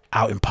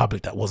out in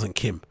public that wasn't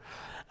Kim.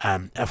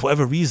 And for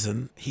whatever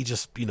reason, he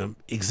just,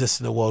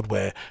 exists in a world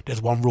where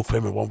there's one rule for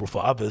him and one rule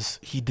for others.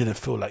 He didn't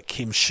feel like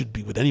Kim should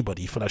be with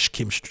anybody. He felt like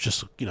Kim should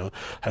just,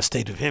 have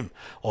stayed with him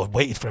or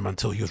waited for him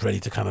until he was ready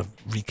to kind of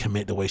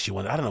recommit the way she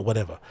wanted. I don't know,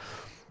 whatever.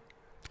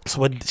 So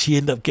when she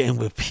ended up getting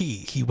with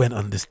Pete, he went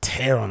on this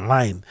tear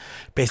online,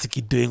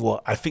 basically doing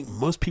what I think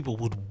most people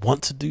would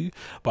want to do,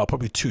 but are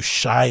probably too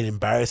shy and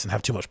embarrassed and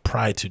have too much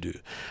pride to do,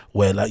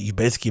 where like you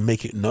basically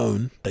make it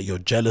known that you're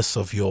jealous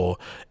of your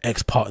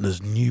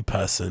ex-partner's new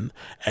person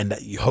and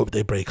that you hope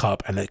they break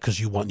up, and that because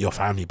you want your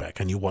family back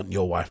and you want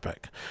your wife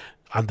back.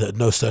 Under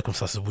no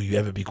circumstances will you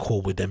ever be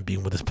cool with them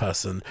being with this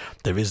person.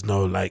 There is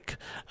no like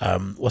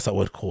what's that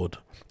word called?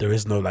 There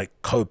is no like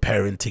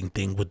co-parenting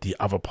thing with the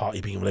other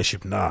party being in a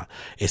relationship. Nah,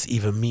 it's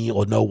either me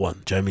or no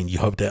one. Do you know what I mean? You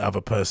hope that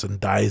other person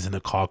dies in a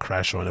car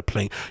crash or in a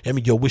plane. I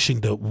mean, you're wishing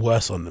the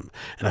worst on them.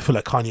 And I feel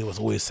like Kanye was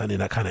always sending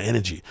that kind of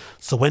energy.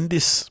 So when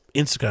this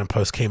Instagram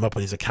post came up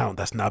on his account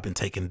that's now been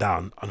taken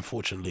down,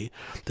 unfortunately,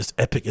 this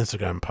epic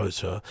Instagram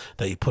poster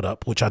that he put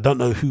up, which I don't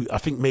know who, I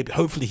think maybe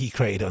hopefully he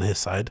created on his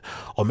side,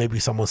 or maybe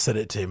someone said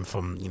it to him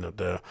from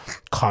the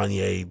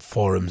Kanye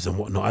forums and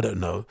whatnot, I don't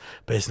know,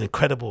 but it's an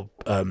incredible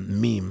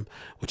meme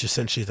which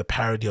essentially is a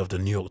parody of the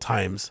New York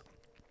Times,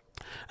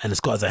 and it's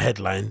got as a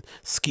headline,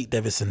 Skeet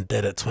Davidson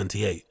dead at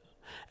 28.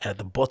 And at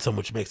the bottom,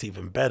 which makes it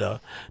even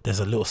better, there's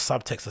a little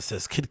subtext that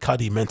says, Kid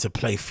Cudi meant to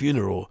play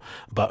funeral,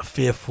 but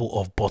fearful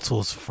of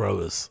bottles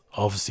throwers.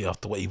 Obviously,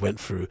 after what he went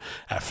through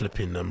at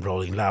flipping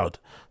Rolling Loud.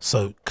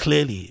 So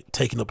clearly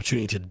taking the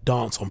opportunity to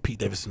dance on Pete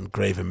Davidson's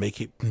grave and make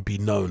it be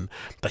known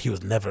that he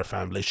was never a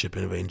fan of relationship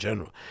anyway in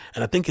general.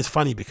 And I think it's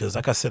funny because,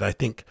 like I said, I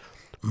think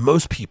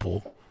most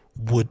people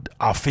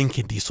are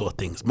thinking these sort of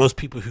things. Most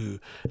people who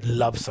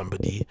love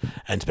somebody,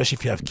 and especially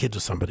if you have kids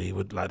with somebody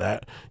like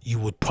that, you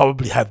would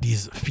probably have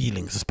these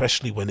feelings,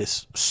 especially when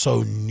it's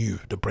so new,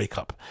 the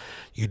breakup.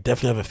 You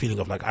definitely have a feeling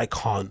of like, I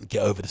can't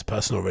get over this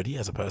person already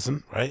as a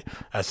person, right?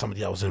 As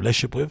somebody I was in a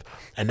relationship with,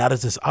 and now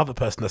there's this other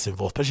person that's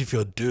involved. Especially if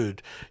you're a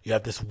dude, you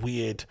have this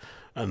weird,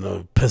 I don't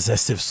know,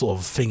 possessive sort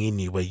of thing in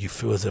you where you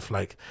feel as if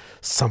like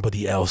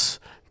somebody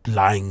else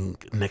lying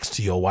next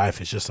to your wife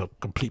is just a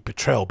complete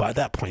betrayal. But at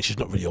that point, she's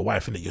not really your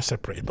wife, and that you're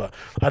separated. But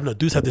I don't know,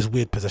 dudes have this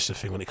weird possessive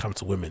thing when it comes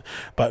to women.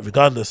 But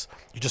regardless,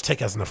 you just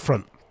take it as an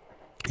affront.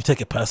 You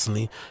take it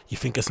personally, you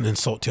think it's an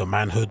insult to your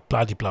manhood,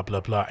 blah blah blah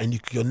blah, and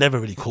you're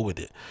never really cool with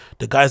it.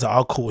 The guys that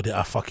are cool with it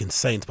are fucking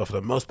saints, but for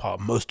the most part,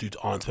 most dudes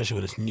aren't, especially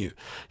when it's new. You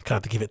kind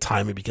of have to give it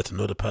time, maybe get to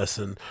know the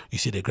person. You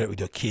see they're great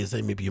with your kids,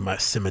 then maybe you might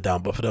simmer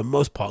down, but for the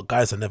most part,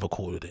 guys are never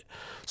cool with it.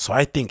 So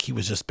I think he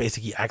was just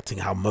basically acting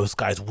how most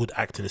guys would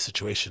act in a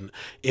situation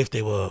if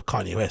they were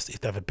Kanye West, if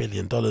they have $1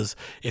 billion,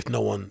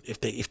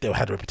 if they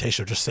had a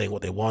reputation of just saying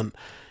what they want.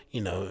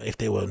 If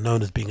they were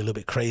known as being a little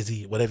bit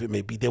crazy, whatever it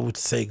may be, they would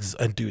say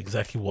and do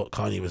exactly what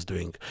Kanye was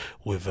doing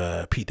with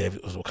Pete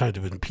Davidson, or kind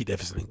of doing Pete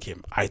Davidson and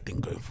Kim, I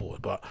think, going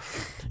forward. But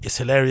it's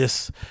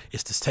hilarious,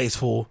 it's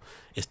distasteful,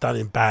 it's done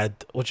in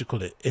bad,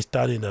 it's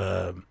done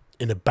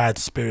in a bad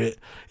spirit.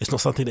 It's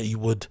not something that you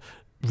would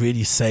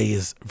really say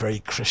is very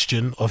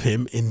Christian of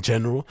him in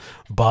general,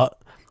 but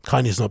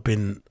Kanye's not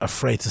been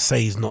afraid to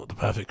say he's not the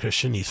perfect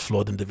Christian. He's a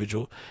flawed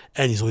individual,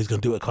 and he's always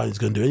going to do what Kanye's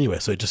going to do anyway,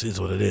 so it just is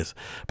what it is.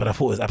 But I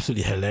thought it was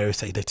absolutely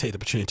hilarious that they take the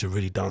opportunity to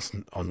really dance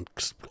on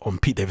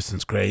Pete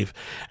Davidson's grave.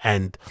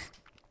 And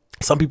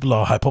some people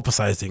are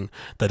hypothesizing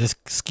that this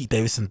Skeet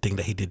Davidson thing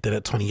that he did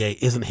at 28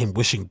 isn't him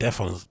wishing death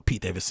on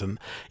Pete Davidson.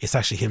 It's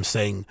actually him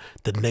saying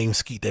the name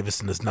Skeet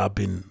Davidson has now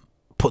been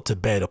put to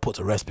bed or put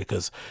to rest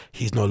because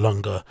he's no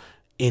longer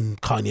in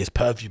Kanye's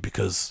purview,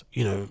 because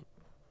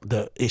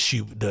the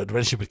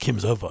relationship with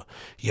Kim's over.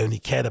 He only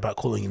cared about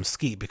calling him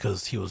Skeet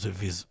because he was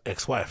with his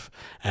ex-wife,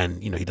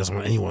 and he doesn't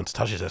want anyone to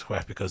touch his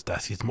ex-wife because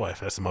that's his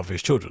wife, that's the mother of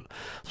his children.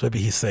 So maybe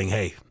he's saying,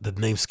 hey, the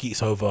name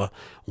Skeet's over,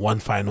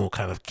 one final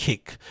kind of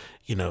kick,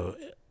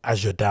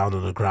 as you're down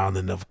on the ground.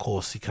 And of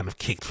course he kind of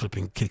kicked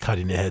flipping Kid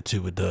Cudi in the head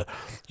too with the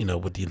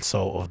with the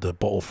insult of the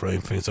bottle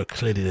throwing thing. So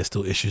clearly there's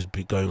still issues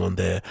going on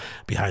there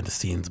behind the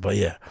scenes. But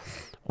yeah,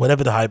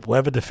 whatever the hype,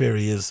 whatever the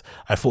theory is,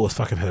 I thought it was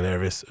fucking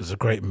hilarious. It was a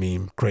great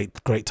meme,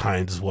 great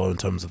times as well in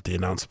terms of the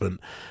announcement,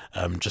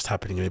 just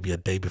happening maybe a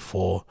day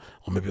before,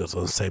 or maybe it was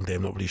on the same day.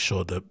 I'm not really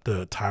sure the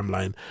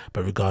timeline,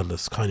 but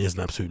regardless, Kanye is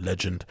an absolute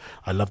legend.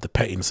 I love the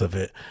pettiness of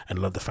it, and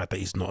love the fact that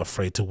he's not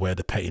afraid to wear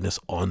the pettiness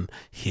on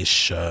his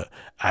shirt,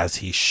 as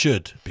he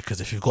should, because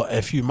if you've got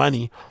FU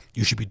money,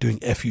 you should be doing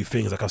FU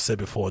things. Like I've said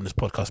before in this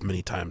podcast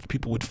many times,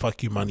 people with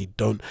fuck you money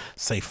don't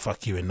say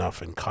fuck you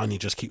enough, and Kanye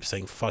just keeps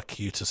saying fuck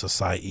you to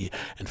society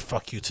and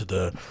fuck you to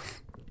the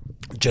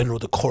general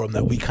decorum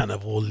that we kind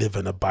of all live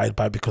and abide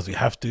by because we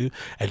have to,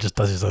 and just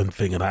does his own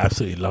thing, and I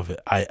absolutely love it.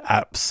 I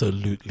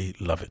absolutely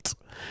love it.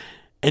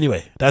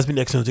 Anyway, that's been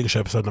the Agostinho Show,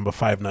 episode number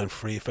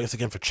 593. Thanks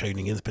again for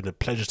tuning in. It's been a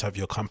pleasure to have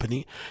your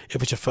company.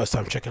 If it's your first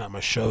time checking out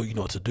my show, you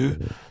know what to do.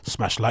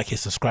 Smash like, hit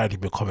subscribe,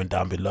 leave me a comment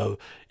down below.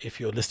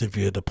 If you're listening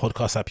via the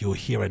podcast app, you'll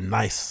hear a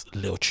nice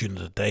little tune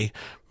of the day.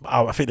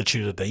 I think the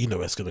tune of the day, you know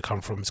where it's going to come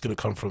from. It's going to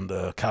come from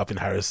the Calvin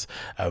Harris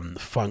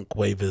Funk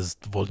Waivers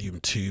Volume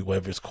 2,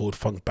 whatever it's called,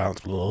 Funk Bounce,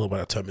 blah, blah, blah,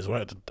 whatever term is,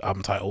 right, the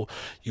album title.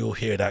 You'll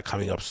hear that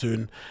coming up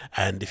soon.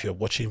 And if you're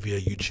watching via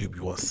YouTube,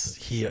 you won't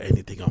hear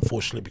anything,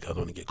 unfortunately, because I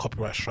don't want to get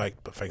copyright strike.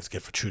 But thanks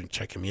again for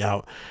checking me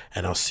out,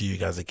 and I'll see you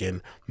guys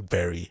again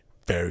very,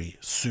 very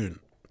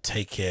soon.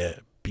 Take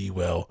care, be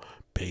well,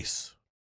 peace.